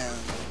hacking.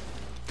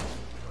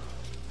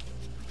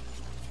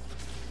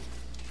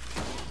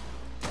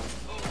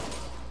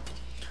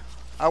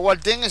 Our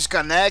thing is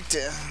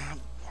connected.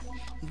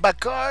 But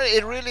car,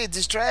 it really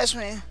distressed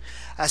me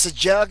as a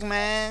joke,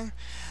 man,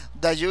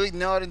 that you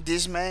ignoring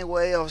this main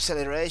way of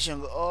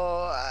acceleration.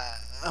 Oh,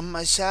 on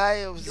my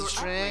side of the Your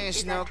string uplink is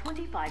is not at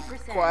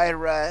 25%. quite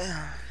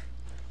right.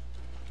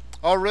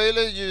 Oh,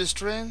 really? Your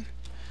string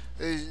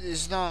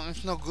it's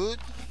not good.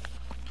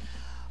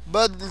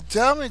 But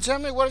tell me,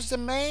 what is the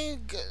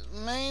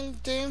main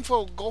thing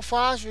for go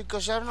fast?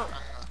 Because I don't.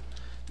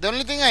 The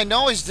only thing I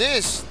know is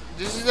this.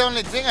 This is the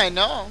only thing I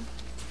know.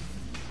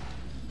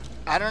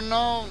 I don't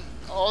know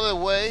all the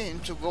way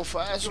to go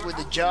fast Your with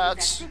the uplink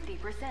jogs. is at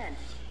 50%.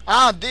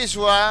 Ah, this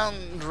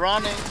one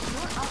running.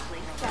 Your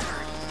uplink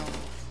severed.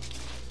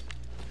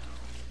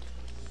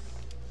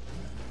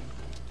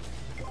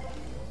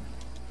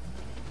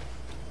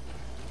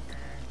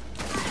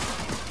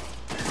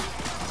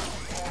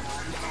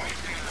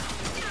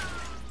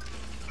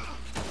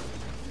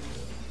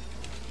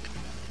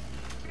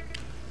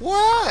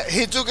 What?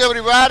 He took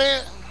everybody.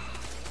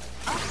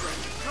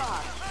 Uplink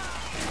dropped.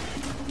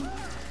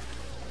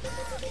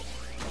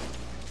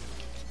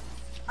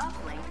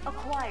 Uplink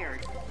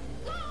acquired.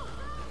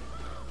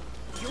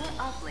 Your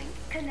uplink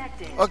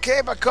connected.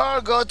 Okay, but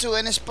car go to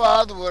any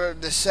spot where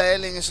the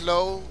sailing is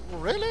low.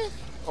 Really?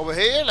 Over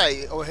here?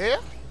 Like over here?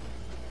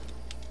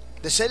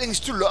 The sailing is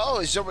too low.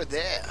 It's over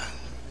there.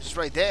 It's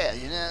right there.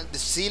 You know, the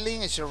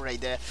ceiling is over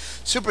right there.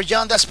 Super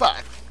John, that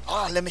spot.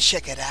 Oh, let me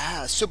check it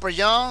out. Super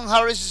John,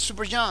 how is it,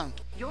 Super John?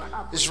 Your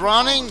uplink It's is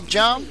running, almost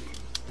jump. complete.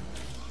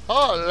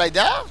 Oh, like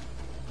that?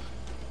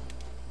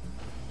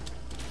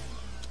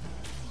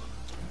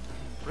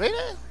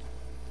 Really?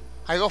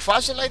 I go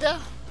faster like that?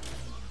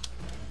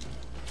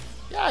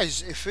 Yeah,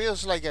 it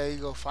feels like I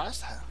go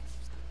faster.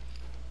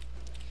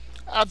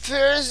 At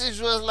first, it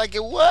was like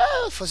a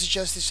what? For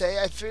just to say,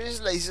 at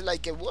first, like, it's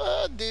like a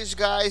what? This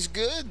guy is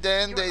good.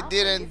 Then Your they uplink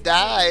didn't is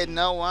die. amazing.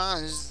 No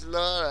one is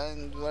Lord,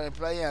 and when I'm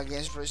playing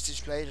against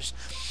prestige players.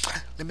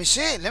 Let me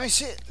see.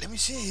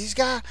 He's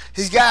got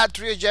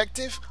 3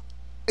 objectives,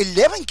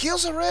 11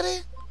 kills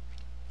already,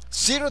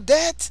 0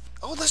 death.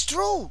 Oh, that's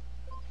true.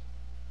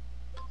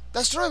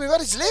 That's true.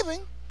 Everybody's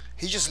leaving.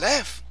 He just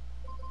left.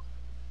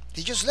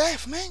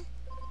 Man.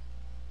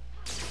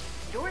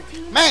 Your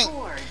team Man.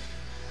 scored.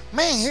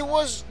 Man, he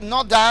was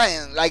not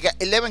dying. Like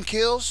 11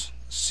 kills,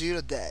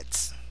 0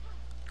 deaths.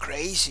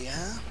 Crazy,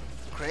 huh?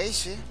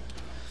 Crazy.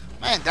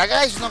 Man, that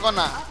guy's not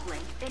gonna.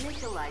 Uplink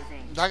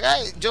initializing. That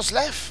guy just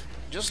left.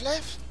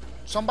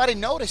 Somebody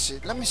noticed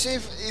it. Let me see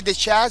if the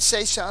chat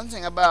says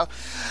something about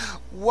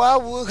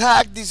what will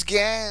hack this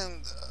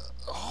game.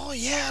 Oh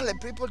yeah, like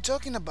people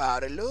talking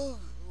about it. Look,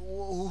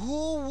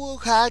 who will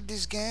hack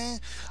this game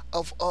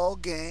of all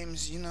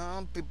games? You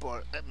know, people.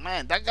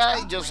 Man, that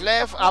guy just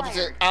left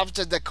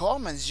after the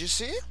comments. You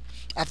see,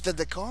 after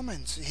the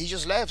comments, he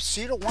just left.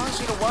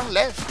 0101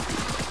 left.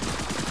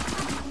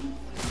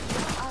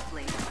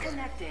 Uplink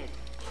connected.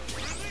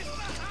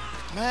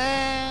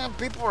 Man,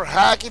 people are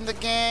hacking the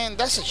game.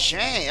 That's a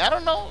shame. I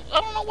don't know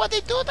why they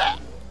do that.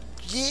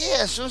 Yeah,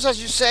 as soon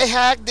as you say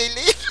hack, they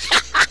leave.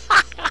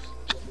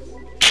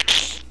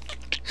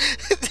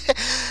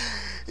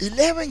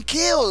 11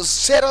 kills,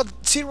 0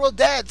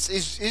 deaths.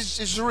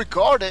 It's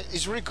recorded.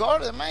 It's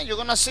recorded, man. You're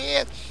gonna see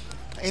it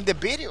in the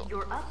video.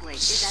 Your uplink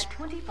is at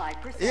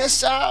 25%.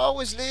 Yes, I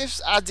always lives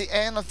at the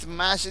end of the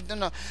match. I don't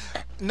know.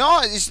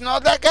 No, it's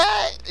not that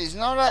guy. It's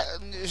not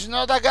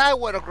that guy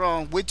with a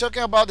grown. We're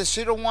talking about the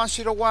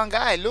 0101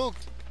 guy. Look,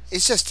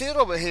 it's a still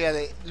over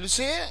here. You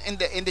see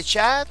it in the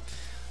chat.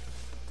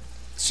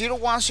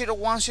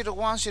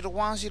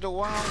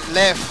 0101010101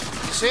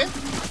 left. You see?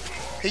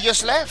 He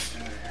just left.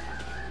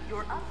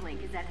 Your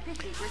uplink is at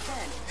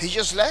 50%. He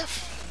just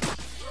left.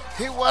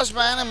 He was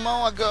banned a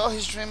month ago.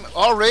 He's streaming.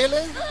 Oh,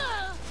 really?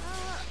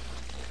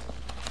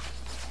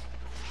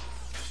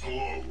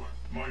 Hello,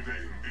 my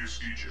name is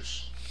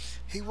Aegis.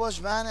 He was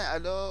banned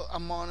a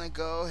month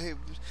ago.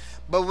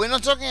 But we're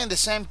not talking the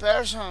same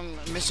person,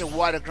 Mr.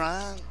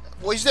 Waterground.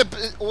 Or is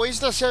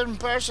the certain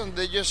person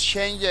that just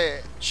change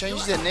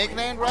the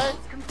nickname, right?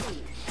 Almost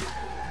complete.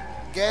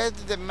 Get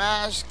the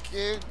mask,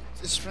 keep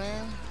the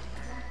stream.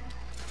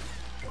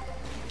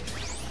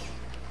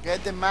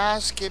 Get the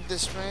mask, keep the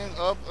stream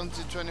up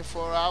until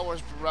 24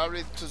 hours,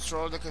 probably to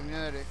troll the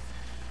community.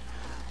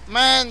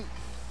 Man,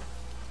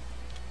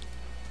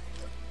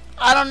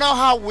 I don't know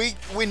how we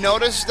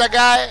noticed the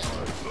guy.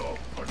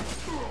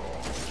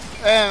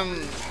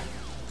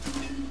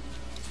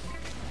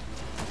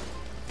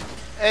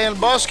 And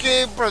Bosque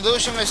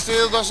production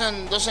still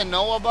doesn't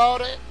know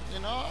about it, you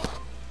know.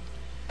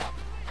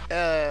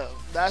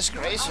 That's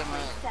crazy, Uplink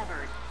man.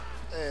 severed.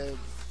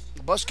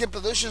 Bosque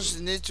Productions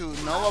need to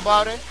know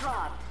about it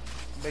Dropped.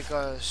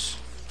 because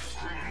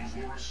Criminals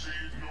will receive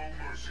no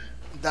mercy.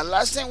 the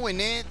last thing we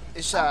need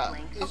is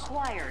Uplink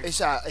acquired.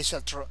 is a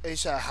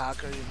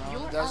hacker, you know.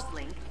 Your That's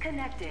uplink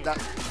connected.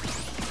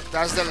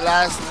 that's the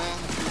last man.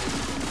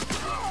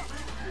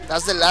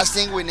 That's the last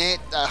thing we need,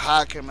 a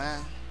hacker,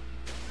 man.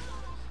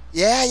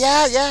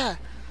 Yeah.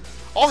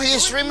 Oh,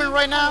 he's streaming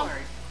right now.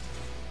 Scored.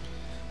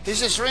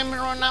 He's streaming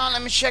right now.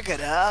 Let me check it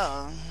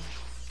out.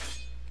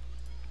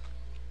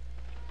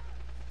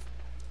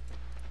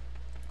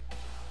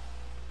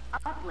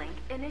 Uplink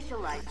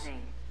initializing.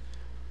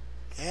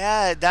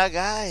 Yeah, that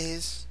guy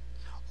is.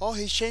 Oh,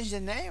 he changed the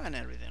name and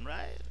everything,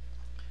 right?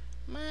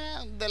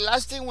 Man, the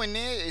last thing we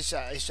need is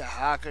a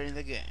hacker in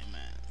the game,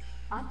 man.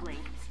 Uplink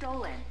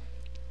stolen.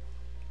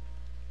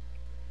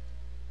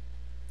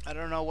 I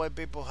don't know why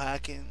people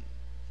hacking,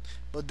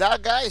 but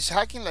that guy is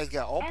hacking like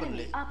Enemy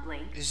openly.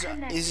 uplink Is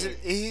connected.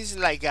 he's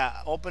like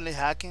openly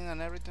hacking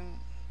and everything?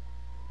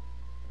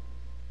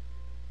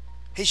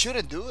 He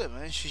shouldn't do it,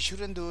 man. She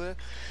shouldn't do it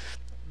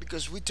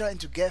because we're trying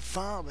to get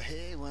fun. But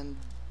hey, when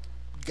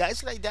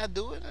guys like that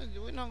do it,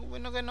 we're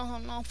not getting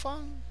no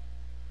fun.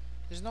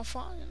 It's no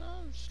fun, you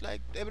know. It's like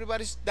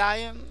everybody's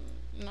dying,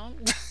 you know.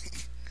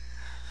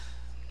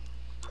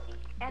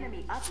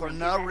 Enemy uplink for is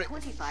no at re-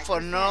 25%. for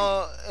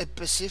no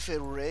specific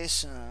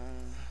reason.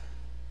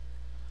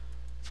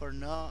 For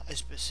no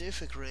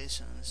specific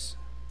reasons.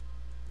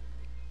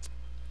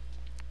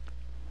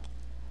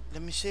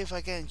 Let me see if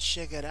I can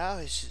check it out.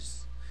 It's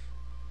just,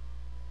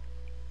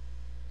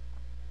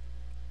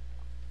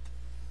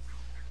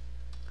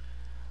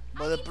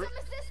 but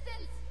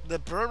the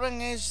problem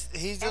is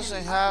he doesn't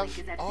Enemy have.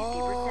 uplink is at 50%.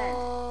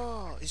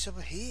 Oh, it's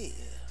over here.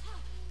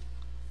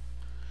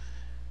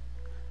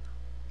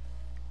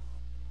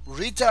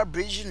 Retard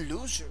vision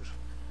loser.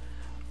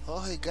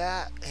 Oh, he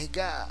got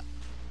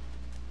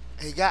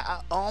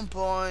an on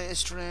point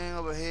string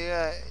over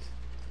here.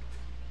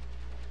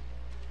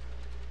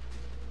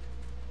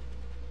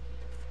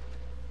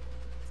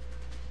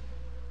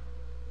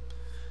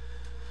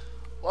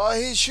 Well,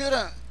 he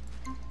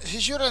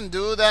shouldn't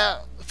do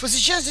that.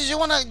 Physicians, you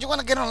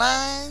wanna get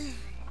online?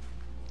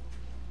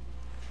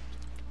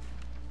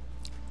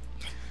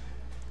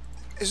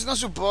 It's not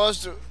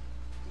supposed to.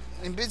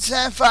 In bit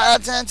 10,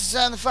 5, 10 to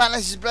 7, the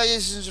finance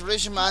players is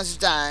reaching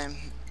massive time.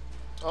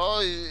 Oh,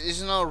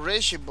 it's not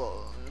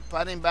reachable.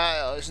 Padding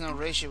by, it's not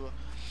reachable.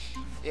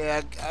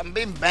 Yeah, I'm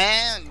being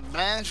banned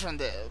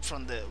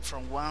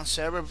from one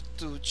server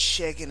to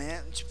checking in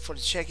for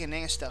checking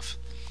in stuff.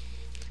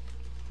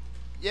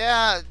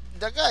 Yeah,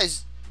 that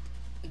guy's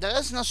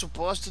not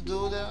supposed to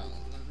do that,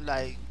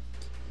 like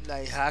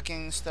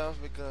hacking stuff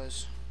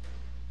because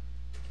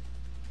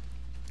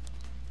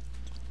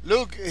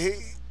look,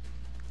 he's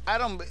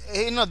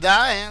not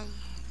dying.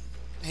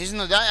 He's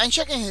not dying. I'm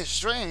checking his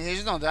string.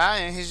 He's not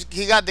dying.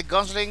 He got the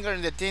gunslinger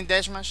in the team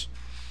deathmatch.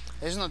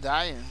 He's not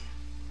dying.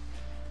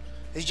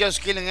 He's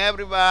just killing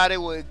everybody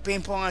with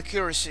pinpoint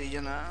accuracy,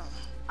 you know.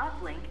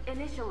 Uplink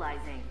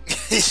initializing.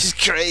 This is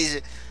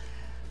crazy.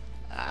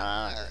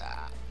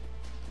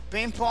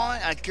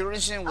 Pinpoint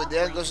accuracy with the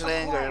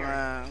gunslinger,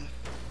 man.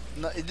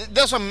 No, it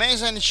doesn't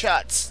miss any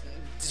shots.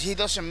 He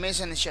doesn't miss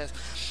any shots.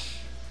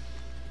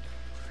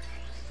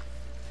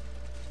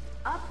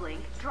 Uplink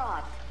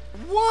dropped.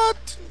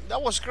 What?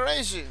 That was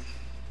crazy.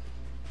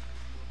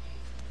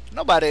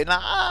 Nobody.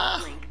 Nah.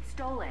 Uplink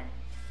stolen.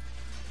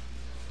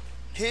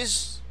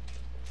 He's.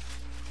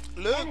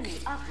 Look. Enemy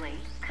uplink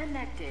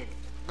connected.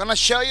 Gonna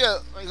show you.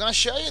 I'm gonna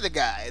show you the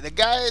guy. The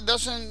guy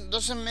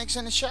doesn't mix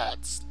any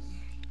shots.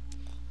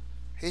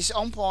 He's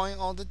on point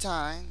all the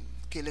time,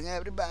 killing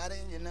everybody.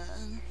 You know.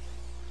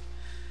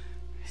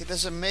 He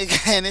doesn't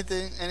make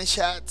any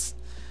shots.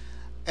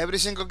 Every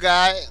single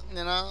guy,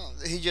 you know,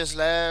 he just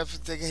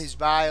left, taking his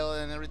bio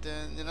and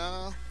everything, you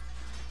know.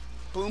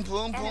 Boom,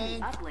 boom, Enemy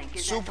boom. uplink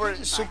is at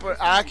Super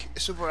 25%.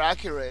 super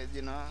accurate,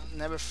 you know.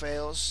 Never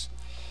fails.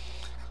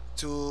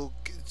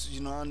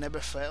 Never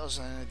fails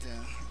or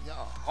anything.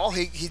 Yeah. Oh,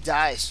 he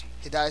dies.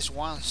 He dies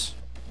once.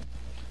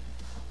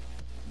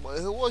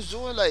 But he was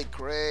doing like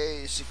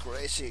crazy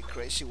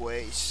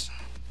ways.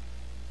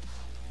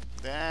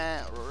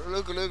 Damn,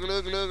 look.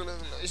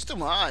 It's too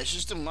much.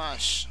 It's too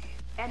much.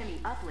 Enemy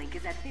uplink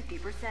is at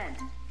 50%.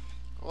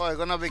 Oh, I'm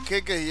gonna be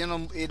kicking, you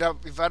know,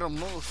 if I don't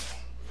move.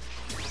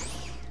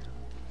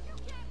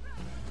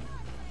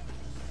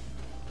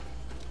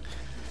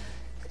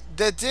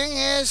 The thing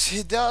is,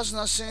 he does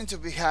not seem to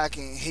be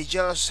hacking. He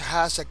just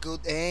has a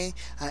good aim,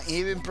 and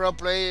even pro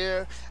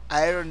player,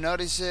 I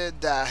noticed it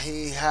that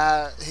he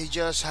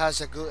just has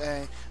a good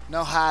aim.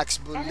 No hacks.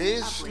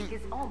 Enemy uplink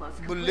is almost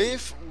complete.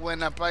 Believe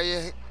when a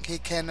player he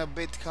cannot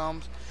beat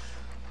comes.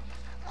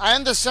 I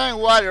understand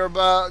Warrior,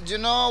 but you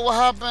know what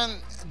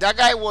happened? That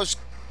guy was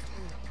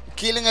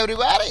killing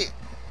everybody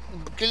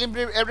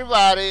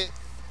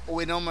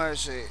with no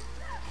mercy.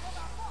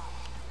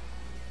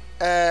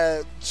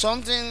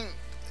 Something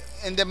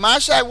in the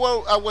match I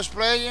was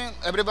playing,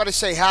 everybody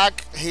say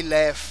hack, he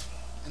left.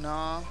 You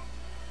know.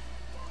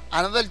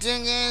 Another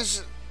thing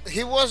is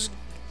he was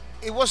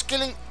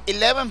killing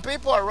 11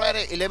 people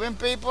already. 11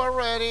 people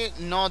already,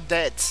 no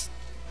deaths.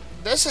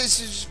 This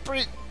is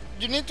pretty.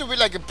 You need to be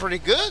like pretty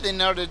good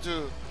in order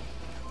to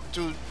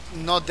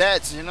know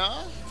that, you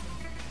know.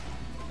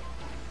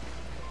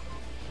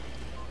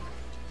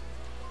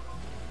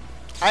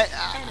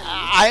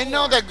 I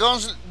know the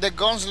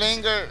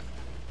gunslinger.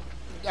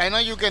 I know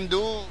you can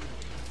do,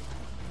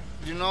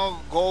 you know,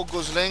 go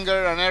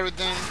gunslinger and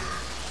everything.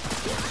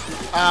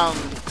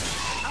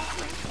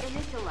 Uplink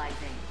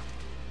initializing.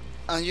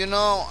 And you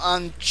know,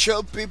 and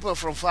shoot people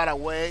from far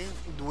away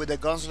with the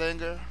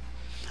gunslinger.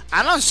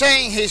 I'm not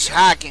saying he's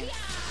hacking.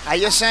 I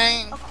just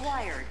saying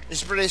Acquired.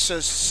 it's pretty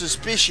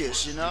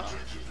suspicious, you know.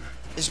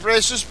 It's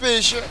pretty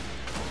suspicious.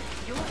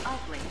 Your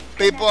uplink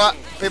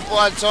People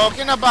are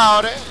talking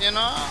about it, you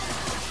know.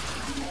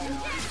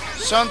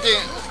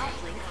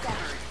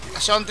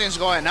 Something's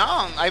going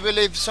on. I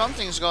believe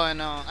something's going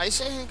on. I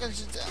say he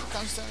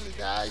constantly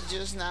dies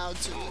just now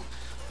too.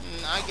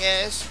 I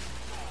guess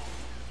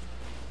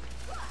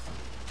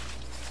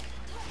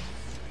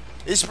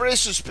it's pretty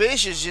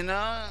suspicious, you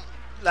know.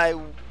 Like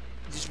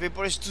these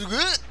people is too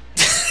good.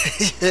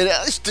 You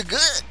know, it's too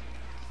good.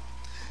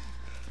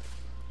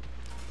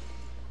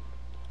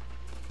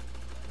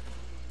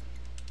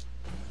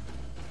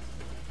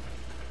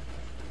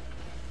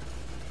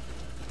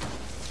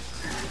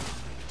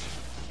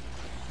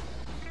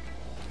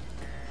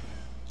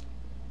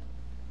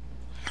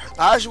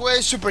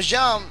 Ashway super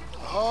jump.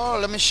 Oh,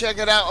 let me check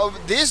it out. Oh,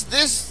 this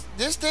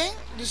thing.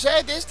 You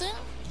say this thing?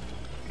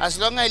 As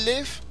long I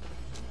live.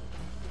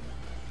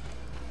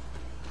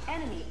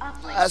 Enemy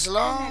uplink As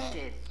long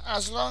connected.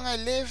 I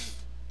live.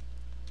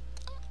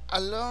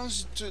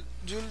 Allows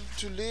you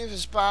to leave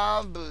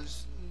spawn, but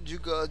you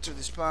go to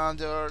the spawn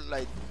door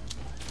like.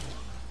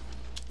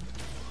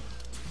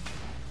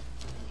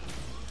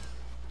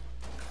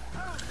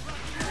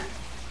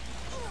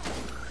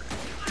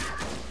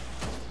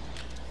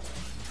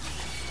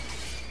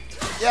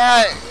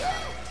 Yeah,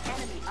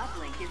 Enemy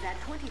uplink is at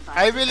 25.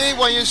 I believe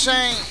what you're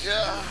saying.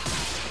 Yeah.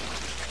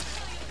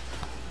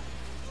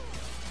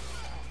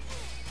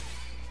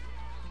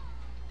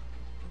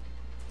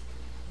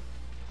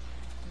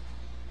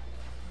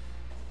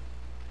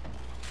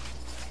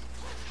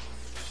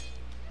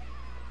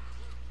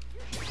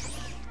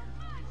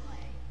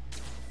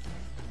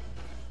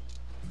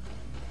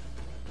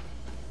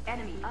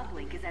 Enemy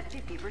uplink is at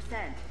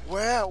 50%.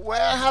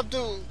 Where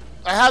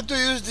I have to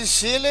use the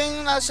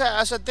ceiling as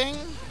a thing.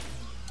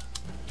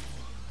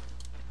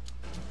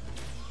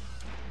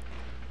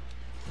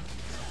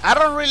 I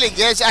don't really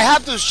guess. I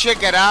have to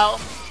check it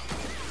out.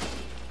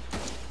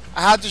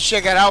 I have to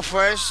check it out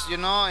first, you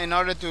know, in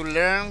order to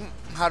learn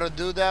how to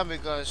do that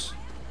because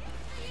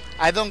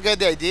I don't get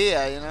the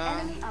idea, you know.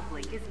 Enemy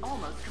uplink is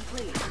almost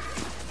complete.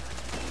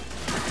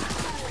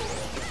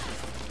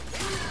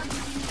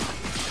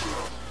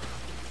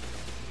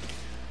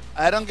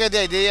 I don't get the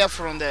idea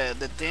from the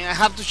thing. I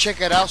have to check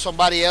it out.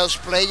 Somebody else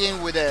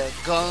playing with a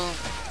gun,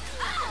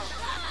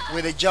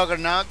 with a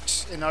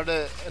juggernaut, in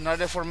order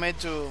for me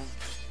to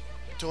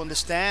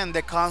understand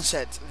the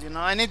concept. You know,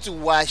 I need to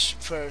watch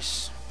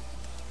first.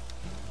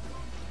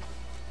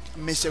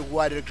 Mr.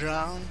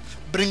 Waterground,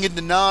 bringing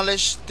the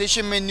knowledge,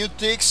 teaching me new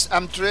tricks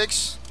and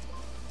tricks.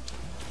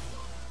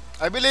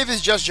 I believe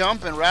it's just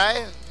jumping,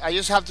 right? I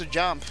just have to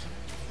jump.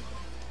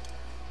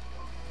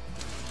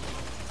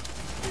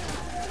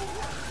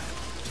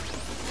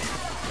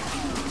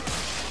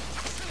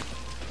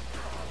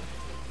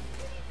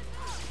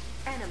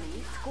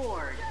 Enemy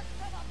scored.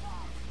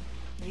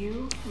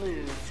 You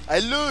lose. I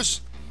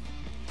lose.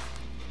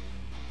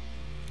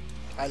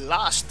 I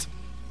lost.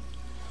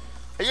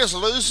 I just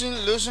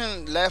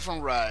losing left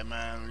and right,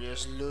 man.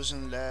 Just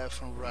losing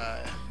left and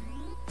right.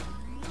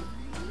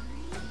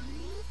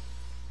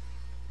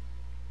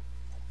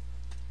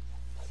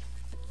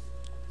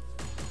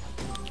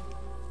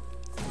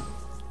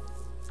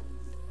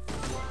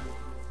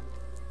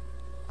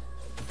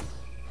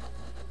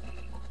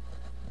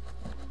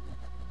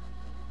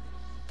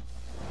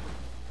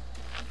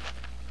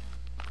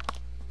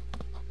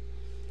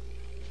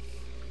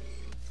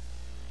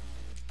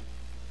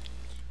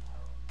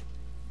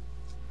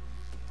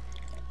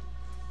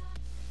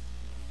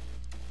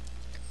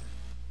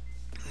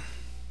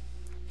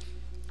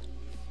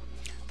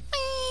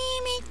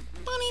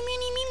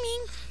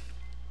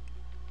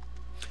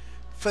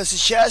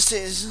 First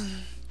justice.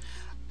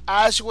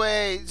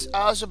 Ashway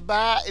also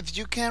bad if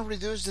you can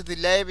reduce the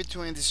delay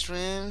between the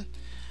stream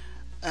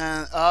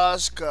and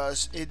us,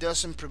 cause it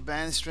doesn't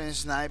prevent stream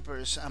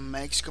snipers and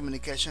makes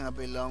communication a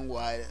bit long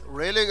wide.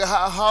 Really,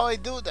 how I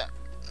do that?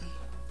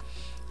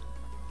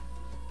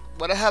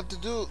 What I have to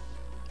do?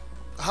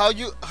 How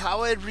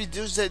I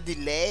reduce the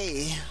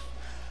delay?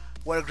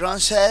 What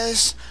Grunt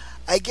says,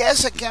 I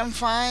guess I can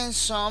find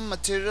some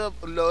material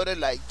uploaded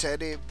like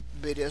 30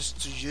 videos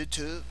to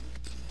YouTube.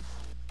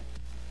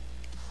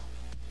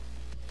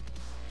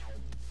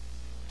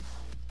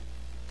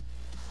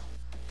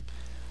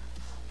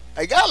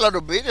 I got a lot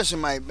of videos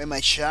in my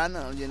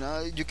channel, you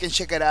know. You can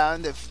check it out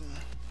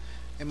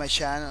in my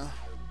channel.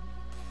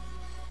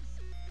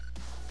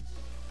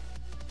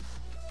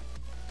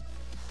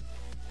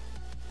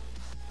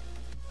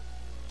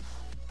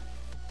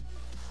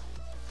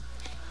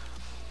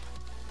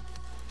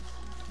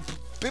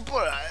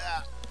 People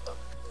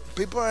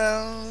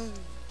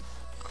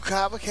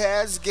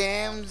copycats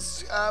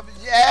games.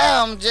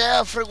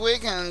 Yeah, free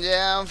weekend.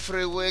 Yeah,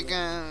 free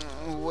weekend.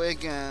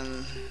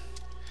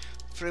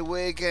 Free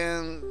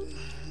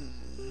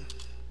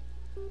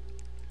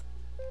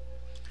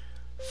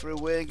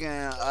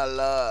weekend. A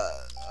lot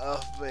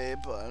of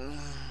people.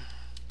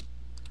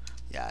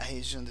 Yeah,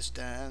 he's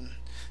understand.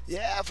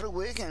 Yeah, for the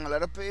weekend, a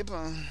lot of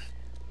people.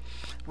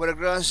 What a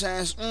girl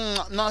says,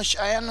 no,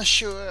 I am not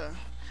sure.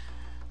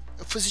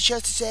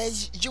 Physician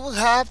says you will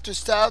have to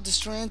stop the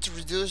stream to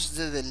reduce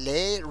the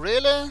delay.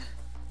 Really?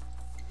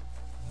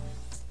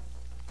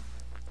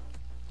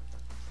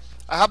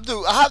 I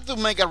have to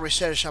make a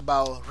research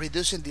about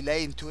reducing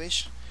delay in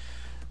Twitch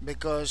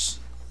because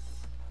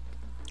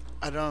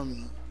I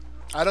don't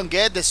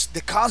get this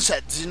the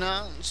concepts, you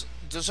know.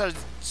 Those are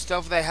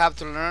stuff that I have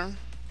to learn.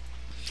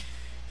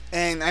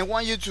 And I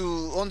want you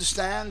to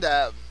understand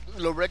that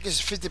Lawbreakers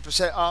is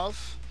 50%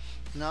 off.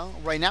 No,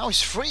 right now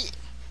it's free.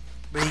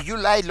 But if you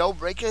like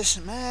Lawbreakers,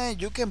 man,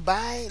 you can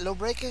buy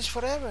Lawbreakers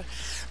forever.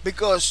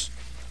 Because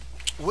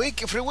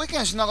free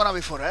weekend is not gonna be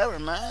forever,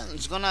 man.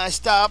 It's gonna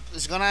stop.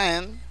 It's gonna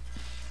end,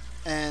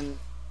 and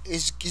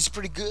it's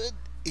pretty good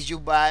if you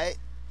buy,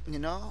 you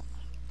know,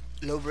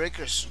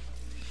 Lawbreakers,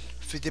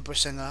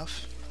 50%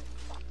 off.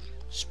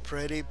 It's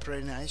pretty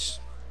nice.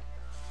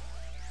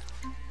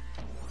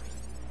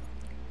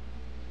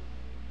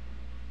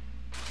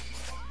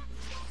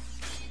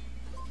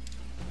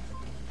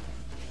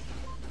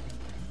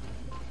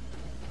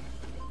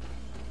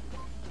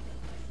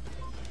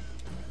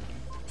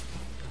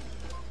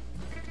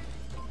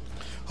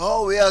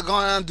 Oh, we are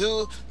gonna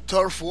do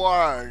turf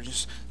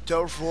wars.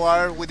 Turf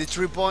war with the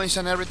 3 points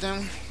and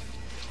everything.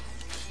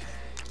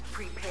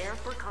 Prepare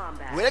for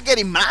combat. We are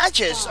getting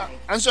matches.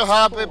 I'm so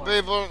happy, 4,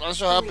 people. I'm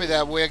so happy 3,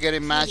 that we are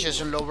getting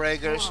matches on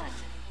Lawbreakers. 1.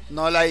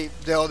 Not like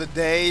the other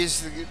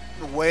days,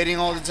 waiting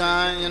all the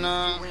time. You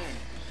know. Win.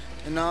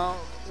 You know.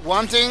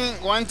 One thing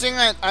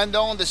I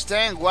don't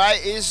understand why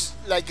is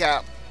like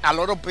a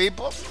lot of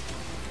people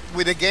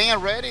with the game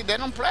already they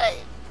don't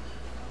play.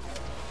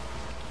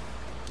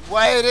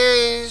 Why it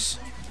is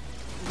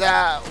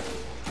that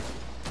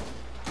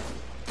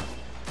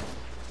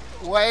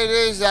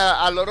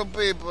a lot of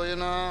people, you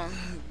know,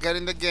 get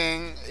in the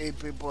game if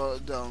people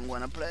don't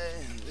want to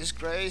play. It's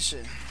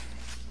crazy.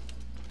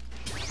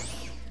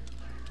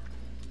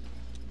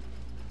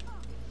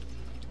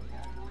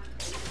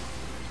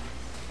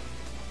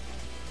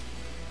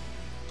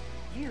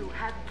 You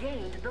have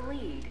gained the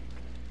lead.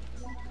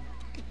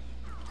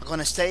 I'm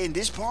gonna stay in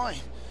this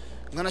point.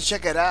 I'm gonna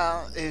check it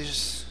out.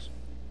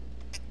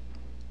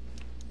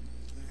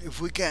 If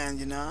we can,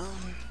 you know.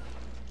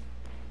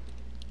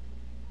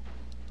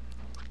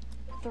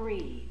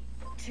 3,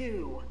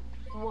 2,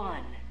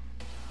 1.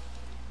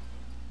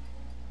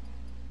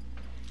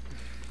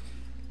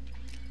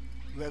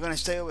 We're gonna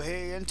stay over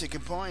here and taking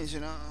points,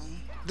 you know.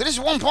 There is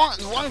one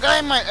guy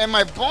in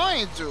my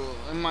point too,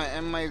 in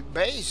my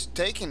base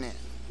taking it.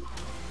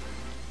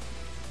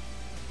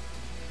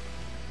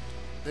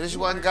 There is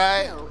one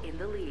guy. Still in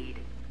the lead.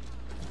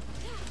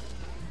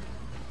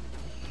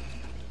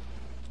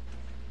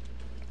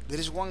 There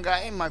is one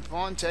guy in my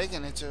pawn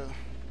taking it too.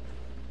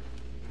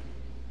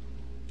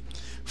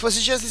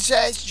 Physician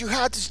says you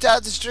have to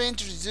start the stream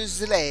to reduce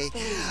delay.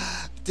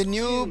 The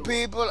new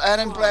people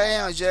aren't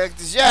playing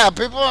objectives. Yeah,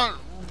 people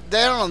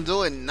they don't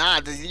do it now.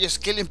 They're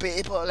just killing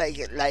people like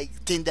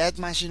Team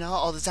Deathmatch, you know,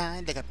 all the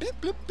time. They go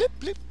blip blip blip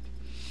blip.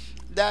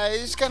 That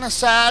is kind of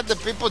sad. The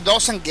people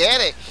doesn't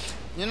get it.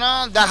 You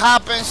know that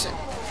happens.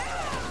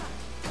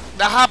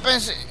 That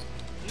happens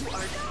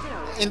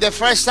in the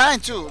first time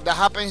too. That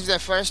happens the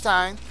first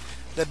time.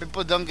 The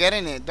people don't get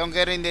in it. Don't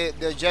get in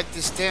the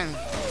objectives thing.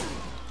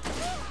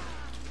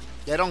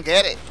 They don't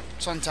get it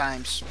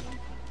sometimes.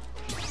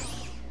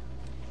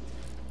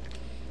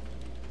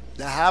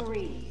 That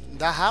 3,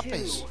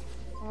 happens. 2,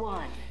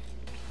 1.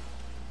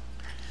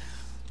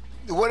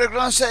 What the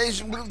ground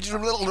says,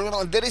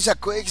 there is a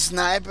quick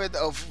snippet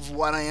of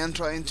what I am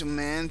trying to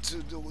mean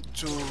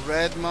to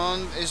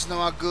Redmond. It's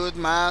not a good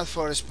math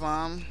for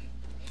spam.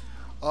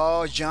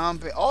 Oh,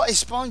 jumping. Oh, it's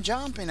spawn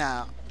jumping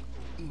out.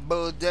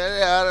 But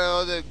there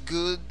are other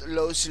good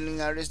low ceiling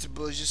areas to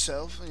boost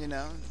yourself, you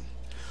know.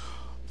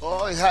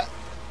 Oh,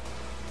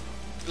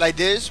 like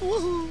this,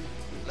 woohoo!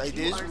 Like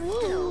this,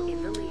 Still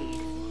in the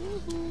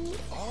woohoo! lead.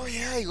 Oh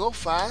yeah, I go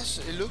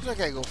fast. It looks like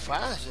I go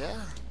fast,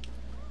 yeah.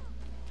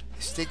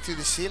 Stick to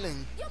the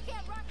ceiling.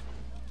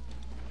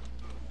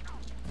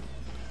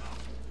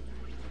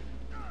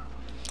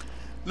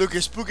 Look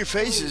at spooky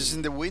faces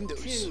in the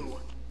windows. 2,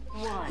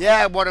 1.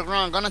 Yeah,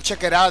 I'm gonna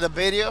check it out, the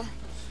video.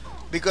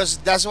 Because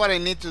that's what I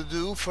need to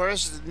do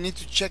first. I need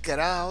to check it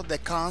out, the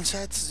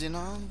concepts, you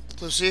know,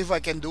 to see if I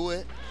can do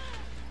it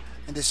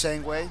in the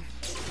same way.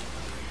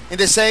 In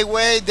the same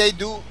way they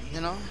do,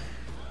 you know.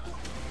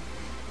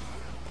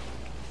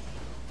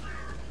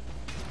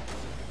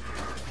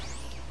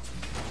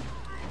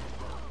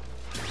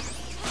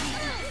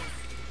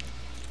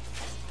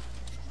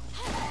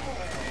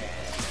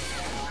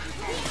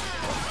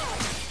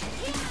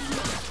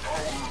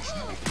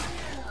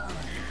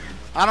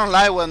 I don't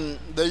like when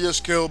they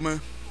just kill me.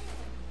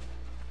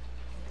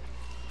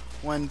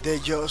 When they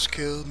just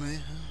kill me.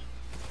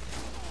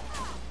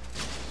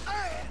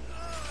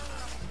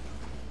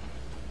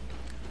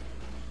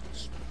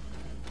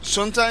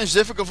 Sometimes it's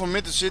difficult for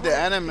me to see the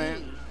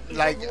enemy is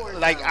like a war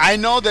like zone. I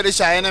know there is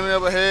an enemy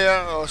over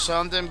here or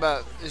something,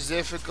 but it's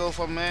difficult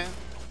for me.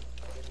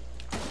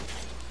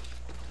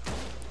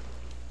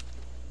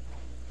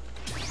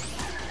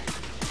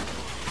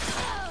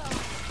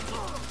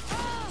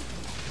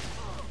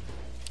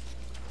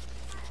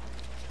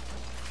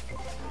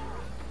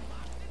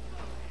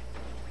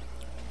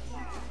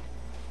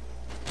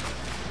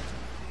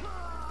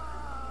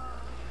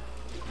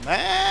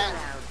 Man,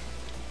 Out.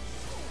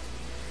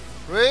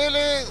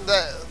 really?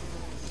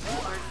 You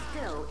are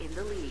still in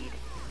the lead.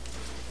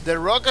 The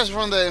rockets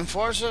from the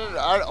enforcer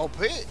are OP.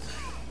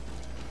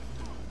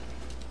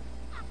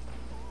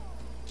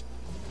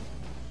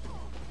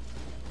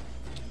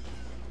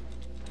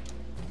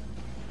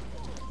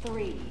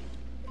 Three,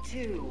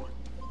 two,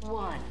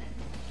 one.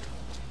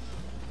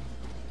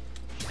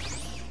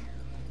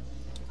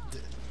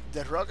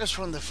 The rockets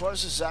from the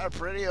forces are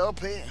pretty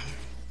OP.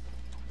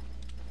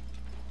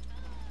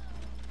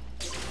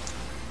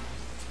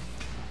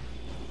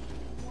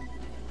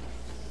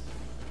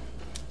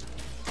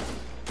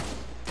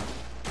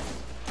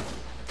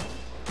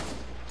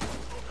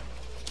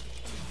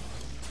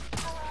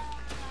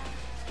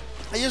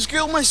 I just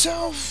killed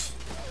myself.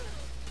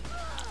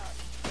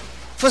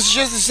 First,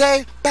 just to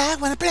say, back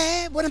when I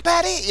play, when I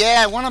party.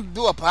 Yeah, I wanna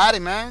do a party,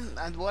 man.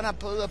 I wanna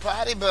put a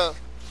party, but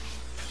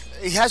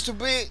it has to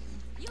be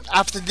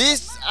after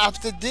this.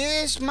 After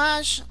this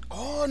match.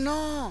 Oh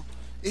no,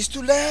 it's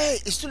too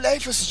late. It's too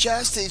late for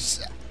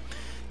justice.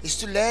 It's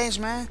too late,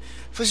 man.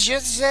 For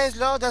justice says,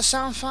 "Lord, that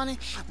sounds funny."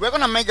 We're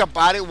gonna make a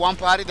party, one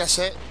party. That's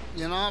it.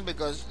 You know,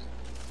 because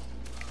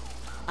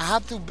I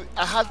have to.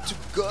 I have to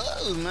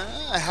go,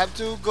 man. I have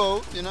to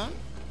go. You know.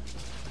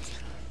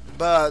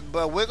 But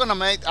we're gonna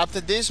make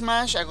after this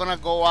match. I'm gonna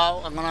go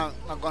out. I'm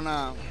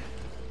gonna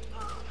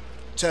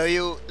tell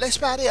you. Let's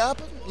party up.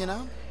 You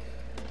know.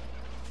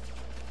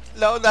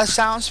 Lord, that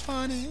sounds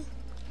funny.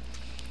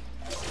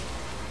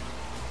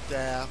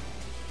 Yeah.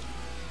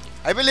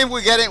 I believe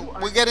we're getting. You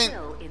are We're getting.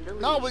 still in the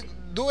No, lead. we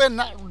do it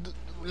now.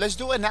 Let's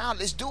do it now.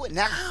 Let's do it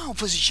now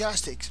for the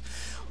justice.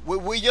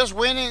 We just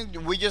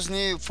winning. We just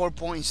need 4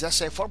 points.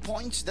 That's it. 4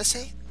 points. That's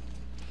it.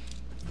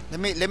 Let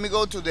me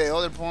go to the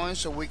other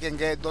points so we can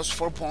get those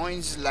 4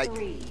 points like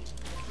Three,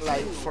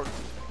 for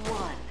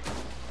one.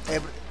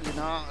 every, you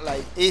know,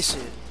 like easy.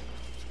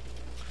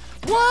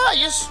 What?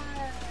 Just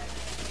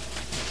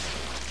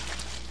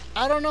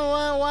I don't know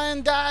why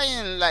I'm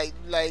dying like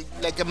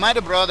a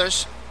Mighty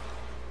Brothers.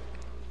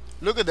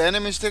 Look at the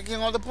enemies taking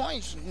all the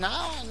points.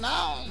 Now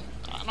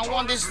I don't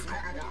want this.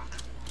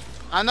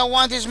 I don't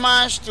want this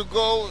match to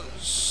go.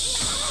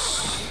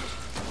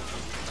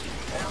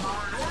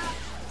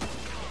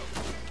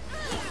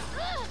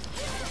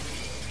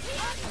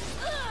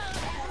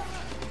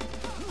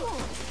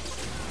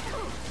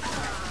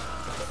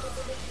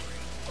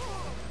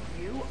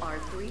 You are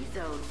 3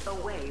 zones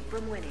away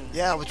from winning.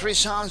 Yeah, with 3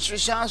 sounds for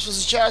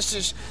the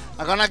justice.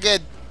 I'm gonna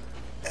get.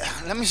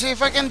 Let me see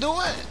if I can do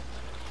it.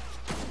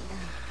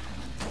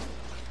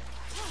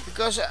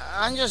 Because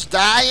I'm just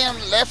dying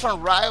left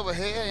and right over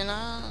here, you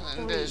know,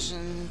 and this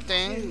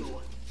thing. 2,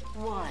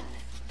 1.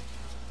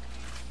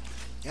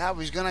 Yeah,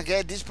 we're gonna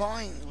get this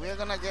point. We're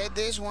gonna get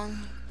this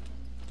one.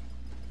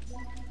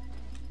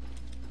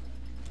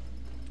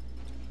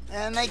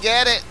 And I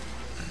get it.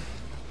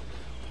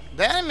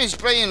 The enemy's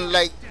playing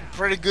like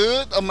pretty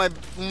good, or my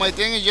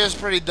thing is just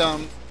pretty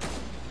dumb.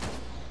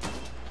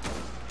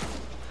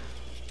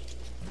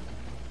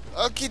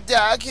 Okay,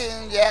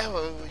 dokie, yeah,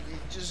 well,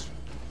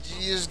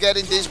 you just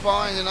getting this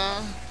point, you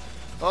know.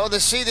 Oh, the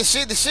sea.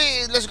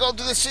 Let's go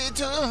to the sea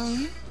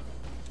too.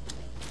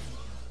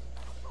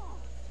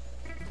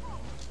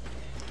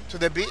 To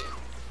the B.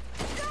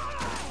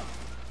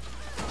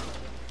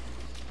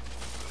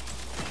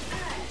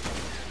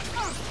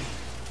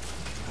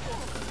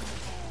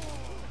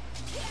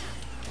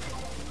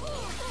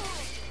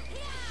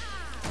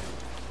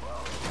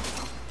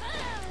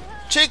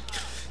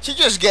 She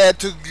just get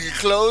too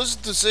close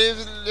to see if,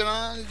 you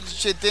know,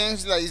 she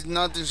thinks like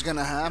nothing's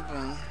gonna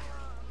happen.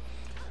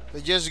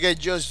 They just get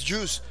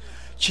juice.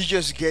 She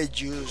just get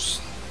juice.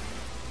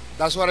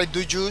 That's what I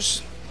do,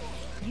 juice.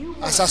 You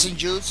win. Assassin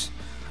juice.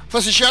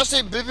 For the show,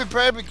 be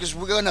prepared because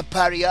we're gonna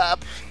party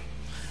up.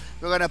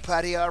 We're gonna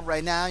party up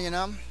right now, you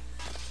know.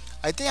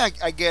 I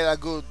think I get a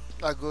good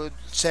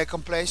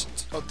second place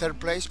or third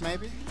place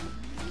maybe.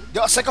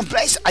 Yo, second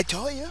place. I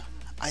told you.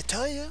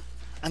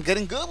 I'm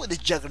getting good with the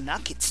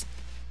Juggernauts.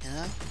 You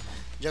know,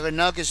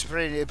 Juggernaut is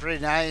pretty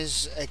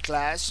nice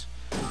class.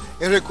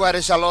 It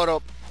requires a lot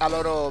of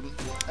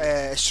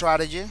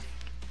strategy.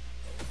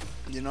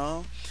 You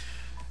know,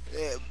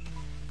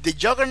 the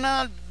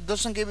Juggernaut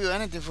doesn't give you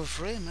anything for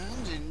free,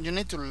 man. You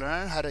need to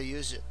learn how to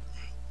use it.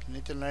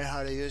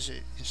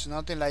 It's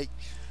nothing like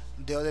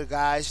the other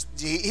guys.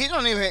 He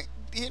don't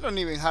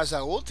even has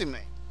an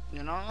ultimate.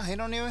 You know, he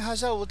don't even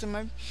has an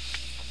ultimate.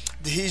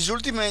 His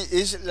ultimate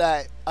is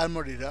like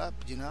armored up.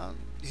 You know,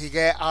 he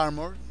get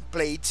armor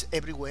plates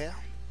everywhere.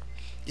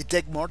 You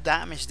take more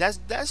damage.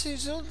 That's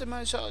his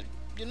ultimate. So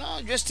you know,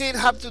 you still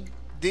have to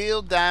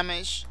deal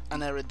damage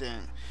and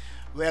everything.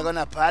 We're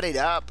gonna party it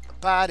up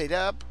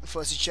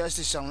for the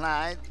Justice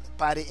Online.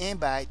 Party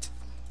invite.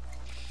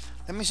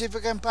 Let me see if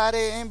we can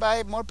party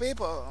invite more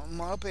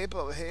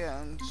people here.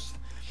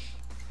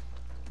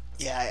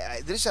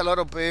 Yeah, there's a lot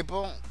of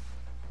people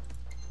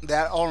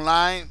that are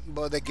online,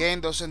 but the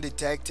game doesn't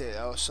detect it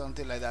or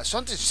something like that.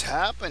 Something's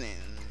happening.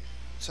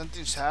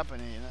 Something's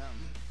happening, you know.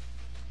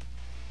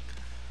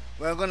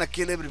 We're gonna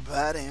kill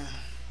everybody.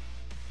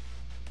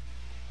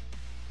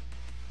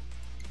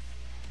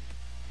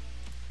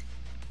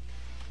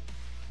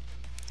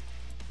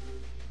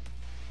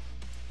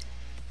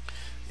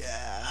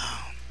 Yeah.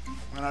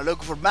 When I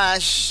look for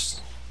match,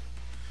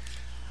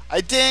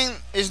 I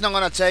think it's not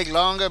gonna take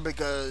longer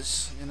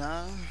because, you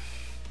know,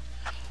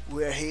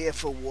 we're here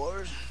for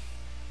war.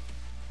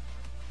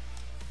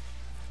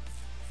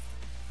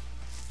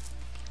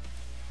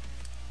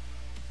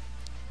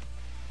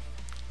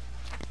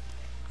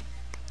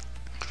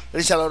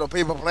 There's a lot of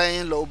people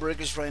playing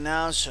Lawbreakers right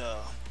now, so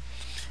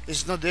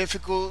it's not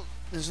difficult.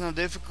 It's not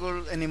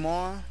difficult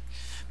anymore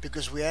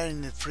because we are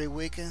in the free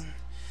weekend.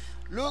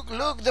 Look,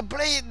 the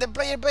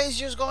player base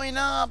just going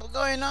up,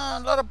 going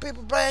on. A lot of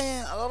people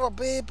playing,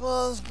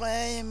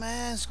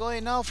 man. It's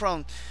going up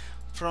from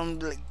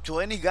like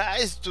 20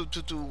 guys to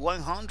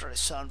 100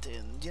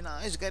 something. You know,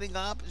 it's getting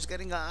up,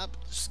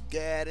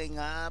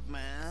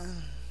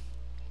 man.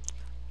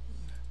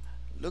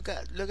 Look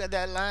at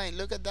that line,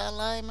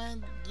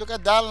 man. Look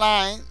at that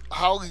line,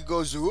 how it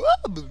goes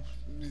up,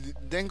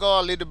 then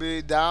go a little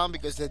bit down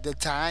because of the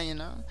time, you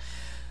know.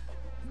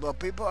 But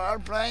people are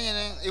playing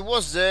it. It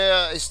was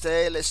there,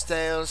 stale.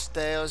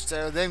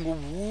 Then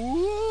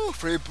woo,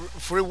 free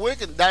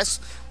weekend. That's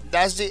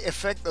the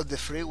effect of the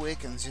free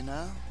weekends, you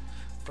know.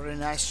 Pretty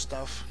nice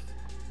stuff.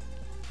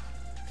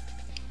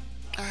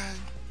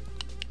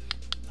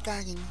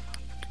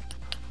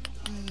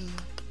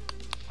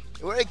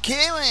 We're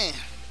killing.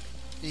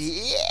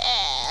 Yeah,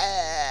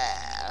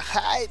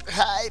 hype.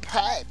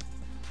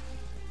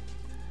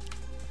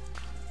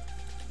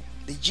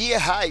 The G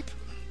hype.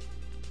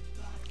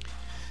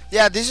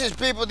 Yeah, this is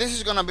people. This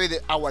is gonna be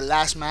our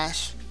last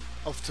match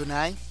of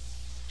tonight.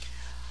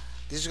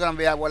 This is gonna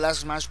be our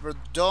last match, but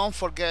don't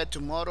forget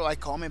tomorrow I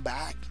coming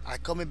back.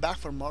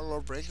 For more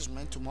Lawbreakers,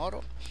 man.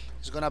 Tomorrow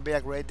it's gonna be a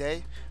great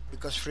day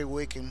because free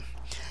weekend.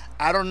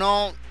 I don't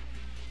know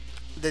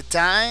the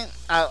time.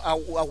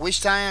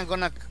 Which time I'm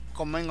gonna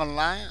come in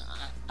online.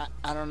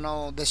 I don't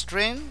know the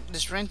stream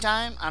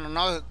time. I don't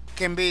know. It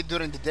can be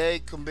during the day,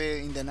 can be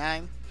in the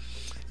night.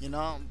 You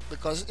know,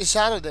 because it's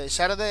Saturday.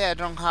 Saturday I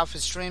don't have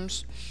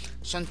streams.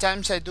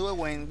 Sometimes I do it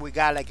when we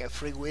got like a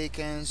free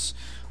weekends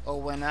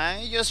or when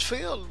I just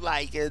feel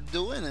like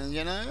doing it.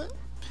 You know.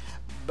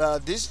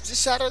 But this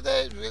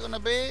Saturday we're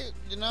gonna be,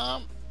 you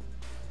know,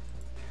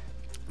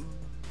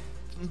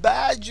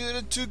 bad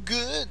due to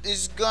good.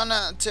 It's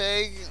gonna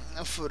take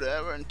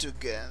forever to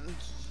get.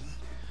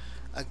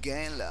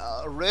 Again,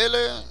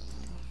 really?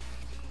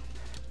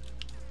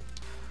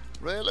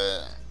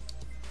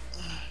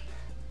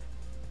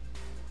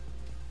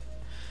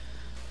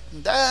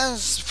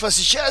 That's for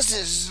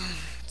justice.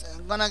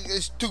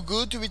 It's too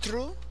good to be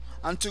true.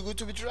 I'm too good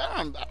to be true.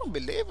 I don't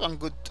believe I'm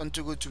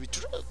too good to be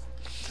true.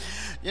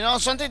 You know,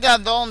 something that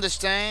I don't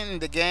understand in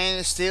the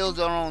game, still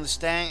don't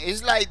understand.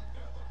 It's like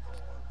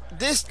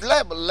this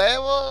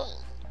level.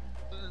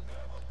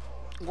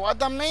 What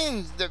that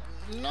means?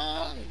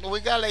 No, we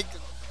got like.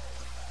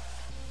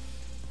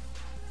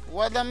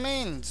 What that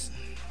means?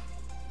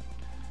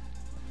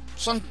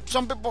 Some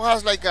people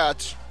has like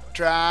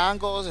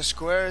triangles,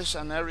 squares,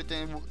 and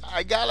everything.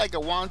 I got like a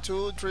 1,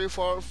 2, 3,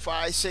 4,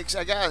 5, 6.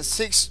 I got a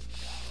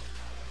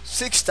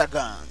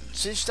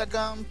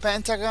sextagon,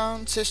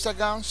 pentagon,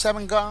 sextagon,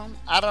 7-gon.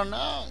 I don't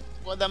know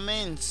what that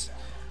means.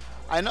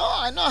 I know.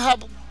 I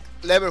have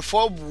level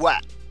 4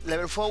 what?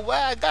 Level 4 what?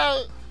 I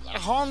got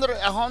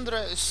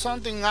 100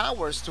 something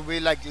hours to be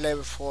like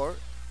level 4.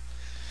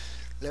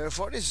 Level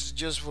 4 is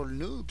just for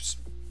noobs.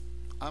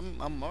 I'm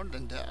more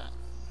than that.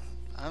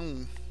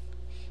 I'm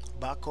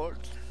backward,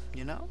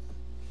 you know.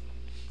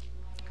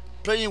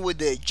 Playing with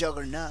the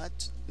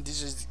Juggernaut.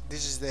 This is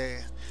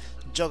the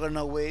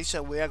Juggernaut way.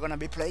 So we are gonna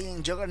be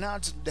playing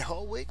Juggernaut the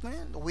whole week,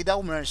 man,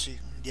 without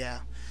mercy. Yeah.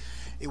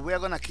 If we are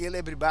gonna kill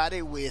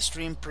everybody with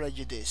extreme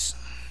prejudice.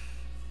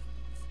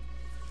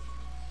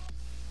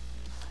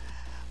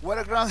 What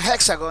a grand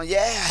hexagon!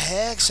 Yeah,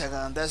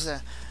 hexagon. That's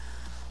a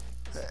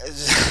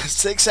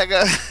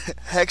 6-hexagon.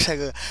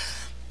 Hexagon.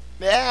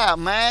 Yeah,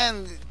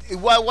 man.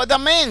 What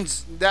that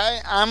means?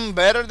 That I'm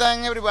better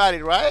than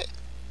everybody, right?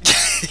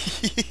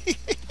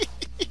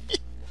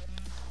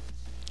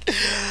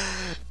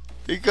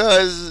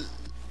 Because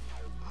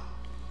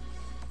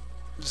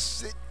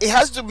it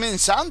has to mean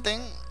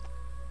something.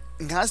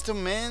 It has to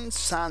mean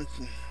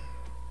something.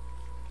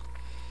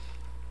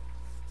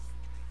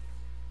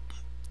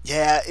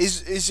 Yeah,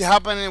 it's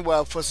happening.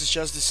 Well, First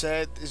Justice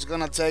said it's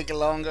gonna take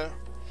longer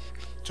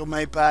to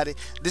make party.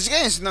 This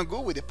game is not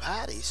good with the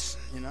parties,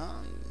 you know,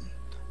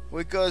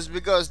 because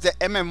the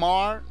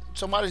MMR.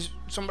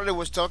 Somebody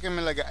was talking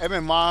me like a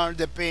MMR,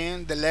 the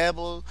pin, the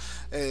level,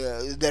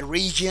 the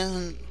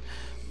region,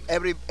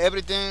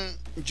 everything.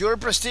 Your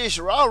prestige.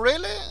 Oh,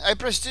 really? I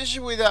prestige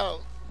without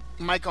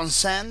my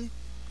consent.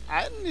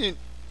 I need.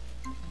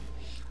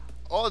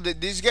 Oh,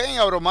 this game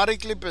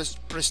automatically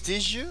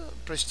prestige you.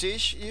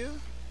 Prestige you.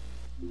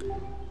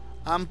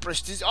 I'm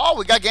prestige. Oh,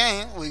 we got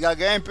game. We got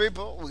game,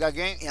 people. We got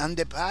game and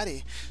the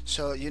party.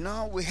 So you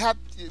know we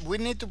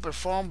need to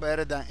perform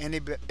better than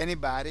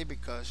anybody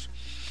because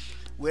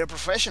we're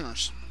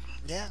professionals.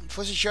 Yeah,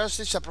 Fuzzy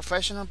Justice is a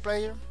professional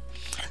player.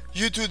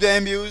 YouTube the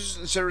MUs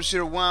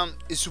 001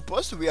 is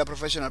supposed to be a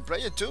professional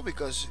player too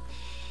because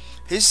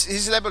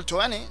he's level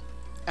 20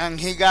 and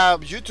he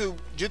got YouTube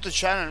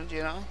channel.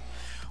 You know,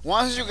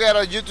 once you get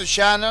a YouTube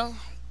channel,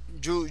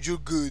 you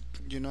good.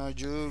 You know,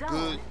 you're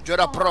good.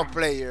 You're a pro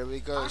player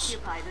because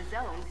Occupy the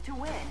zones to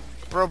win.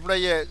 pro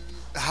player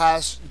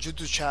has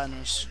YouTube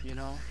channels. You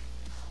know,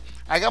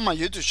 I got my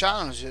YouTube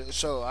channels,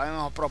 so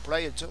I'm a pro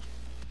player too.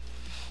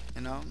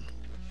 You know.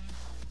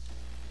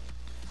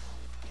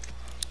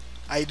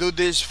 I do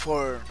this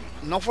for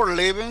not for a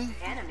living,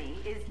 Enemy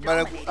is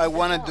but dominating I the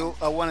wanna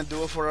zone.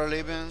 do it for a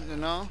living, you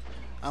know.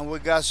 And we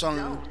got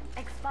Zone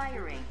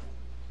expiring.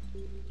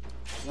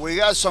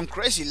 some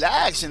crazy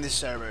lags in this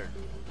server.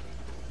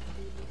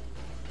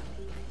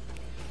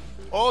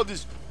 Oh,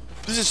 this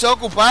is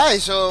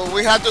occupied, so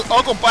we have to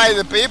occupy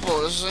the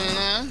people. You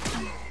know?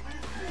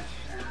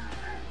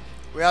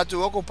 We have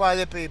to occupy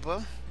the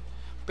people.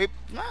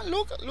 Man,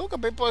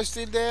 look, people are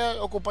still there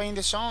occupying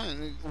the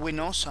zone. We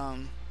know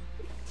some.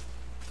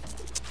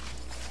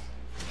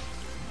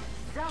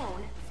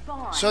 Zone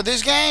spawn. So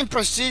this game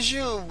prestige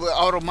you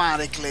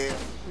automatically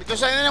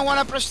because I didn't want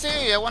to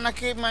prestige. I want to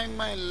keep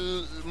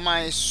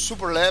my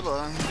super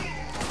level.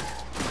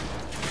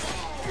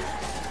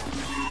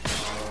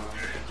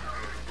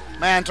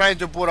 Man, trying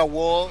to put a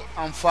wall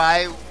and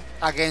fight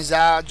against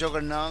that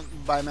juggernaut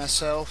by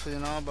myself, you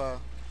know, but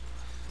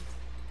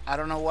I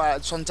don't know why.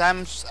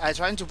 Sometimes I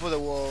try to put a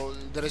wall.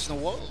 There is no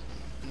wall.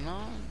 You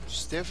know,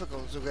 it's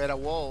difficult to get a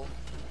wall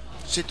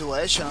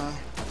situation.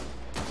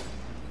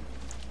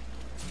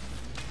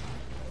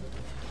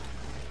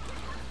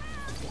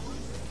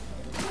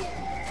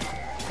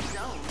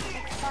 Zone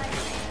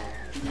expiring.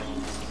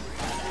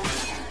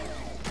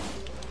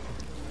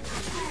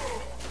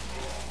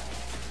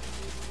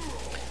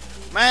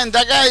 Man,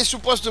 that guy is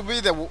supposed to be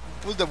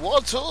put the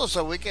wall too,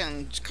 so we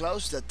can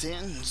close the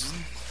things.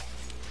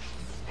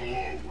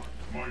 Hello,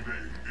 my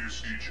name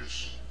is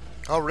Aegis.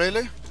 Oh,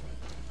 really?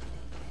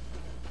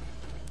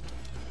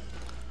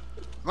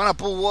 I'm gonna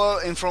put wall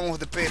in front of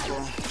the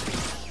people.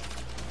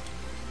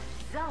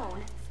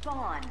 Zone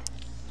spawned.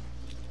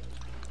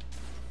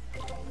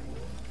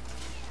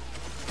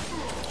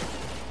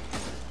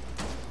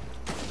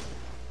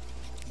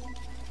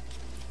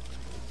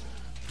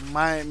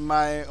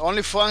 My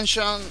only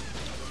function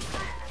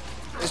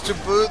is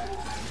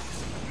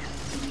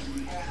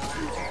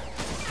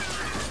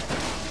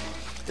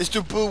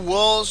to put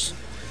walls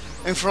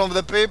in front of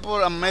the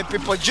people and make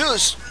people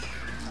juice.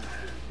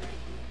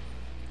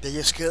 They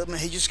just killed me.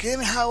 He just killed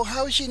me.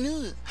 How she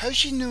knew? How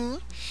she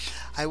knew?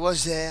 I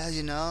was there,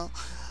 you know,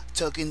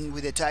 talking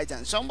with the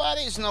Titan.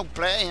 Somebody's not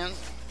playing.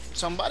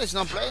 Somebody's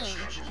not playing.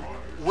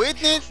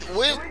 Witness,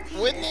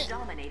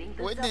 Dominating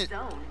the Witness.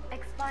 zone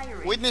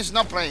expiring. Witness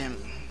not playing.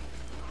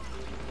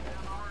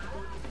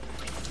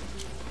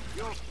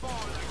 Spawn.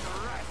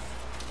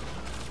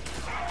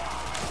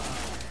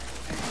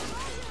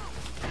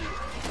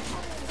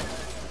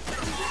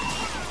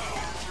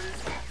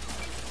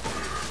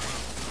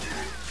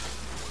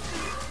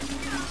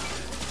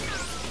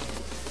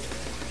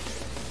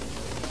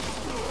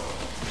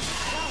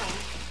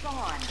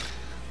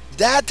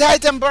 That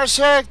Titan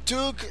Berserk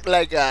took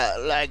like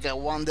a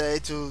 1 day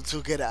to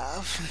get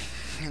off.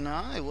 You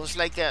know, it was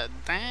like a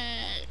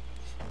dang.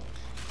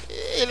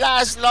 It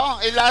lasts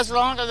long. It lasts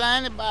longer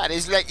than anybody.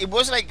 It's like it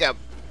was like a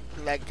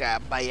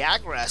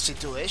Viagra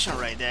situation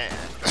right there.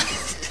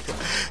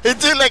 It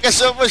took like a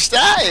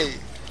superstar.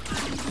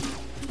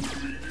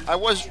 I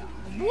was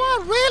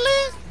what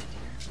really?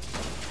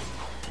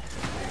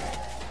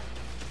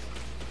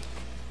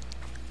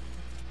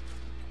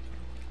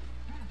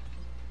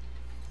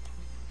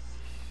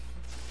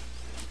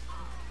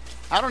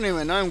 I don't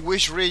even know in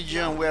which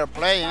region we're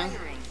playing.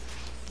 Expiring.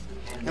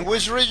 In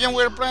which region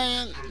we're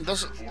playing?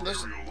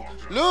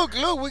 Look,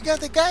 we got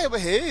the guy over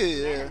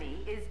here. Enemy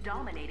is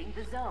dominating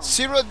the zone.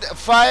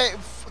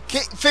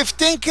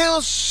 15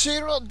 kills,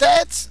 0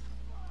 deaths.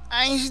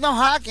 And he's not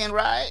hacking,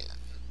 right?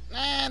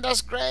 Man,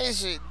 that's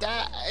crazy.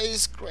 That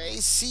is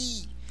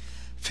crazy.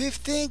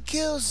 15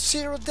 kills,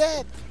 0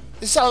 deaths.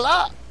 It's a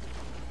lot.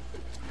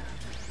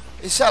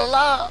 It's a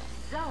lot.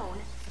 Zone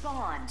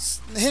spawned.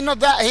 He don't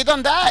die. He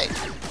don't die.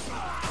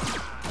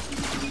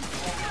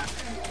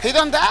 He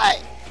don't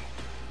die.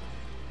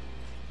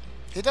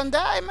 He don't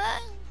die,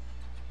 man.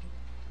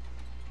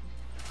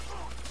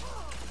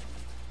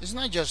 It's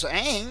not just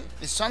aim.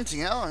 It's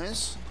something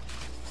else.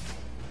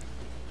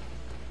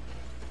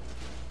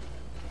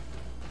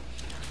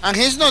 And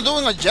he's not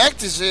doing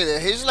objectives either.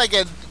 He's like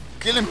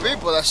killing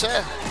people. That's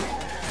it.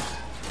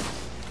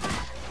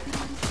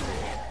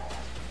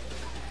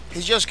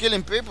 He's just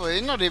killing people.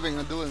 He's not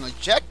even doing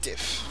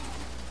objective.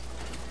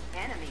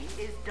 Enemy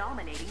is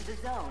dominating the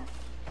zone.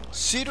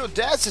 0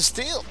 deaths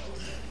still.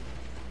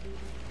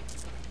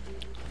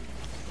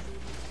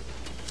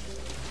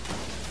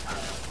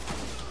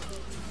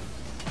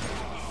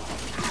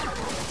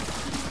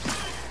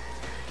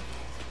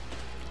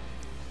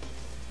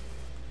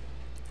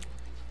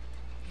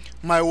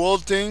 My wall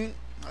thing,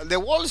 the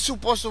wall is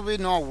supposed to be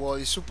no wall.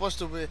 It's supposed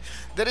to be.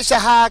 There is a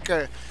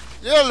hacker.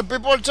 Yeah, the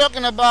people are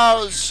talking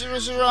about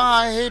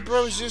 00. He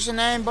probably using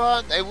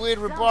aimbot. I will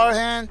report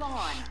him.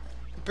 Spawn.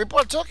 People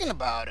are talking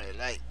about it.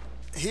 Like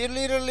he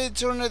literally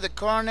turned the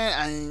corner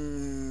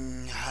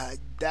and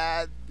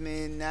that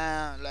me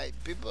now. Like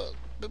people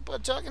are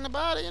talking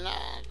about it. You know,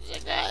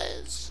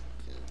 that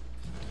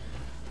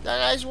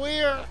guy's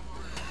weird.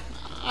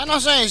 I'm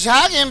not saying he's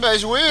hacking, but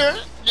it's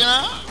weird. You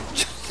know.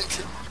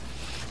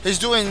 He's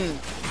doing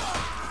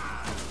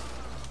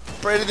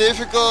pretty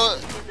difficult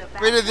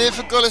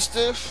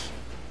stuff.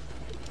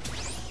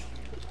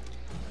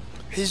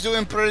 He's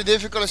doing pretty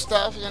difficult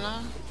stuff, you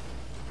know.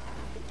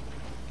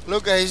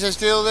 Look, he's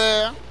still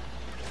there.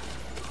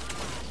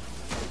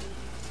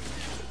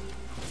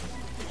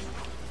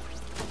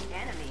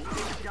 Enemy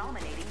is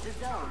dominating the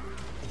zone.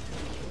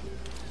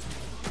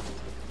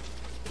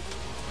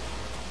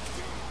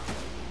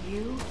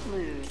 You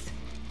lose.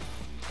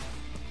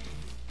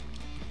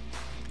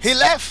 He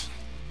left.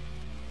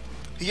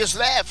 He just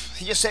left.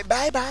 He just said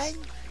bye-bye.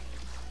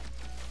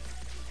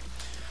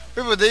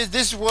 People,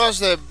 this was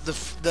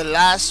the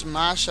last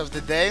match of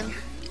the day,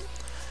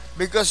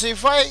 because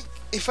if I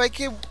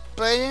keep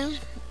playing,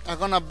 I'm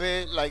gonna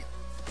be like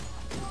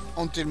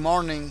until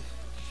morning.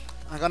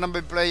 I'm gonna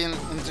be playing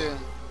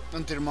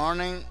until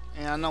morning,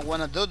 and I don't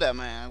wanna do that,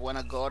 man. I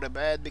wanna go to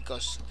bed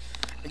because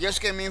I just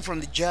came in from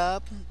the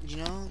job, you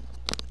know,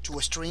 to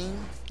a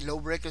stream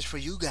Lawbreakers for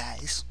you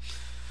guys.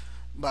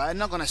 But I'm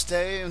not gonna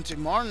stay until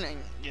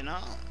morning, you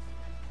know.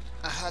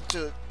 I had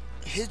to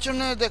hit you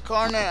in the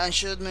corner and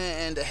shoot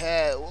me in the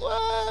head.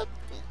 What?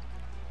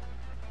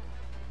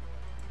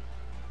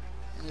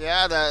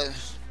 Yeah, that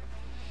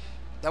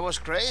was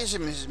crazy,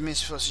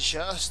 Miss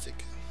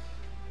Fascistic.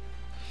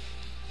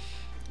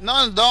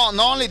 No, not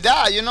only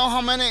that. You know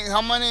how many?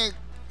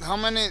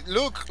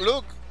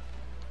 Look,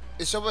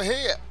 it's over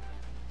here.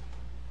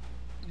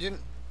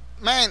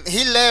 Man,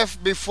 he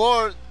left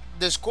before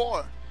the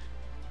score.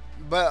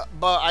 But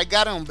I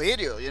got it on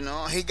video, you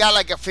know. He got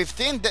like a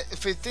 15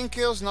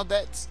 kills, not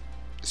that.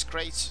 It's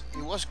crazy.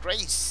 It was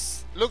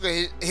crazy. Look,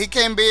 he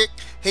came back.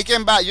 He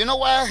came back. You know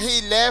why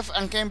he left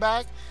and came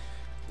back?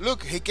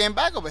 Look, he came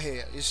back over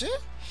here. You see?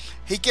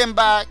 He came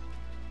back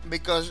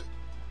because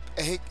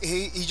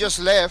he just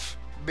left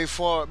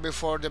before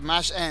the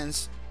match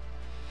ends.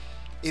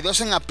 It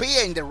doesn't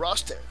appear in the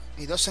roster.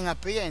 It doesn't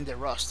appear in the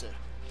roster.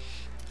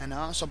 You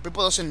know, some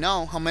people doesn't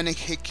know how many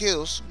he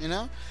kills. You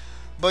know.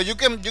 But you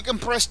can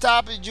press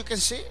tab. You can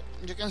see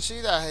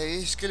that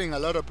he's killing a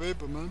lot of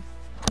people, man.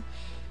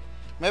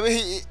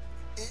 Maybe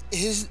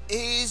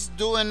he's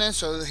doing it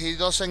so he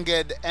doesn't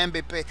get the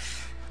MVP.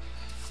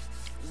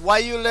 Why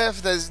you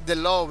left the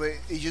lobby?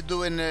 You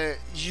doing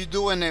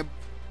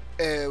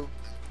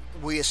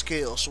with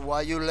skills.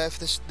 Why you left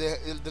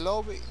the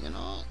lobby? You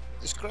know,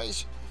 it's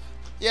crazy.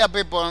 Yeah,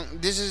 people.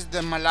 This is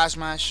my last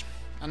match.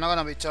 I'm not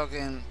gonna be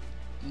talking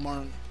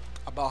more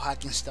about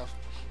hacking stuff.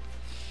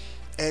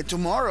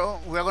 Tomorrow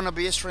we're gonna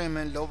be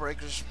streaming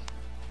Lawbreakers.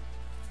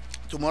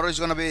 Tomorrow is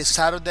gonna be a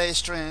Saturday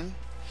stream.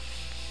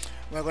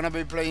 We're gonna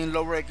be playing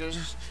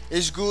Lawbreakers.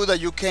 It's good that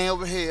you came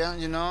over here,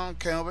 you know,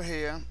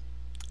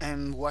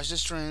 and watch the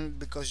stream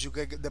because you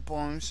get the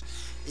points.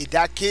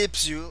 That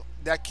keeps you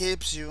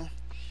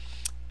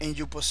in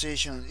your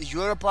position. If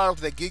you're a part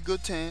of the Gigo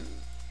team,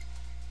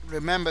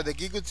 remember the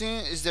Gigo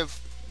team is the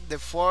the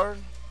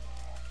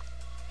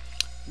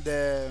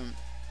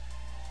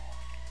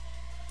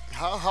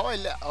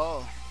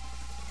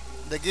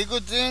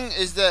Gigo thing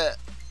is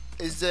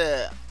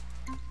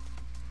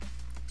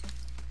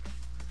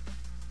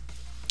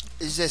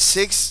the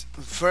 6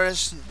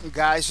 first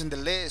guys in the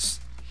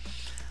list.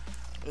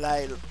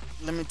 Like,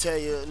 let me tell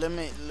you.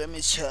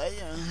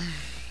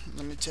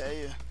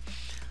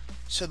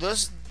 So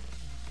those.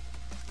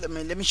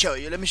 Let me show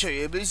you.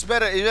 It's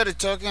better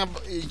talking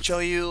about show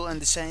you at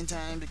the same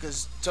time,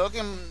 because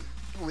talking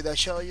without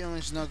showing you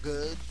is not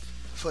good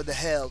for the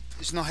health.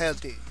 It's not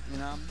healthy, you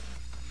know.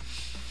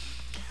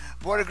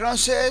 Border ground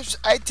saves.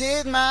 I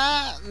did,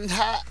 man.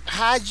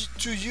 Hi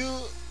to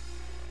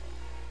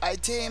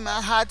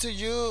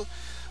you.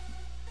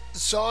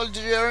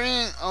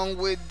 Soldiering on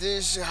with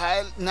this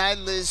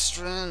nightly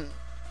stream.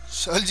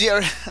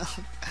 Soldier.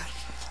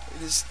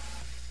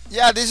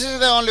 Yeah, this is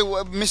the only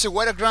way, Mr.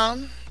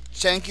 Weatherground.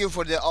 Thank you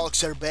for the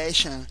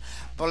observation.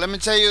 But let me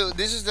tell you,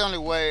 this is the only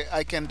way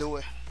I can do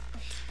it.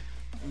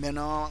 You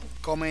know,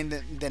 coming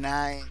the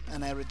night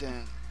and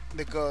everything.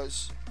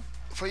 Because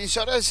for you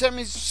send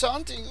me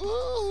something.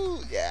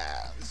 Ooh,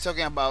 yeah. It's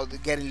talking about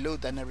getting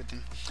loot and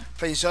everything.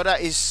 For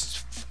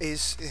is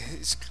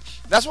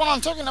that's what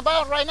I'm talking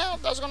about right now.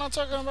 That's what I'm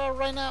talking about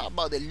right now.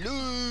 About the loot.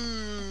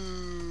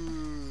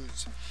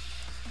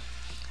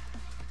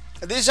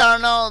 These are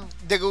not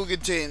the Google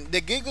team.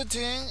 The Google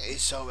team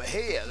is over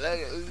here.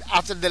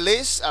 After the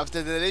list,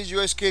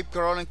 you just keep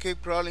crawling,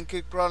 keep crawling,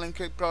 keep crawling,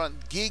 keep crawling.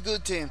 Google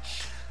team.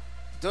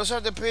 Those are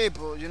the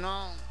people, you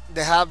know,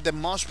 they have the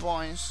most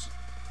points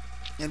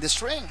in the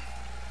string.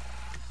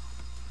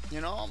 You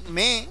know,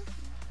 me,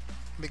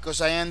 because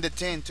I am the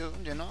team too.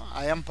 You know,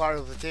 I am part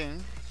of the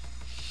team,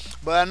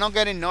 but I'm not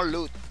getting no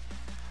loot.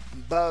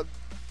 But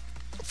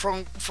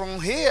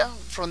from here,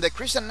 from the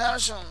Christian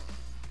Nelson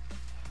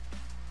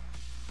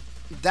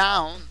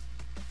down,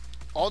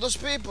 all those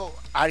people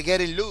are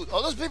getting loot.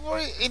 All those people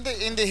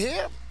in the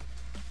here,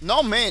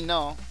 no me,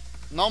 no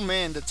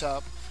me in the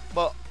top,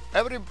 but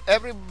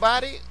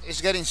everybody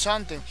is getting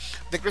something.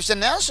 The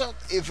Christian Nelson,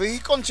 if he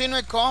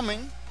continue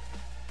coming,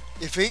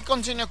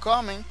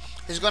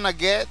 he's gonna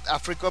get a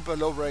free copy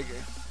of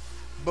Lawbreaker.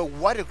 But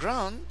Water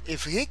Ground,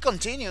 if he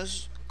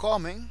continues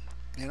coming,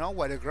 you know,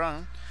 Water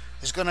Ground,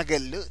 he's gonna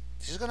get loot.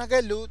 He's gonna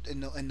get loot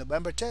in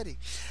November 30.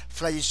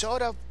 Flying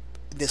Soda,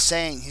 the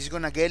same. He's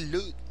gonna get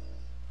loot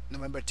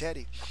November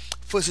 30.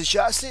 Fuzzy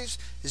Justice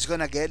is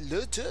gonna get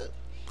loot too.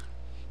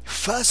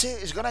 Fuzzy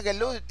is gonna get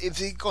loot if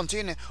he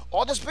continue.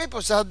 All those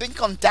people that have been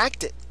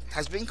contacted,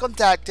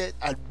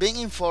 are being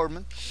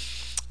informed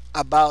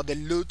about the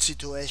loot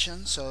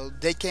situation, so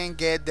they can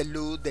get the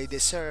loot they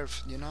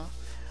deserve. You know,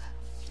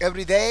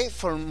 every day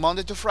from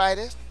Monday to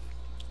Friday,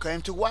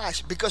 came to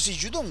wash. Because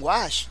if you don't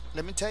wash,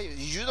 let me tell you,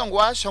 if you don't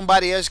wash,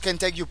 somebody else can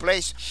take your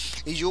place.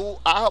 If you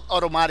are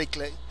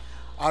automatically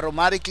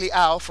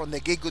out from the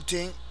gig good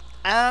thing,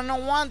 I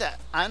don't want that.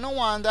 I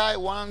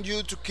want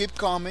you to keep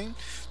coming,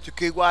 to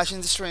keep watching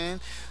the stream,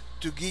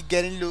 to keep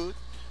getting loot,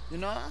 you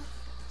know,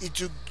 and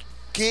to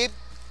keep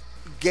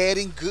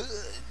getting good.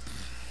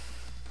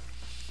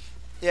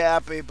 Yeah,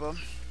 people.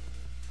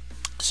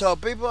 So,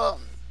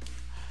 people,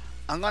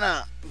 I'm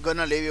gonna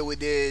leave you with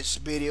these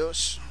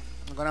videos.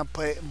 I'm gonna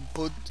put a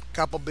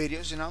couple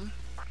videos, you know,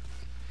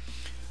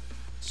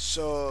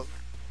 so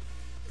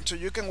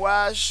you can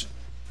watch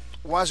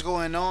what's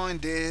going on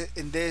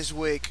in this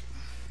week.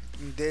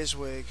 You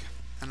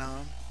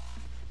know,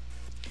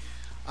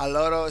 a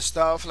lot of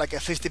stuff like a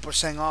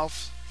 50%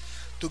 off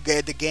to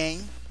get the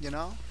game. You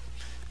know,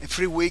 a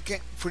free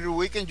weekend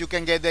you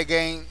can get the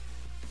game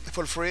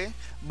for free.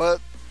 But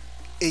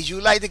if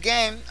you like the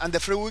game and the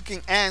free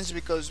weekend ends,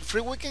 because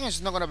free weekend is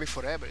not gonna be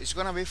forever, it's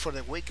gonna be for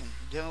the weekend.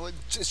 You know,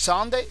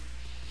 Sunday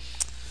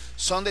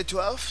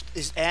 12th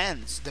is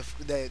ends the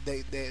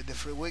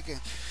free weekend.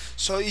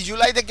 So if you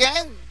like the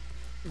game,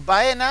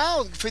 buy it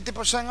now,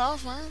 50%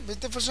 off, man,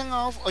 50%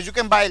 off, or you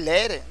can buy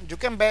later. You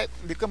can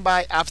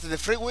buy after the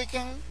free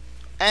weekend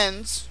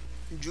ends.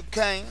 You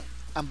can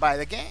and buy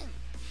the game.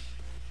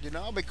 You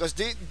know, because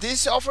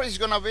this offer is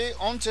gonna be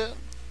until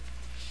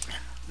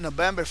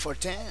November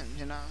 14.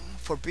 You know,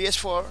 for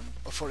PS4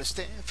 or for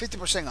Steam,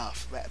 50%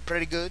 off.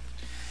 Pretty good.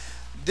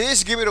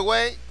 This give it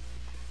away.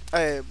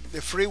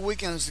 The free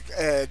weekends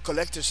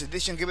collector's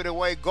edition. Give it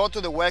away. Go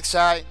to the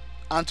website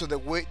and to the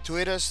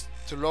Twitters,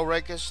 to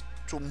Lawbreakers,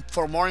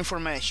 for more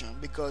information,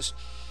 because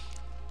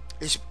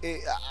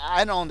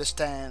I don't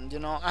understand. You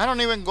know, I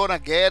don't even gonna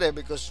get it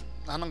because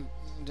I don't.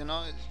 You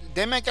know,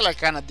 they make it like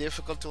kind of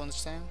difficult to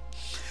understand.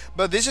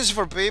 But this is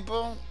for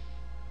people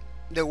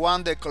that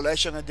want the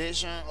collection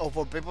edition, or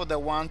for people that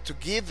want to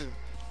give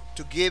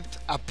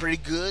a pretty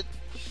good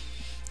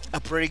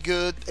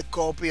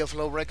copy of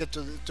Lawbreaker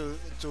to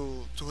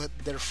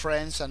their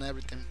friends and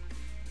everything.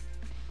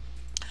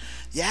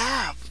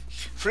 Yeah,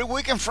 free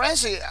weekend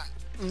frenzy.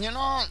 You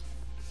know,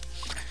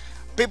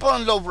 people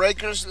on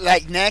Lawbreakers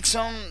like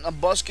Nexon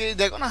and Bosky,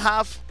 they're gonna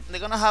have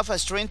a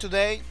stream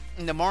today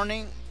in the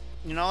morning.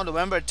 You know,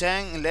 November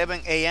 10,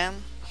 11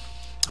 a.m.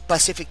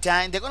 Pacific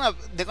time. They're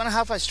gonna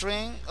have a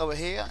stream over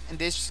here in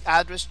this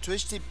address,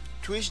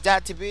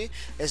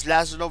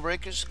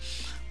 twitch.tv/Lawbreakers.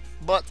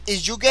 But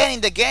if you get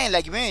in the game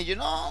like me, you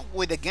know,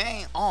 with the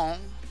game on,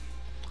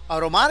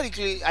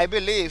 automatically, I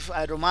believe,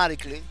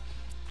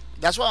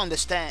 that's what I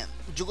understand.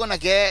 You're gonna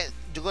get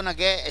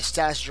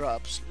stash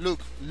drops. Look,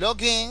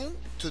 log in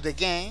to the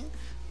game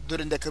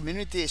during the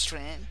community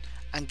stream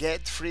and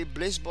get free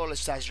Blitzball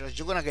stash drops.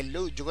 You're gonna get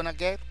loot. You're gonna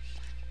get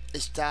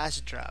stash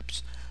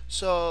drops.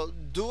 So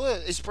do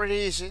it. It's pretty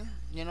easy.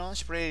 You know,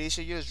 it's pretty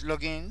easy. You just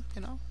log in.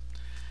 You know,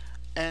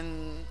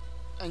 and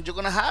you're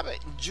gonna have it.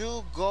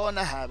 You're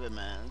gonna have it,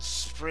 man.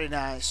 It's pretty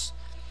nice.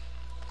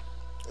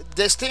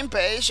 The Steam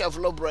page of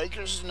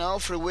Lawbreakers, you know,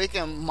 free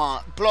weekend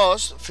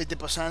plus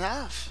 50%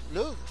 off.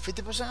 Look,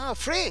 50% off,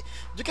 free.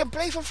 You can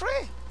play for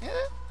free.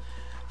 Yeah,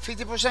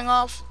 50%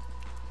 off.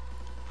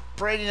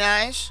 Pretty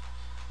nice.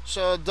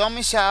 So don't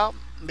miss out,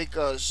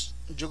 because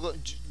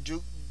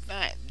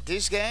man,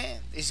 this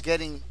game is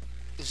getting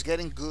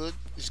good.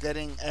 It's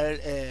getting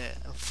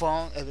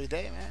fun every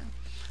day, man.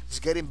 It's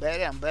getting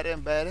better and better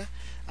and better.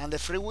 And the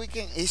free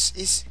weekend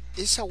is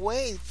a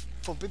way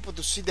for people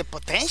to see the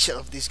potential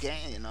of this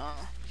game, you know,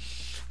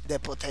 the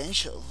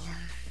potential.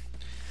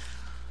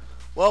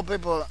 Well,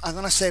 people, I'm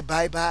gonna say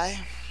bye.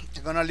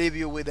 I'm gonna leave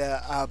you with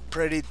a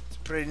pretty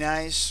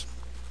nice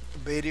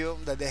video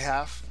that they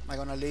have. I'm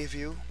gonna leave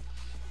you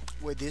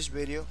with this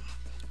video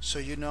so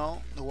you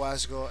know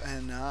what's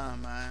going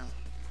on, man.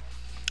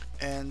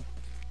 And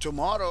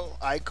tomorrow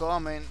I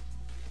comment,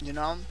 you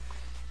know,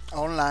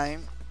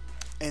 online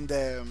in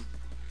the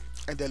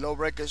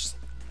Lawbreakers.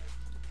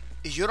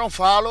 If you don't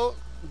follow,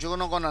 you're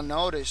not gonna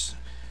notice.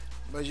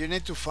 But you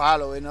need to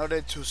follow in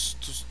order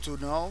to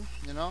know,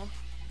 you know,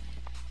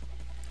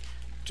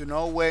 to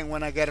know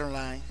when I get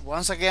online.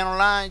 Once I get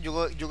online,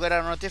 you get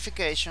a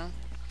notification,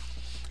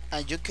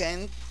 and you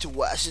can to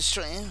watch the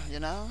stream, you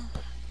know,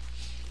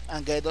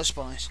 and get those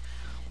points.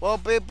 Well,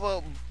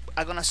 people,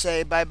 I'm gonna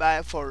say bye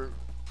bye for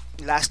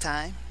last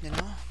time, you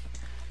know,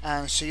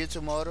 and see you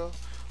tomorrow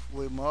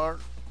with more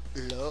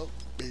love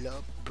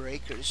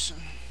breakers.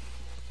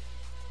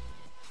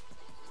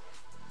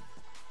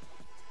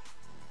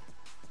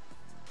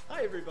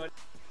 Hi, everybody.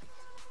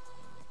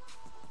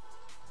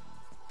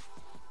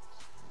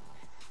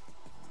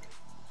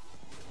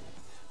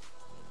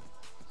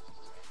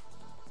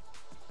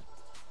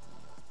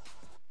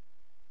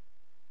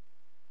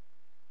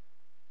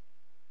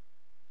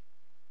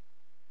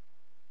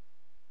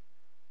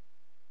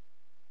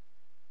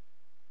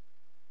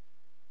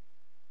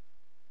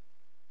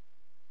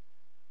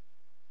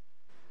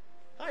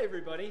 Hi,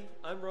 everybody.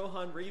 I'm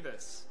Rohan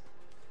Rivas.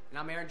 And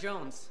I'm Aaron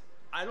Jones.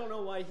 I don't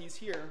know why he's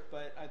here,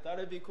 but I thought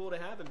it'd be cool to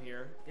have him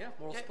here. Yeah,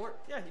 moral support.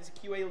 Yeah, he's a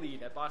QA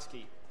lead at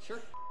BossKey.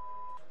 Sure.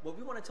 What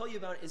we want to tell you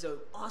about is an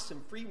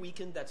awesome free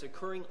weekend that's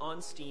occurring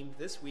on Steam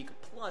this week,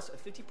 plus a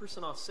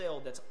 50% off sale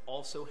that's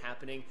also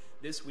happening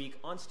this week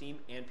on Steam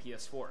and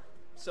PS4.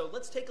 So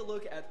let's take a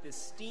look at the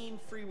Steam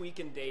free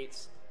weekend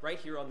dates right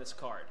here on this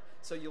card.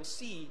 So you'll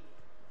see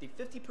the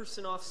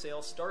 50% off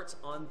sale starts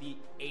on the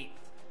 8th.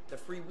 The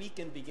free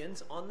weekend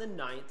begins on the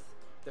 9th.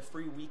 The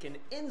free weekend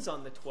ends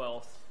on the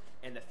 12th.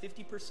 And the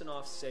 50%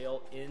 off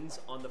sale ends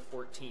on the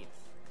 14th.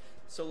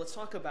 So let's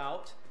talk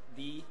about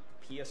the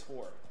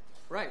PS4.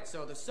 Right,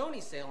 so the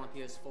Sony sale on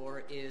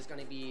PS4 is going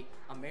to be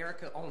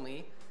America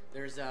only.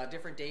 There's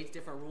different dates,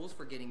 different rules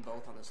for getting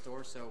both on the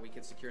store, so we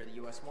can secure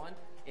the US one.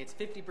 It's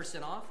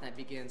 50% off, and that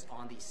begins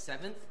on the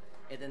 7th.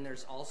 And then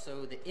there's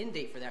also the end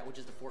date for that, which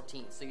is the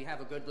 14th. So you have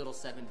a good little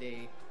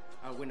 7-day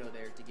window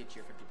there to get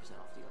your 50%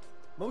 off deal.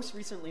 Most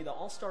recently, the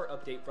All-Star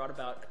update brought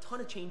about a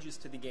ton of changes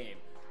to the game.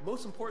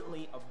 Most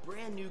importantly, a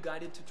brand new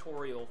guided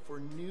tutorial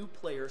for new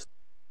players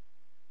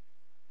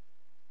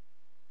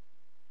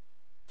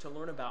to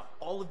learn about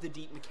all of the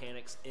deep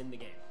mechanics in the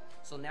game.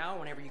 So now,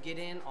 whenever you get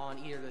in on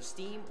either the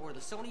Steam or the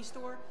Sony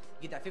store,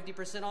 you get that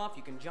 50% off,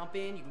 you can jump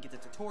in, you can get the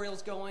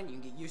tutorials going, you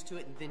can get used to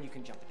it, and then you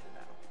can jump into the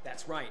battle.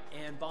 That's right,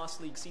 and Boss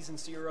League Season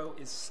 0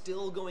 is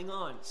still going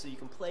on, so you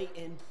can play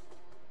in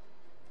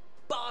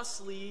Boss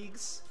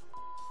Leagues.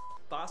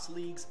 Boss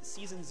Leagues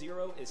Season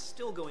 0 is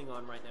still going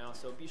on right now,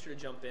 so be sure to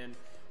jump in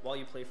while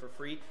you play for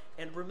free.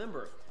 And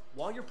remember,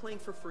 while you're playing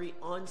for free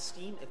on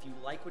Steam, if you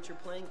like what you're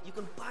playing, you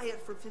can buy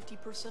it for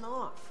 50%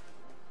 off.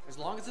 As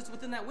long as it's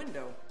within that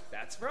window.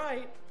 That's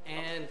right.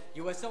 And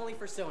US only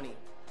for Sony.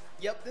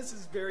 Yep, this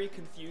is very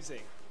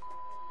confusing.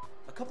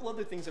 A couple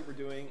other things that we're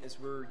doing is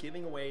we're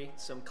giving away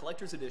some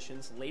collector's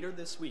editions later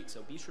this week,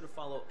 so be sure to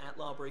follow at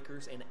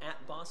Lawbreakers and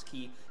at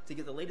BossKey to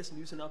get the latest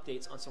news and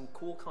updates on some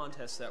cool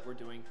contests that we're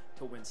doing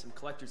to win some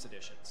collector's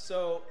editions.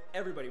 So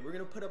everybody, we're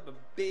going to put up a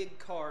big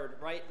card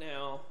right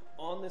now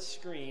on the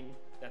screen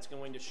that's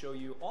going to show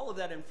you all of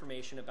that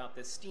information about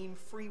the Steam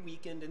free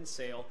weekend and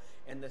sale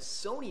and the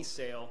Sony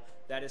sale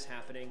that is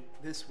happening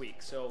this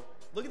week. So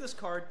look at this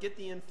card, get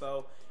the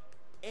info,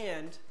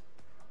 and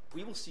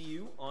we will see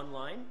you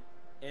online.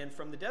 And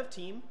from the dev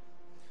team,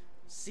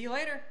 see you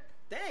later.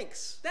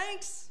 Thanks.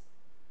 Thanks.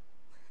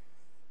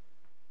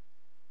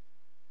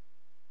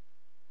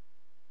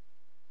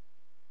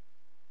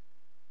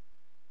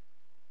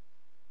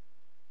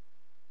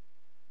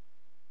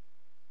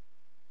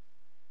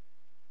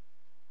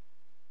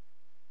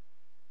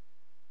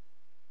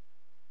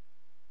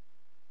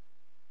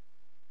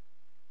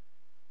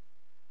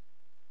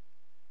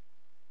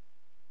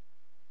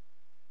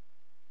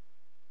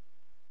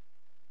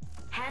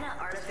 HANA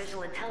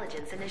Artificial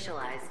Intelligence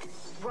initialized.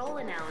 Role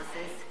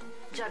analysis,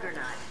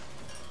 Juggernaut.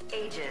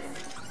 Aegis.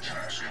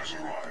 Task has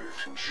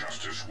arrived.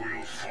 Justice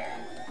will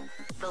follow.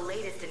 The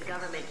latest in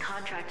government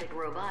contracted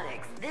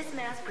robotics, this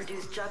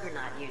mass-produced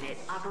Juggernaut unit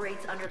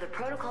operates under the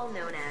protocol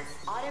known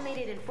as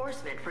Automated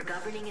Enforcement for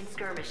Governing in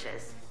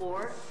Skirmishes,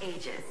 or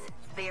Aegis.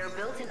 They are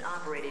built and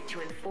operated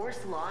to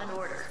enforce law and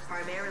order,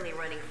 primarily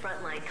running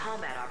frontline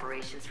combat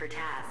operations for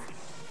task.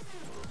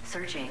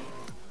 Searching.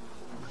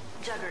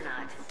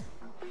 Juggernaut.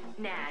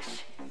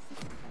 Nash.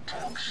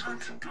 Talk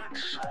shit, get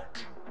shot.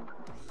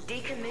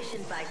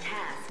 Decommissioned by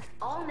task,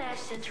 all Nash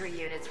Sentry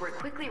units were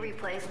quickly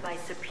replaced by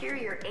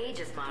superior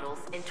Aegis models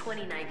in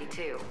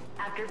 2092.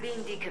 After being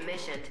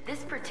decommissioned,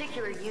 this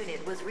particular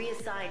unit was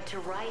reassigned to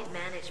Riot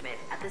Management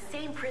at the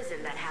same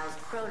prison that housed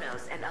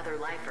Kronos and other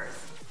lifers.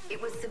 It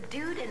was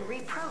subdued and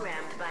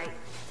reprogrammed by...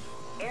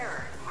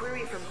 Error.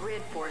 Query from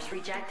Grid Force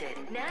rejected.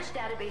 Nash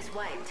database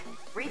wiped.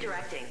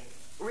 Redirecting.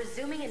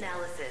 Resuming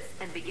analysis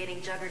and beginning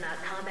Juggernaut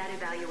combat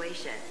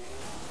evaluation.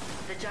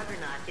 The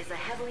Juggernaut is a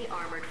heavily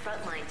armored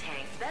frontline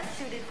tank best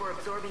suited for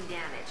absorbing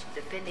damage,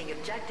 defending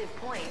objective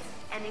points,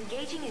 and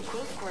engaging in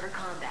close-quarter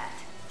combat.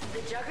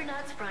 The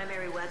Juggernaut's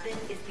primary weapon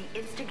is the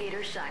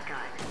Instigator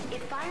shotgun. It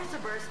fires a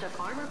burst of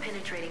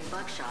armor-penetrating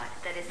buckshot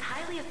that is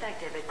highly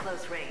effective at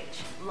close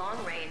range. Long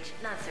range,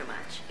 not so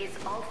much. Its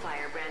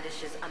all-fire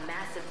brandishes a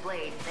massive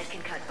blade that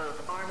can cut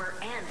both armor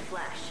and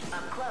flesh.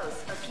 Up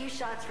close, a few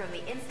shots from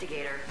the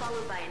Instigator,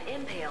 followed by an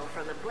impale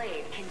from the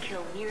blade, can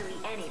kill nearly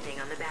anything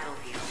on the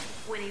battlefield.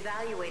 When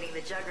evaluating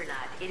the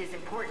Juggernaut, it is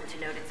important to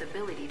note its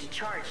ability to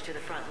charge to the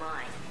front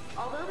line.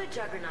 Although the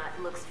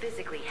Juggernaut looks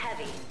physically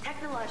heavy,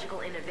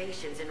 technological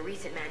innovations in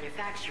recent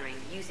manufacturing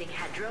using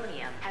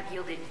hadronium have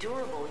yielded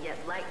durable yet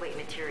lightweight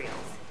materials.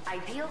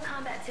 Ideal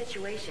combat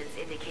situations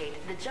indicate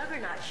the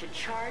Juggernaut should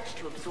charge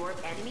to absorb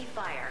enemy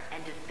fire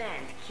and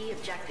defend key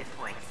objective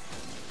points.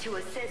 To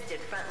assist in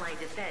frontline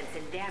defense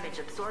and damage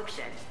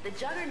absorption, the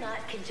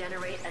Juggernaut can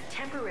generate a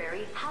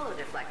temporary hollow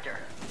deflector.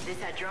 This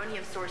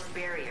hadronium-sourced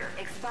barrier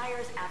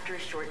expires after a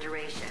short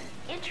duration.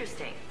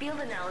 Interesting. Field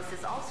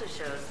analysis also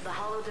shows the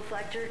hollow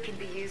deflector can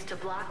be used to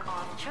block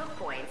off choke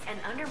points and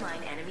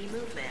undermine enemy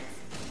movements.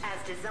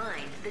 As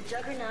designed, the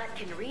Juggernaut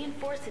can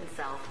reinforce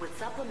himself with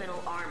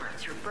supplemental armor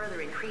to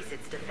further increase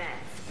its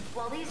defense.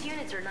 While these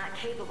units are not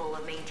capable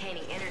of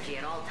maintaining energy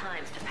at all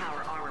times to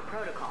power armor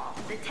protocol,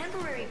 the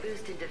temporary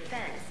boost in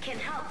defense can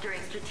help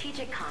during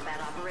strategic combat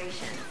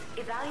operations.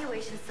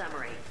 Evaluation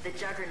summary: the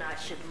Juggernaut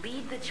should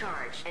lead the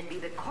charge and be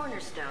the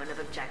cornerstone of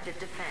objective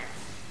defense.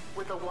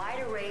 With a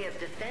wide array of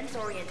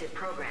defense-oriented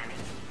programming,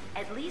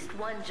 at least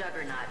one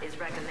Juggernaut is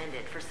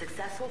recommended for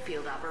successful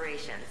field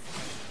operations.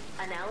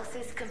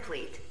 Analysis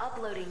complete.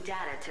 Uploading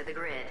data to the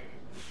grid.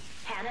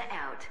 Hannah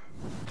out.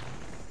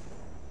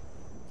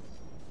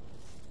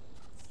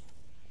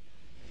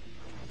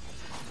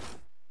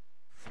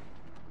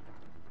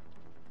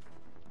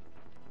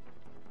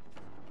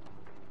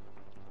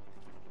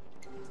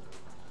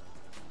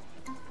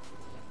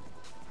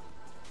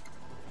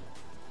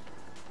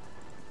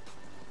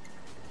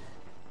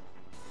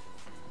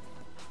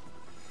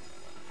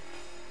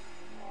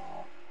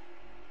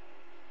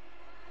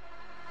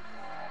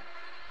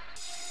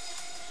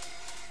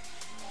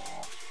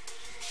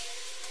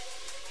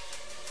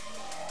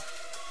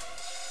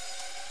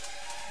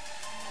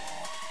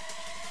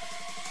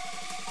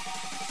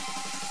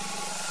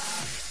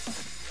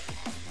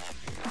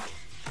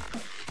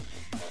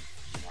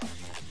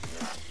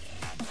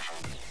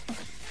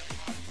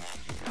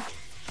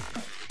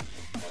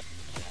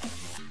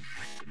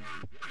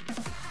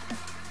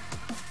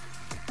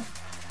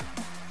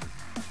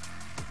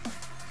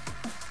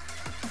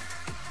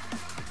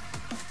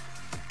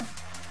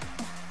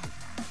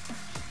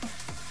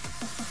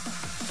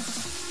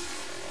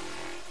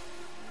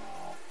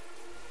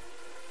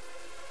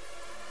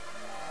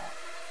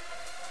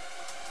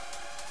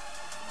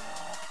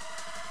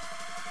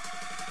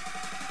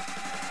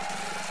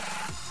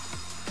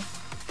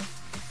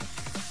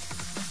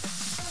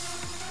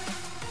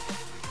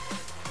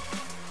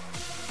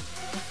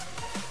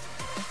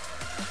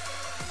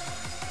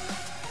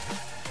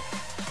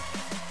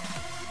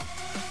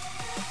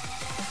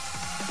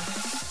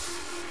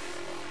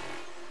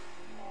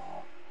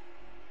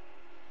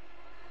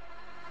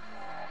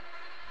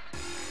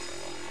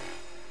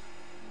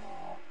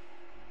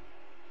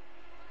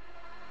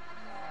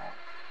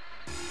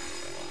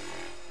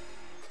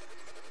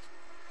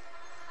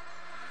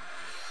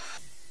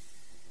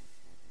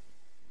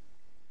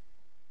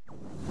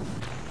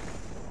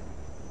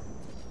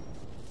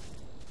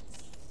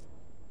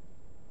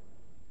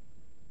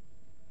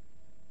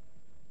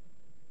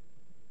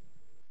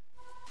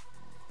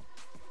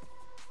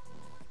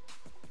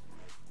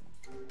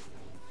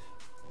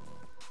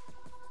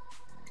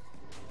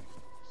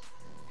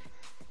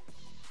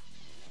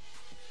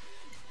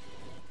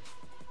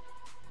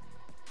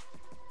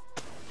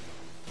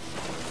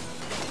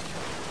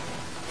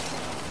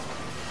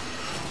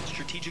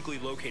 Strategically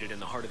located in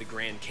the heart of the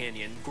Grand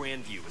Canyon,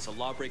 Grandview is a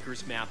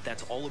Lawbreakers map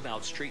that's all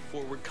about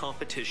straightforward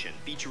competition,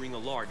 featuring a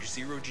large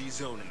zero-G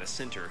zone in the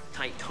center,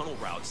 tight tunnel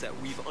routes that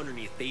weave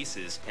underneath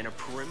bases, and a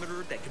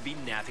perimeter that can be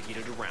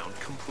navigated around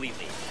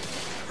completely.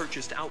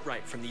 Purchased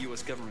outright from the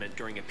U.S. government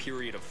during a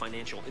period of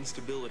financial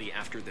instability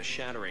after the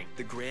shattering,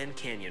 the Grand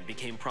Canyon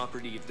became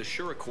property of the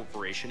Shura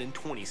Corporation in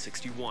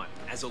 2061.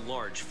 As a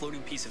large,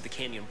 floating piece of the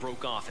canyon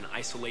broke off in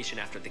isolation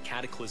after the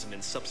cataclysm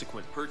and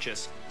subsequent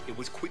purchase, it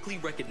was quickly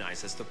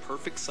recognized as the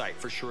perfect site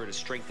for Shura to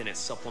strengthen its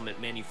supplement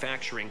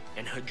manufacturing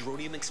and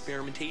hadronium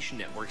experimentation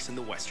networks in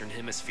the Western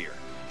Hemisphere.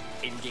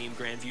 In-game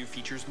Grandview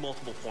features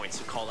multiple points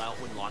to call out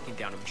when locking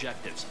down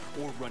objectives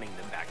or running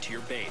them back to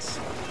your base.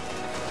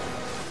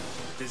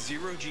 The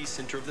zero-G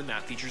center of the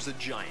map features a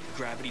giant,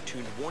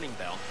 gravity-tuned warning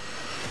bell,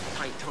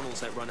 tight tunnels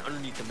that run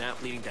underneath the map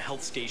leading to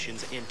health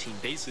stations and team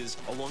bases,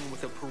 along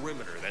with a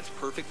perimeter that's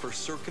perfect for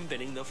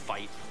circumventing the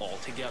fight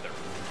altogether.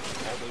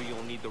 Although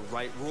you'll need the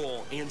right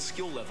role and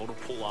skill level to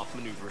pull off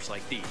maneuvers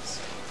like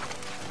these.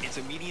 It's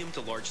a medium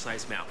to large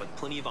size map with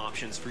plenty of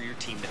options for your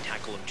team to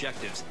tackle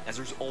objectives, as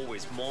there's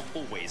always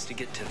multiple ways to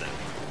get to them.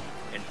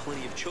 And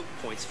plenty of choke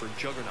points for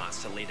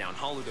juggernauts to lay down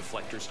hollow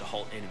deflectors to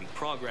halt enemy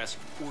progress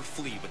or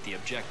flee with the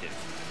objective.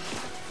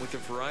 With a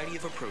variety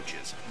of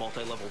approaches,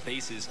 multi-level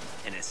bases,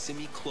 and a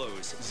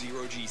semi-closed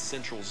zero-G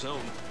central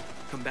zone,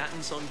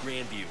 combatants on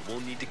Grandview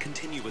will need to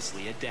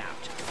continuously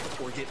adapt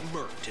or get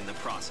murked in the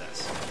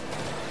process.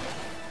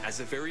 As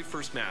the very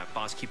first map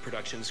Boss Key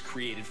Productions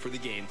created for the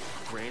game,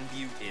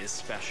 Grandview is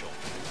special.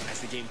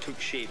 As the game took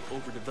shape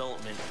over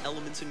development,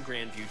 elements in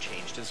Grandview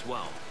changed as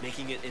well,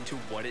 making it into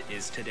what it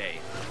is today.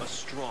 A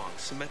strong,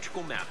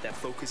 symmetrical map that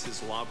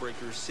focuses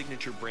Lawbreakers'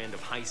 signature brand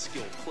of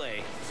high-skill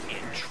play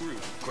and true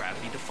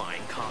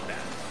gravity-defying combat.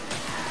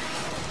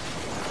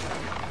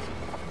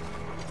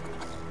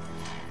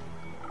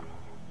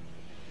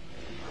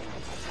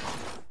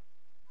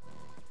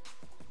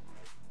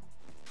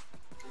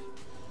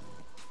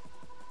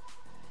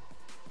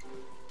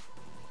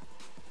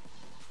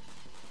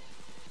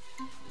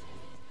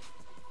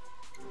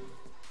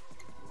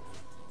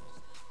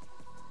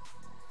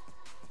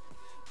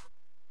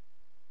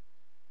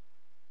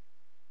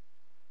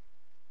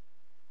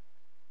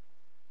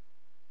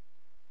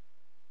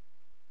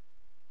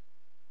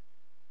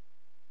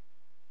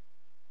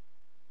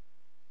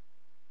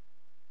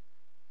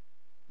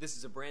 This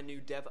is a brand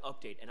new dev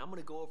update, and I'm going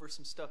to go over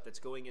some stuff that's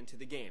going into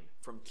the game,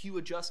 from queue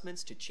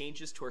adjustments to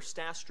changes to our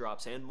stash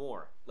drops and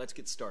more. Let's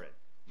get started.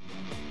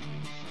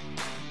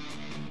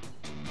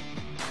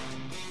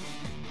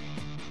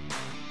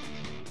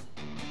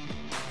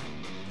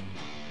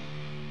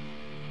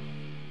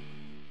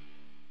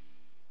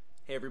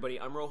 Hey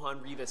everybody, I'm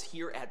Rohan Rivas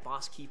here at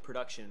Boss Key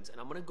Productions, and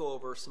I'm going to go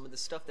over some of the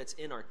stuff that's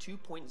in our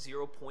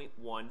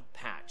 2.0.1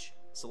 patch.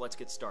 So let's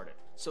get started.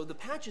 So the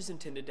patch is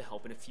intended to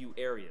help in a few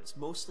areas,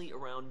 mostly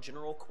around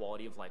general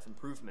quality of life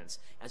improvements,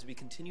 as we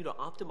continue to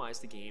optimize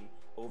the game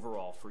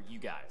overall for you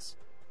guys.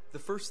 The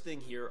first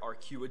thing here are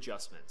queue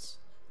adjustments.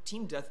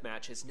 Team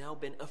Deathmatch has now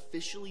been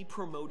officially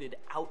promoted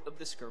out of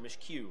the skirmish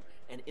queue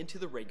and into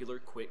the regular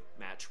quick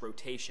match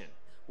rotation.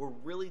 We're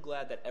really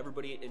glad that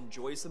everybody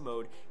enjoys the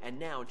mode, and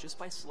now just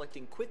by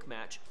selecting quick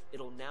match,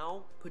 it'll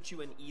now put you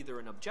in either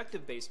an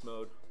objective-based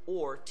mode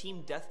or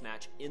Team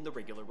Deathmatch in the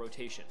regular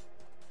rotation.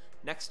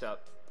 Next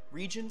up,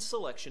 region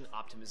selection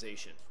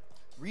optimization.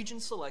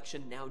 Region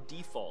selection now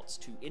defaults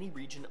to any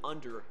region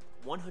under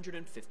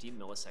 150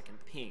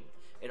 millisecond ping.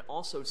 It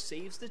also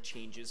saves the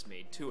changes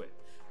made to it.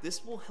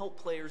 This will help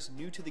players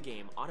new to the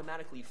game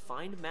automatically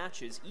find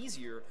matches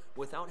easier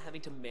without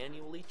having to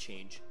manually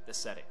change the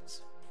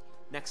settings.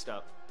 Next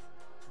up,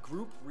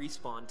 group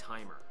respawn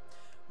timer.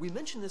 We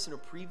mentioned this in a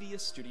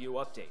previous studio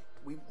update.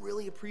 We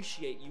really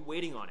appreciate you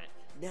waiting on it.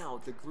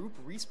 Now, the group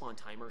respawn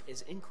timer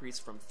is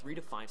increased from 3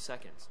 to 5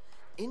 seconds.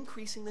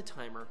 Increasing the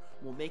timer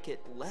will make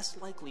it less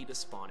likely to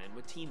spawn in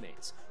with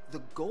teammates.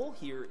 The goal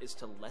here is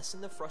to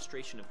lessen the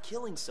frustration of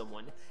killing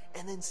someone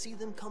and then see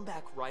them come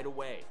back right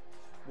away.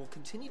 We'll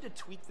continue to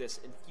tweak this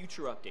in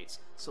future updates,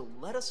 so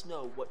let us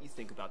know what you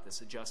think about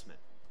this adjustment.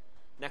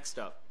 Next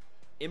up,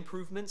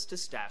 improvements to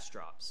stash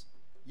drops.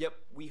 Yep,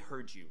 we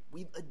heard you.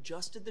 We've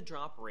adjusted the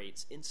drop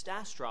rates in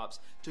stash drops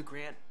to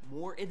grant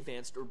more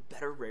advanced or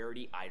better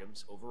rarity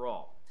items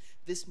overall.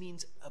 This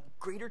means a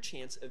greater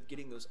chance of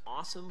getting those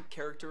awesome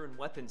character and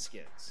weapon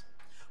skins.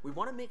 We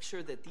want to make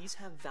sure that these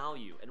have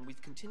value, and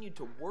we've continued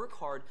to work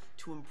hard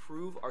to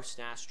improve our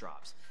stash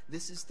drops.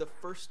 This is the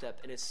first step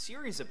in a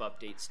series of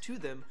updates to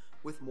them,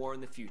 with more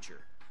in the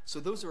future. So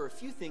those are a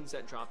few things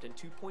that dropped in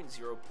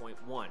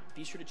 2.0.1.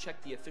 Be sure to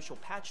check the official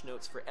patch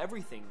notes for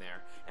everything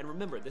there. And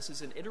remember, this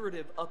is an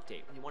iterative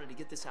update. We wanted to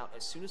get this out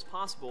as soon as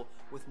possible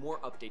with more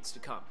updates to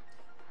come.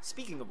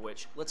 Speaking of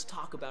which, let's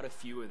talk about a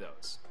few of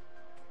those.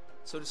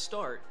 So to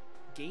start,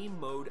 game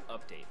mode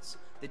updates.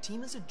 The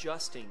team is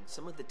adjusting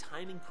some of the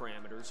timing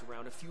parameters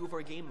around a few of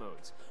our game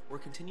modes. We're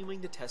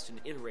continuing to test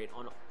and iterate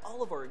on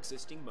all of our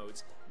existing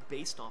modes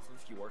based off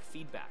of your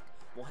feedback.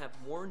 We'll have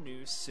more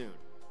news soon.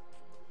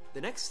 The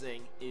next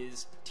thing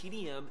is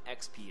TDM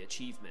XP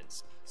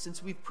achievements.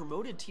 Since we've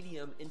promoted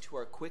TDM into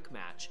our quick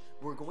match,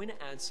 we're going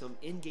to add some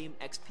in-game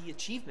XP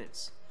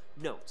achievements.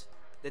 Note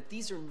that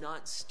these are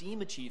not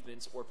Steam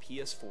achievements or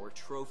PS4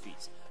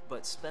 trophies,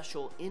 but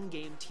special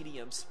in-game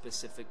TDM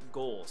specific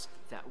goals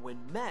that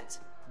when met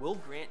will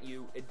grant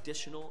you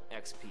additional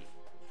XP.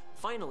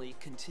 Finally,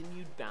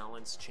 continued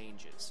balance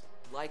changes.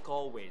 Like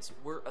always,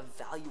 we're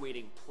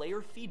evaluating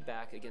player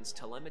feedback against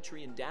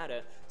telemetry and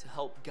data to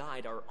help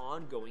guide our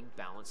ongoing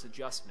balance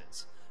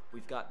adjustments.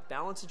 We've got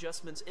balance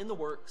adjustments in the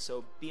works,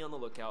 so be on the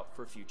lookout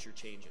for future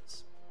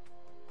changes.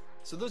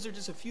 So those are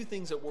just a few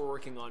things that we're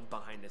working on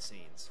behind the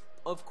scenes.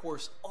 Of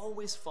course,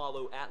 always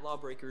follow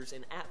 @Lawbreakers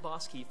and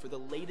 @BossKey for the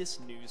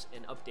latest news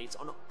and updates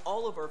on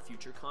all of our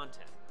future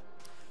content.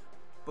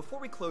 Before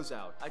we close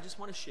out, I just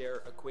want to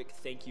share a quick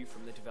thank you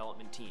from the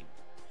development team.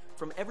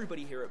 From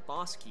everybody here at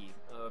Boss Key,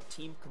 a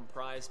team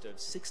comprised of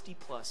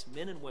 60+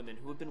 men and women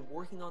who have been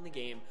working on the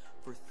game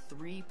for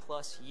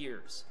 3+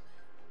 years.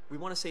 We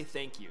want to say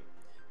thank you.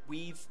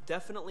 We've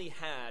definitely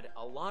had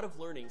a lot of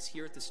learnings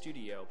here at the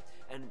studio,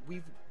 and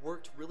we've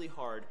worked really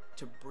hard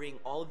to bring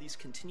all of these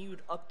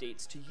continued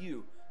updates to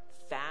you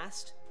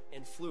fast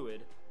and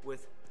fluid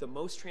with the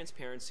most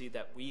transparency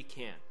that we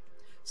can.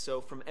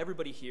 So from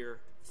everybody here,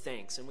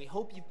 thanks, and we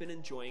hope you've been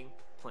enjoying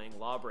playing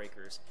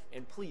Lawbreakers,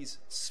 and please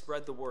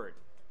spread the word.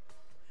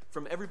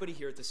 From everybody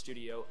here at the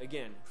studio,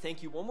 again,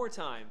 thank you one more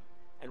time,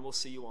 and we'll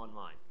see you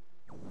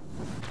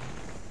online.